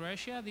have in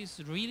Croatia this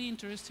really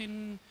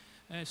interesting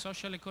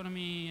social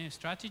economy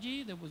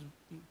strategy that was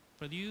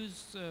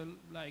produced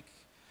like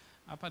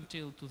up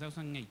until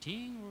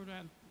 2018, or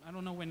I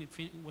don't know when it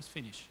was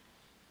finished.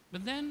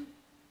 But then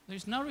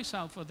there's no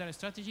result for that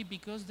strategy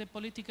because the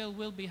political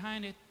will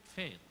behind it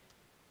failed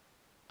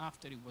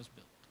after it was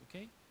built,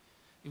 okay?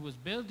 It was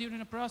built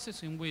during a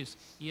process in which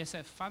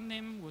ESF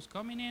funding was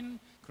coming in.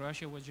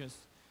 Croatia was just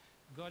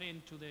got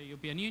into the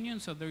European Union,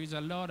 so there is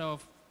a lot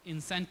of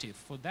incentive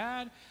for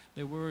that.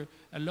 There were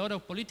a lot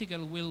of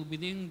political will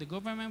within the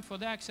government for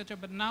that, etc.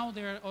 But now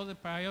there are other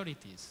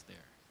priorities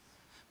there.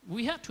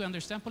 We had to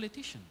understand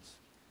politicians.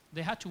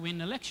 They had to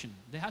win election.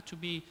 They had to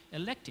be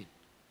elected.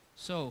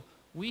 So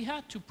we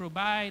had to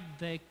provide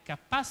the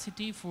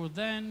capacity for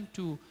them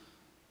to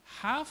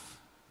have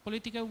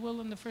political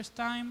will in the first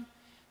time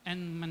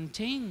and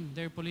maintain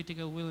their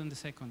political will in the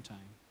second time.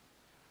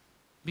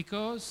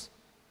 Because,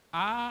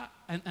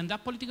 and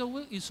that political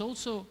will is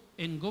also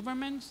in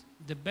governments,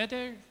 the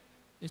better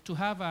is to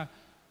have a,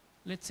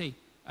 let's say,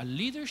 a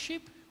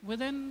leadership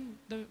within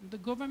the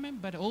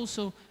government, but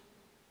also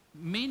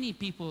many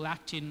people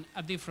acting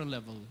at different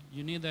level.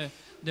 You need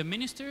the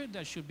minister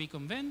that should be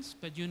convinced,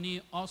 but you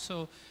need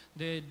also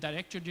the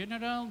director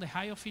general, the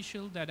high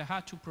official that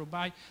had to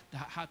provide,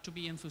 that had to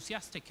be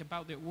enthusiastic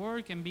about their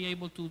work and be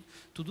able to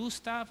do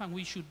stuff, and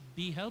we should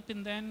be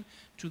helping them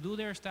to do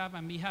their stuff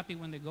and be happy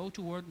when they go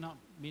to work, not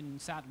being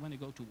sad when they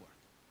go to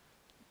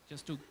work.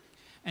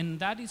 And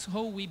that is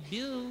how we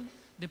build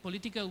the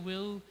political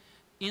will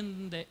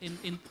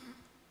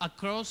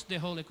across the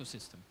whole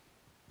ecosystem.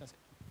 That's it.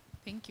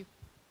 Thank you.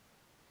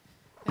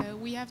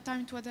 We have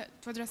time to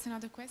address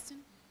another question.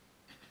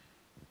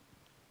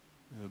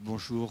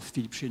 Bonjour,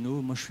 Philippe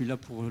Chénaud. Moi, je suis là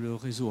pour le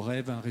réseau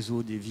REV, un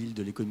réseau des villes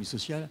de l'économie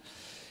sociale.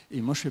 Et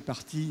moi, je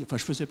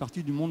faisais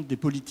partie du monde des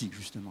politiques,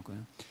 justement, quand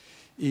même.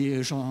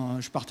 Et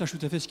je partage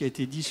tout à fait ce qui a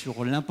été dit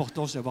sur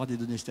l'importance d'avoir des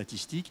données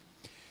statistiques.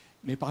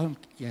 Mais par exemple,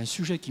 il y a un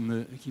sujet qui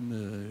me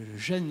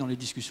gêne dans les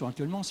discussions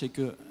actuellement, c'est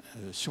que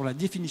sur la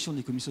définition de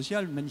l'économie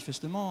sociale,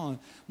 manifestement,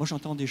 moi,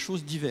 j'entends des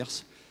choses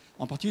diverses,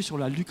 en particulier sur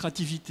la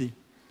lucrativité.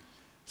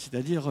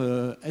 C'est-à-dire,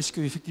 est-ce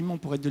qu'effectivement,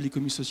 pour être de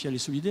l'économie sociale et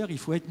solidaire, il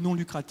faut être non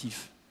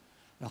lucratif?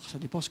 Alors, ça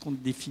dépend de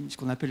ce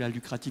qu'on appelle la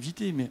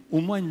lucrativité, mais au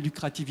moins une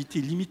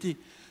lucrativité limitée.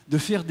 De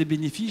faire des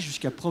bénéfices,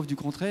 jusqu'à preuve du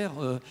contraire,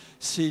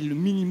 c'est le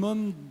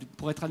minimum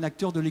pour être un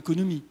acteur de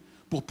l'économie,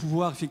 pour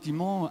pouvoir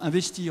effectivement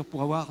investir,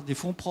 pour avoir des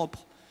fonds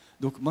propres.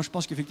 Donc moi je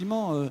pense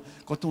qu'effectivement,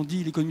 quand on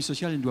dit l'économie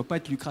sociale ne doit pas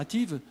être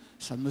lucrative,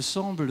 ça me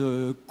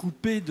semble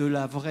couper de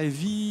la vraie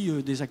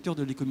vie des acteurs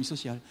de l'économie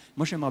sociale.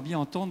 Moi j'aimerais bien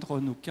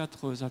entendre nos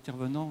quatre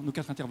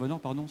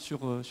intervenants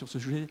sur ce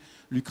sujet,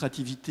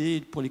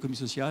 lucrativité pour l'économie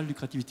sociale,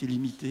 lucrativité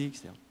limitée,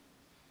 etc.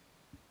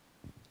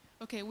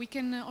 Okay, we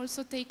can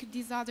also take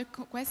these other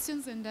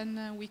questions and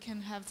then we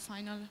can have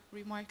final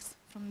remarks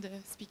from the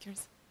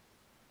speakers.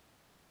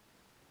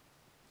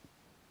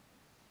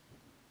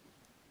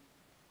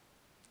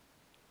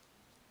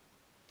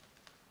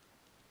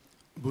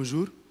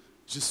 Bonjour,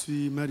 je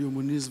suis Mario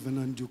Moniz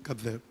venant du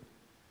Cap-Vert.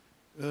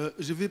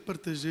 Je vais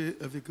partager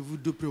avec vous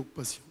deux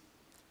préoccupations.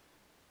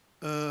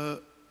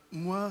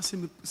 Moi,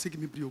 ce qui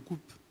me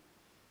préoccupe,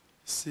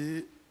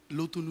 c'est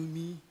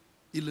l'autonomie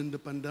et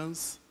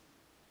l'indépendance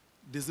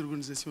des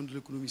organisations de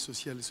l'économie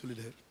sociale et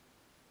solidaire.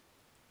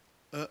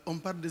 On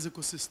parle des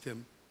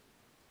écosystèmes.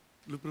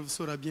 Le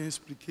professeur a bien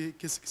expliqué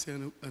qu'est-ce que c'est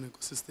un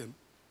écosystème.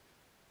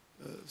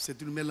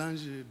 C'est un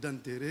mélange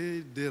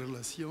d'intérêts, de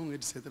relations,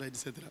 etc.,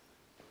 etc.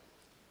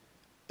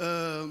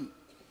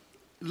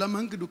 La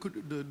manque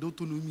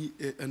d'autonomie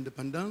et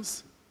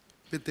indépendance,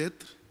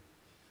 peut-être,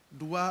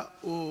 doit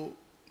au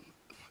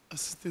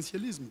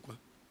assistantialisme, quoi.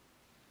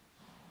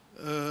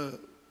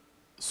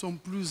 Sont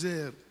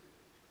plusieurs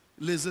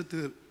les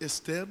acteurs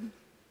externes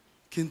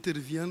qui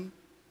interviennent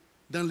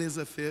dans les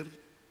affaires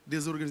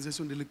des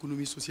organisations de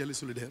l'économie sociale et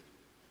solidaire.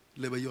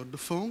 Les bailleurs de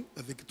fonds,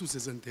 avec tous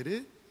ses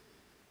intérêts,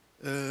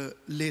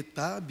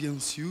 l'État, bien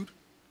sûr,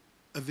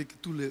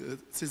 avec tous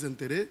ses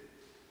intérêts,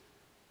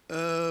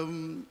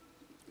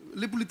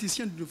 les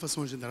politiciens d'une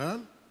façon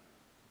générale,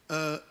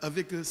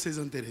 avec ses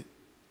intérêts.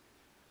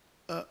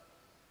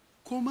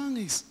 Comment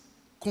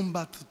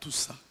combattre tout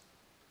ça?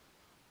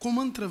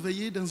 Comment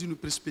travailler dans une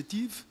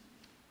perspective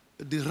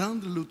de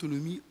rendre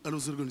l'autonomie à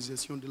aux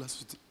organisations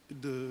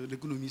de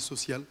l'économie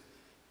sociale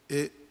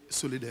et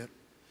solidaire?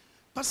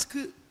 Parce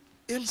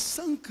qu'elles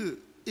sentent qu'il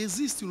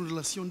existe une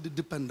relation de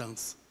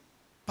dépendance,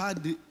 pas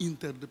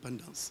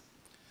d'interdépendance.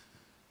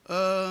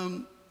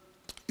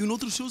 Une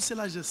autre chose, c'est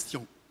la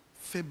gestion,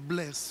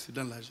 faiblesse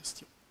dans la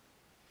gestion.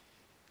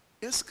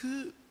 Est-ce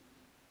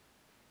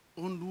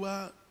qu'on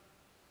doit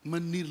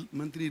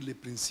maintenir les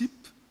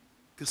principes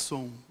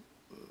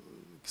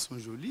qui sont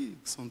jolis,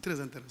 qui sont très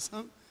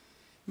intéressants,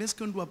 mais est-ce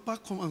qu'on ne doit pas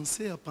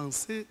commencer à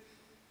penser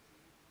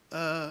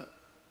à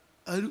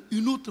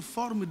une autre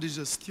forme de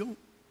gestion?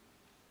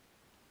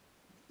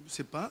 Je ne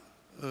sais pas,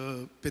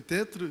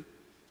 peut-être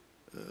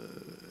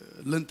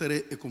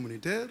l'intérêt est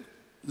communautaire,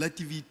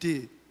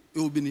 l'activité est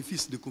au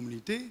bénéfice des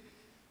communautés,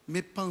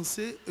 mais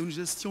penser à une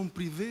gestion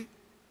privée,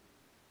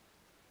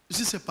 je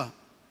ne sais pas.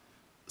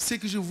 Ce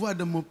que je vois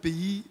dans mon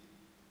pays,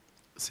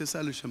 c'est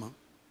ça le chemin.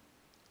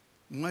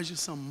 Moi, je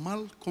sens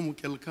mal comme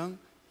quelqu'un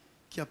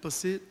qui a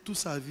passé toute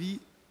sa vie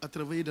à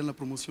travailler dans la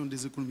promotion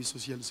des économies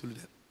sociales et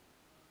solidaires.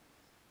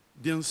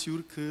 Bien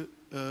sûr que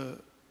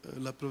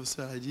la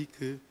professeure a dit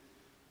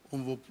qu'on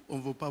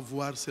ne veut pas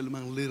voir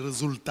seulement les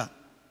résultats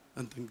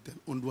en tant que tel.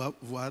 On doit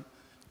voir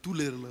toutes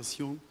les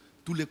relations,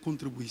 toutes les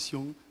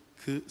contributions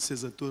que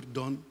ces acteurs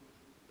donnent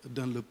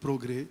dans le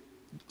progrès,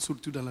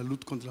 surtout dans la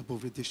lutte contre la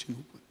pauvreté chez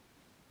nous.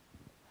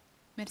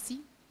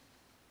 Merci.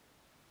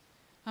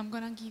 I'm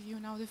going to give you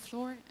now the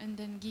floor, and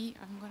then Guy,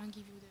 I'm going to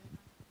give you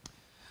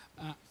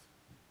the...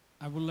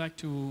 I would like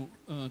to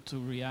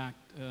react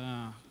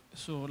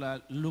sur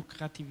la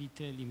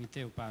lucrativité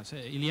limitée ou pas.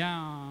 Il y a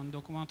un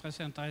document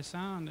très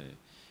intéressant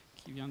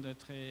qui vient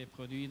d'être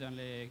produit dans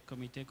les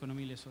comités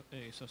économiques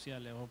et sociaux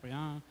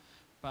européens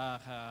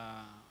par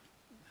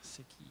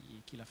ce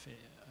qu'il a fait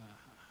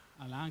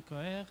Alain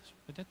Coher,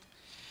 peut-être,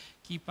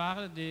 qui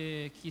parle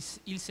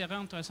qu'il serait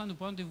intéressant du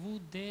point de vue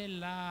de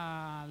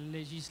la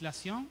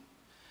législation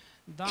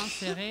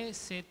d'insérer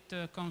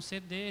ce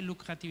concept de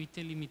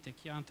lucrativité limitée,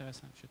 qui est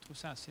intéressant. Je trouve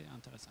ça assez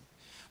intéressant.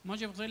 Moi,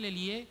 je voudrais le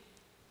lier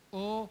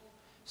au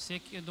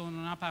ce dont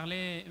on a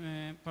parlé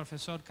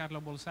professeur Carlo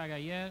Bolsaga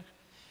hier,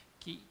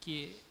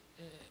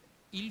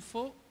 il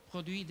faut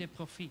produire des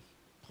profits.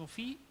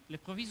 Les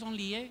profits sont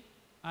liés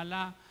à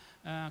la,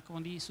 comment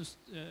on dit,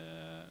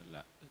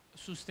 la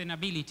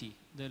sustainability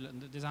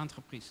des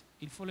entreprises.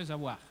 Il faut les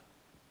avoir.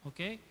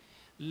 Okay?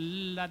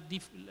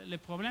 Le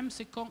problème,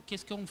 c'est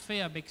qu'est-ce qu'on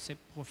fait avec ces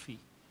profits.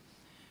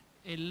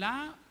 Et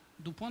là,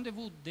 du point de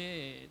vue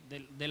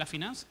de la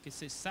finance, que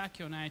c'est ça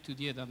qu'on a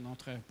étudié dans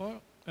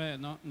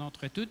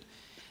notre étude,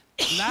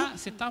 là,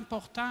 c'est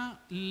important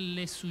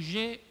le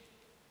sujet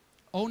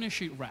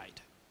ownership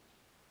right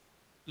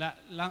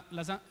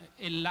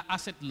et la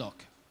asset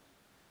lock.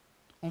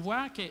 On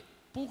voit que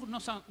pour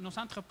nos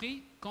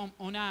entreprises, comme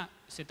on a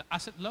cette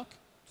asset lock,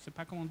 je ne sais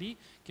pas comment on dit,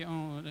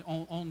 qu'on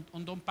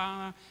ne donne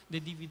pas de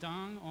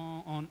dividendes,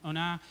 on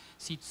a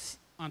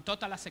un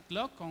total asset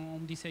lock, comme on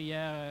disait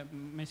hier,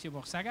 M.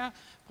 Borsaga,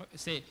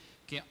 c'est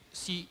que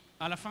si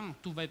à la fin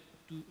tu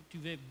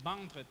veux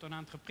vendre ton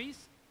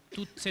entreprise,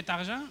 tout cet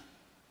argent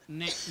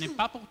n'est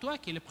pas pour toi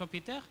qui es le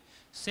propriétaire,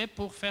 c'est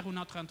pour faire une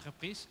autre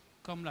entreprise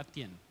comme la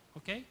tienne.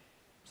 Okay?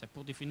 C'est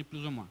pour définir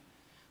plus ou moins.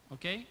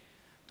 Okay?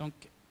 Donc,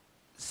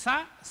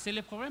 ça, c'est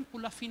le problème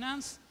pour la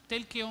finance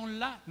telle qu'on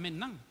l'a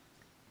maintenant.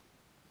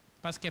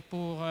 Parce que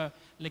pour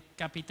le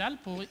capital,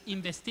 pour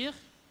investir,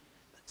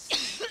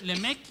 le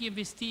mec qui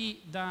investit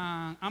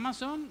dans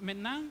Amazon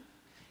maintenant,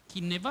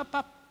 qui ne va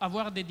pas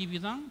avoir de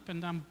dividendes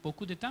pendant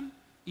beaucoup de temps,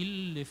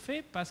 il le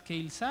fait parce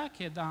qu'il sait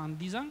que dans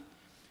 10 ans,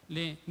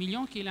 les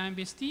millions qu'il a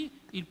investis,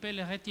 il peut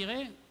les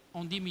retirer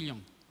en 10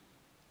 millions.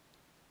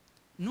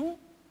 Nous,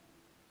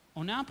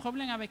 on a un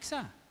problème avec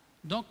ça.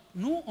 Donc,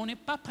 nous, on n'est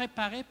pas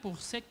préparés pour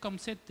ce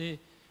concept de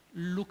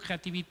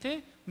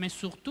lucrativité, mais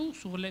surtout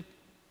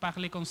par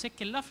le concept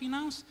que la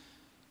finance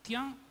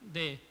tient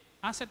des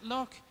asset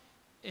lock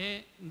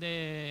et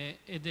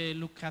de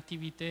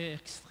lucrativité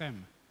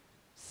extrême.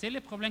 C'est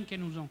le problème que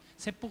nous avons.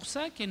 C'est pour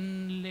ça que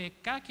les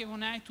cas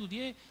qu'on a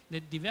étudiés,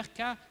 les divers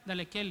cas dans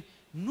lesquels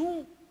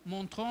nous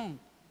montrons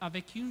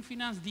avec une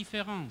finance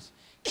différente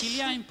qu'il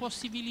y a une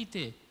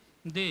possibilité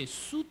de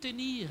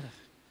soutenir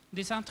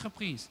des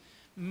entreprises,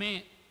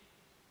 mais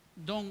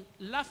dont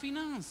la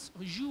finance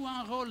joue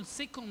un rôle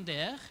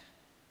secondaire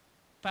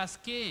parce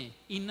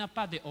qu'il n'a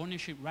pas de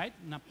ownership right,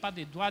 n'a pas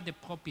de droit de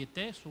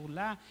propriété sur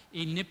là,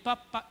 et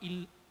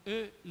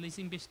eux, les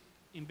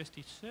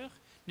investisseurs,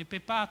 ne peuvent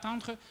pas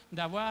attendre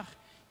d'avoir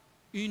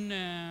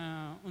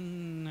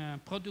une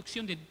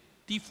production de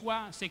 10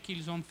 fois ce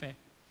qu'ils ont fait.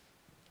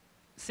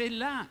 C'est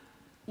là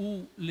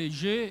où le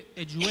jeu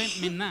est joué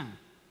maintenant,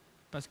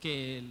 parce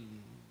que,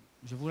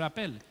 je vous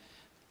rappelle,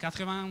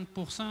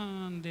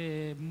 80%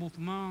 des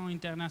mouvements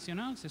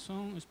internationaux, ce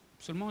sont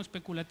seulement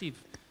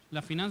spéculatifs.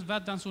 La finance va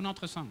dans un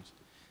autre sens.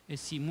 Et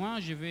si moi,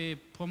 je vais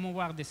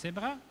promouvoir des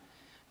zébras,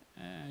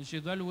 je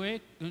dois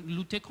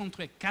lutter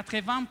contre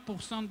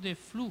 80% des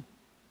flux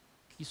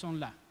qui sont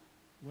là.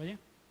 Vous voyez?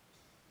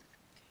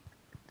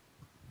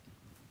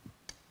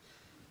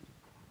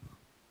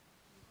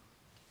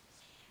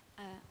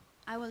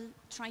 I will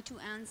try to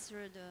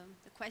answer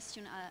the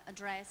question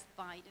addressed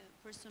by the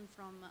person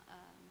from...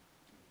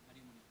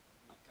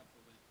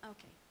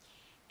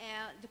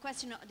 the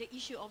question, the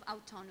issue of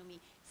autonomy.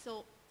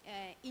 So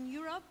in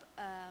Europe,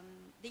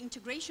 the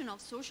integration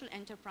of social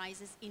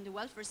enterprises in the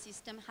welfare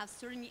system has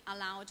certainly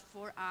allowed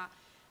for a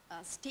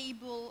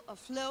stable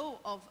flow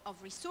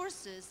of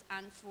resources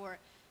and for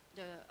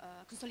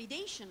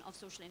consolidation of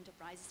social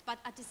enterprises, but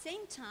at the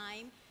same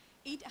time,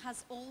 it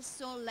has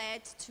also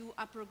led to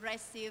a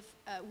progressive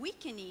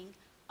weakening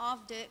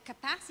of the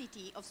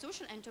capacity of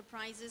social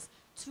enterprises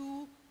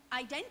to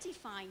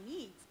identify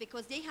needs,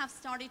 because they have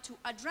started to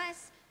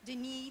address the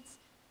needs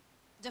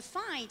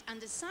defined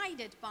and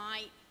decided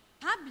by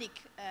public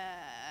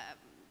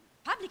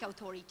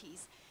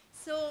authorities.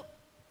 So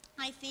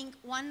I think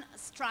one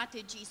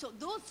strategy, so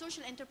those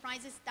social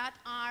enterprises that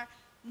are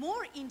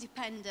more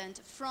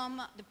independent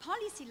from the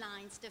policy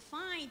lines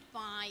defined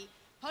by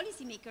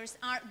policymakers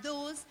are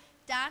those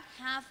that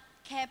have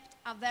kept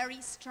a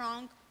very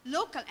strong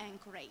local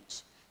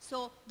anchorage.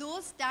 So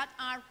those that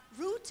are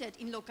rooted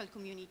in local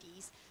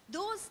communities.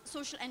 Those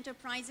social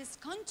enterprises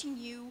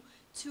continue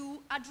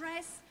to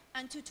address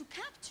and to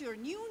capture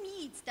new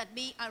needs that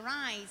may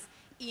arise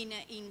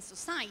in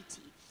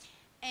society.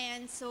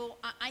 And so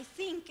I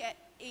think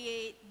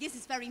this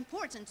is very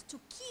important, to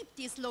keep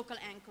this local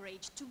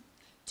anchorage,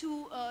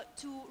 to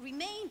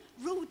remain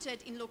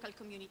rooted in local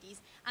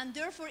communities. And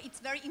therefore, it's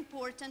very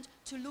important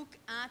to look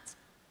at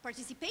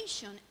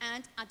participation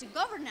and at the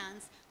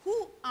governance.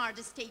 Who are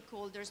the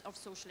stakeholders of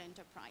social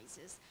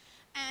enterprises?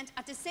 And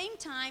at the same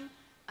time,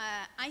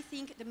 I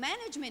think the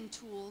management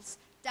tools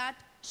that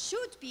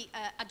should be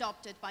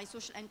adopted by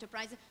social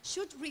enterprises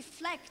should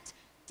reflect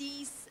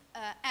this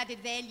added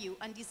value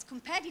and this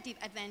competitive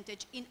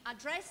advantage in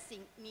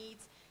addressing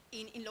needs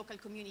in local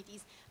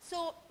communities.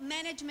 So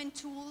management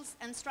tools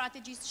and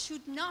strategies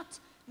should not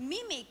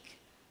mimic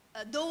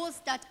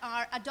those that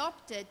are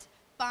adopted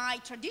by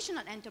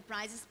traditional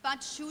enterprises,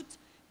 but should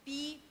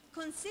be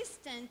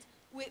consistent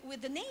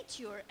with the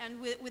nature and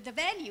with the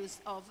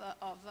values of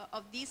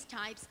these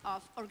types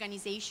of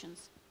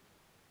organizations.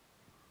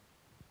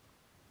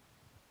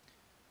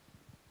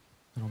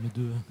 Alors mes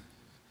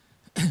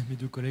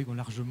deux collègues ont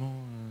largement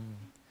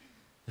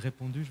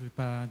répondu. Je ne vais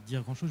pas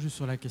dire grand-chose, juste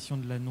sur la question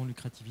de la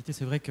non-lucrativité.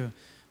 C'est vrai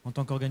qu'en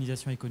tant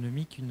qu'organisation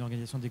économique, une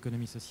organisation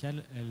d'économie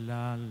sociale, elle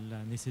a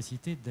la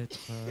nécessité d'être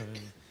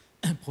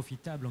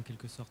profitable en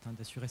quelque sorte, hein,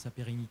 d'assurer sa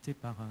pérennité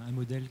par un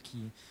modèle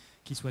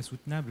qui soit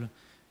soutenable.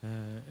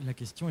 La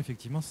question,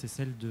 effectivement, c'est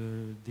celle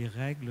des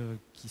règles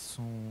qui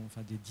sont,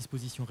 enfin des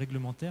dispositions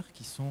réglementaires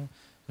qui sont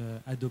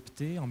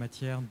adoptées en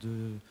matière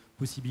de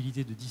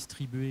possibilité de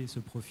distribuer ce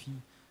profit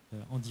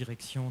en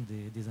direction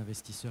des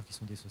investisseurs qui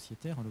sont des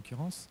sociétaires en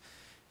l'occurrence,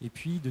 et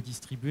puis de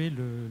distribuer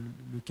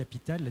le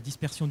capital, la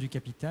dispersion du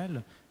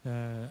capital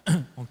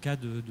en cas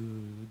de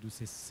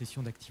ces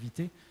cessions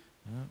d'activité,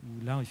 hein,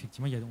 où là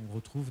effectivement on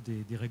retrouve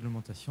des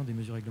réglementations, des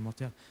mesures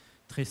réglementaires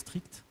très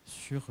strictes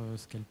sur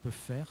ce qu'elles peuvent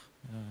faire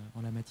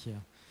en la matière.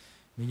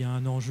 Mais il y a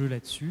un enjeu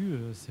là-dessus,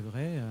 c'est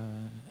vrai,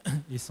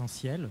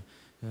 essentiel,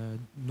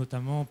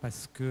 notamment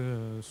parce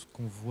que ce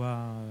qu'on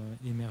voit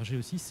émerger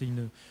aussi, c'est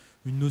une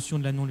notion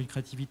de la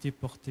non-lucrativité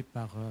portée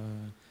par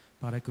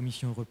la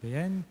Commission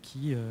européenne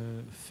qui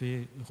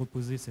fait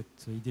reposer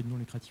cette idée de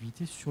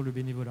non-lucrativité sur le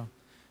bénévolat.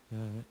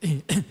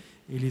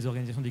 Et les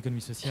organisations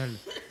d'économie sociale,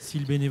 si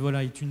le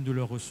bénévolat est une de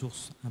leurs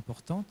ressources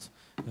importantes,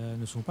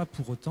 ne sont pas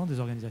pour autant des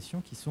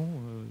organisations qui sont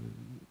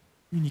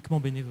uniquement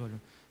bénévoles.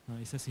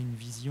 Et ça, c'est une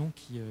vision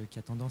qui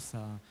a tendance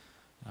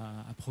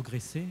à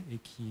progresser et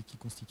qui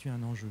constitue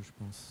un enjeu, je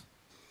pense.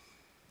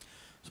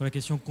 Sur la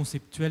question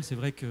conceptuelle, c'est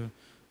vrai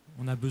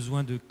qu'on a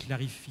besoin de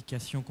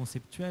clarification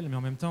conceptuelle, mais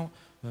en même temps,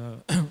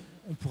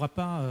 on ne pourra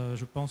pas,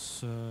 je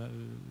pense,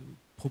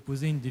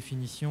 proposer une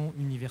définition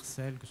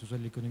universelle, que ce soit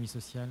de l'économie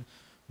sociale,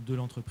 de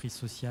l'entreprise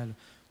sociale.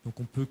 Donc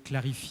on peut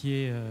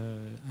clarifier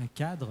un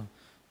cadre,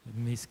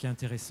 mais ce qui est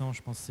intéressant,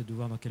 je pense, c'est de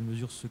voir dans quelle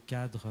mesure ce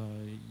cadre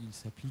il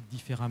s'applique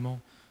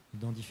différemment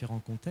dans différents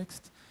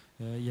contextes.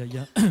 Il y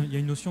a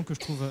une notion que je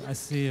trouve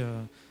assez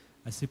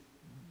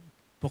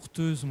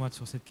porteuse, moi,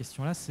 sur cette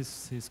question-là, c'est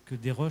ce que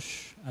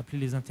Desroches appelait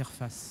les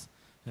interfaces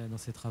dans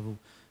ses travaux.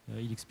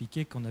 Il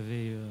expliquait qu'on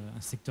avait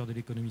un secteur de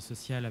l'économie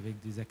sociale avec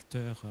des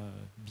acteurs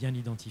bien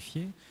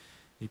identifiés,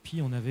 et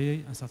puis on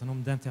avait un certain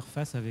nombre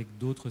d'interfaces avec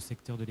d'autres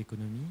secteurs de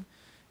l'économie,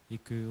 et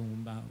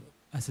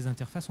qu'à ces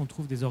interfaces, on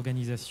trouve des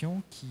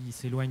organisations qui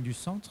s'éloignent du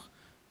centre,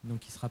 donc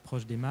qui se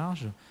rapprochent des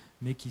marges,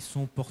 mais qui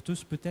sont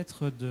porteuses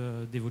peut-être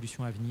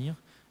d'évolutions à venir,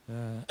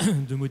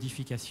 de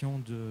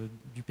modifications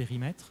du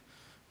périmètre.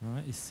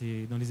 Hein, et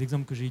c'est dans les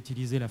exemples que j'ai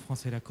utilisés, la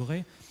France et la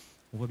Corée,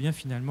 on voit bien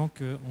finalement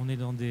qu'on est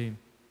dans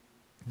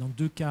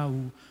deux cas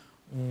où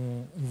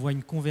on voit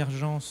une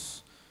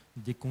convergence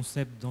des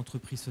concepts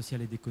d'entreprise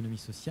sociale et d'économie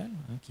sociale,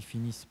 hein, qui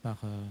finissent par...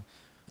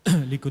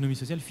 l'économie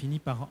sociale finit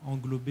par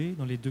englober,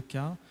 dans les deux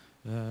cas,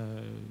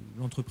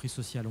 l'entreprise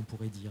sociale, on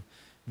pourrait dire.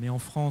 Mais en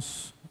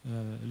France,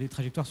 les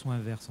trajectoires sont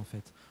inverses, en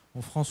fait.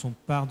 En France, on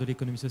part de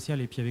l'économie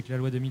sociale, et puis avec la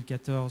loi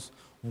 2014,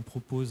 on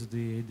propose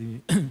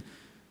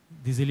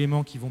des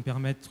éléments qui vont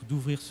permettre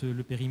d'ouvrir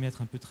le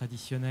périmètre un peu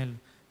traditionnel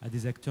à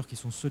des acteurs qui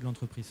sont ceux de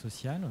l'entreprise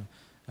sociale,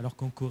 alors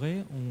qu'en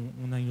Corée,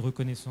 on a une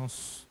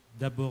reconnaissance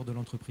d'abord de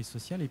l'entreprise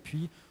sociale, et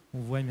puis on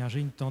voit émerger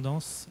une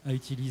tendance à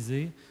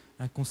utiliser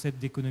un concept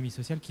d'économie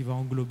sociale qui va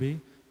englober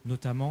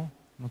notamment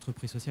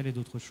l'entreprise sociale et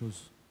d'autres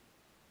choses.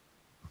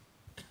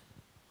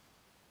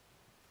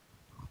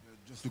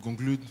 Just to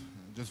conclude,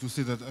 just to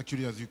say that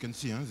actually, as you can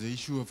see, the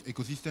issue of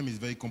ecosystem is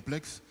very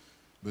complex,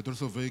 but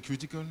also very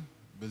critical.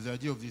 But the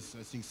idea of this,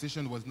 I think,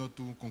 session was not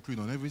to conclude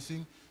on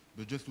everything,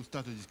 but just to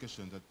start a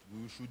discussion that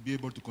we should be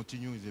able to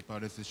continue in the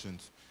parallel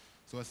sessions.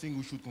 So I think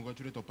we should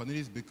congratulate our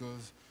panelists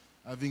because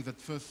having that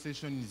first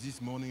session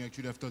this morning,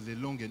 actually after the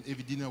long and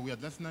heavy dinner we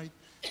had last night,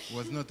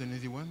 was not an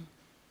easy one.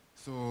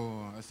 So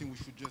I think we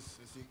should just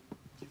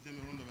give them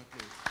a round of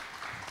applause.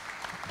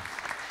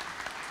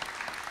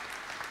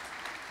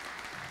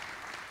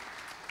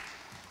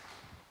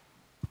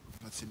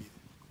 Grazie mille.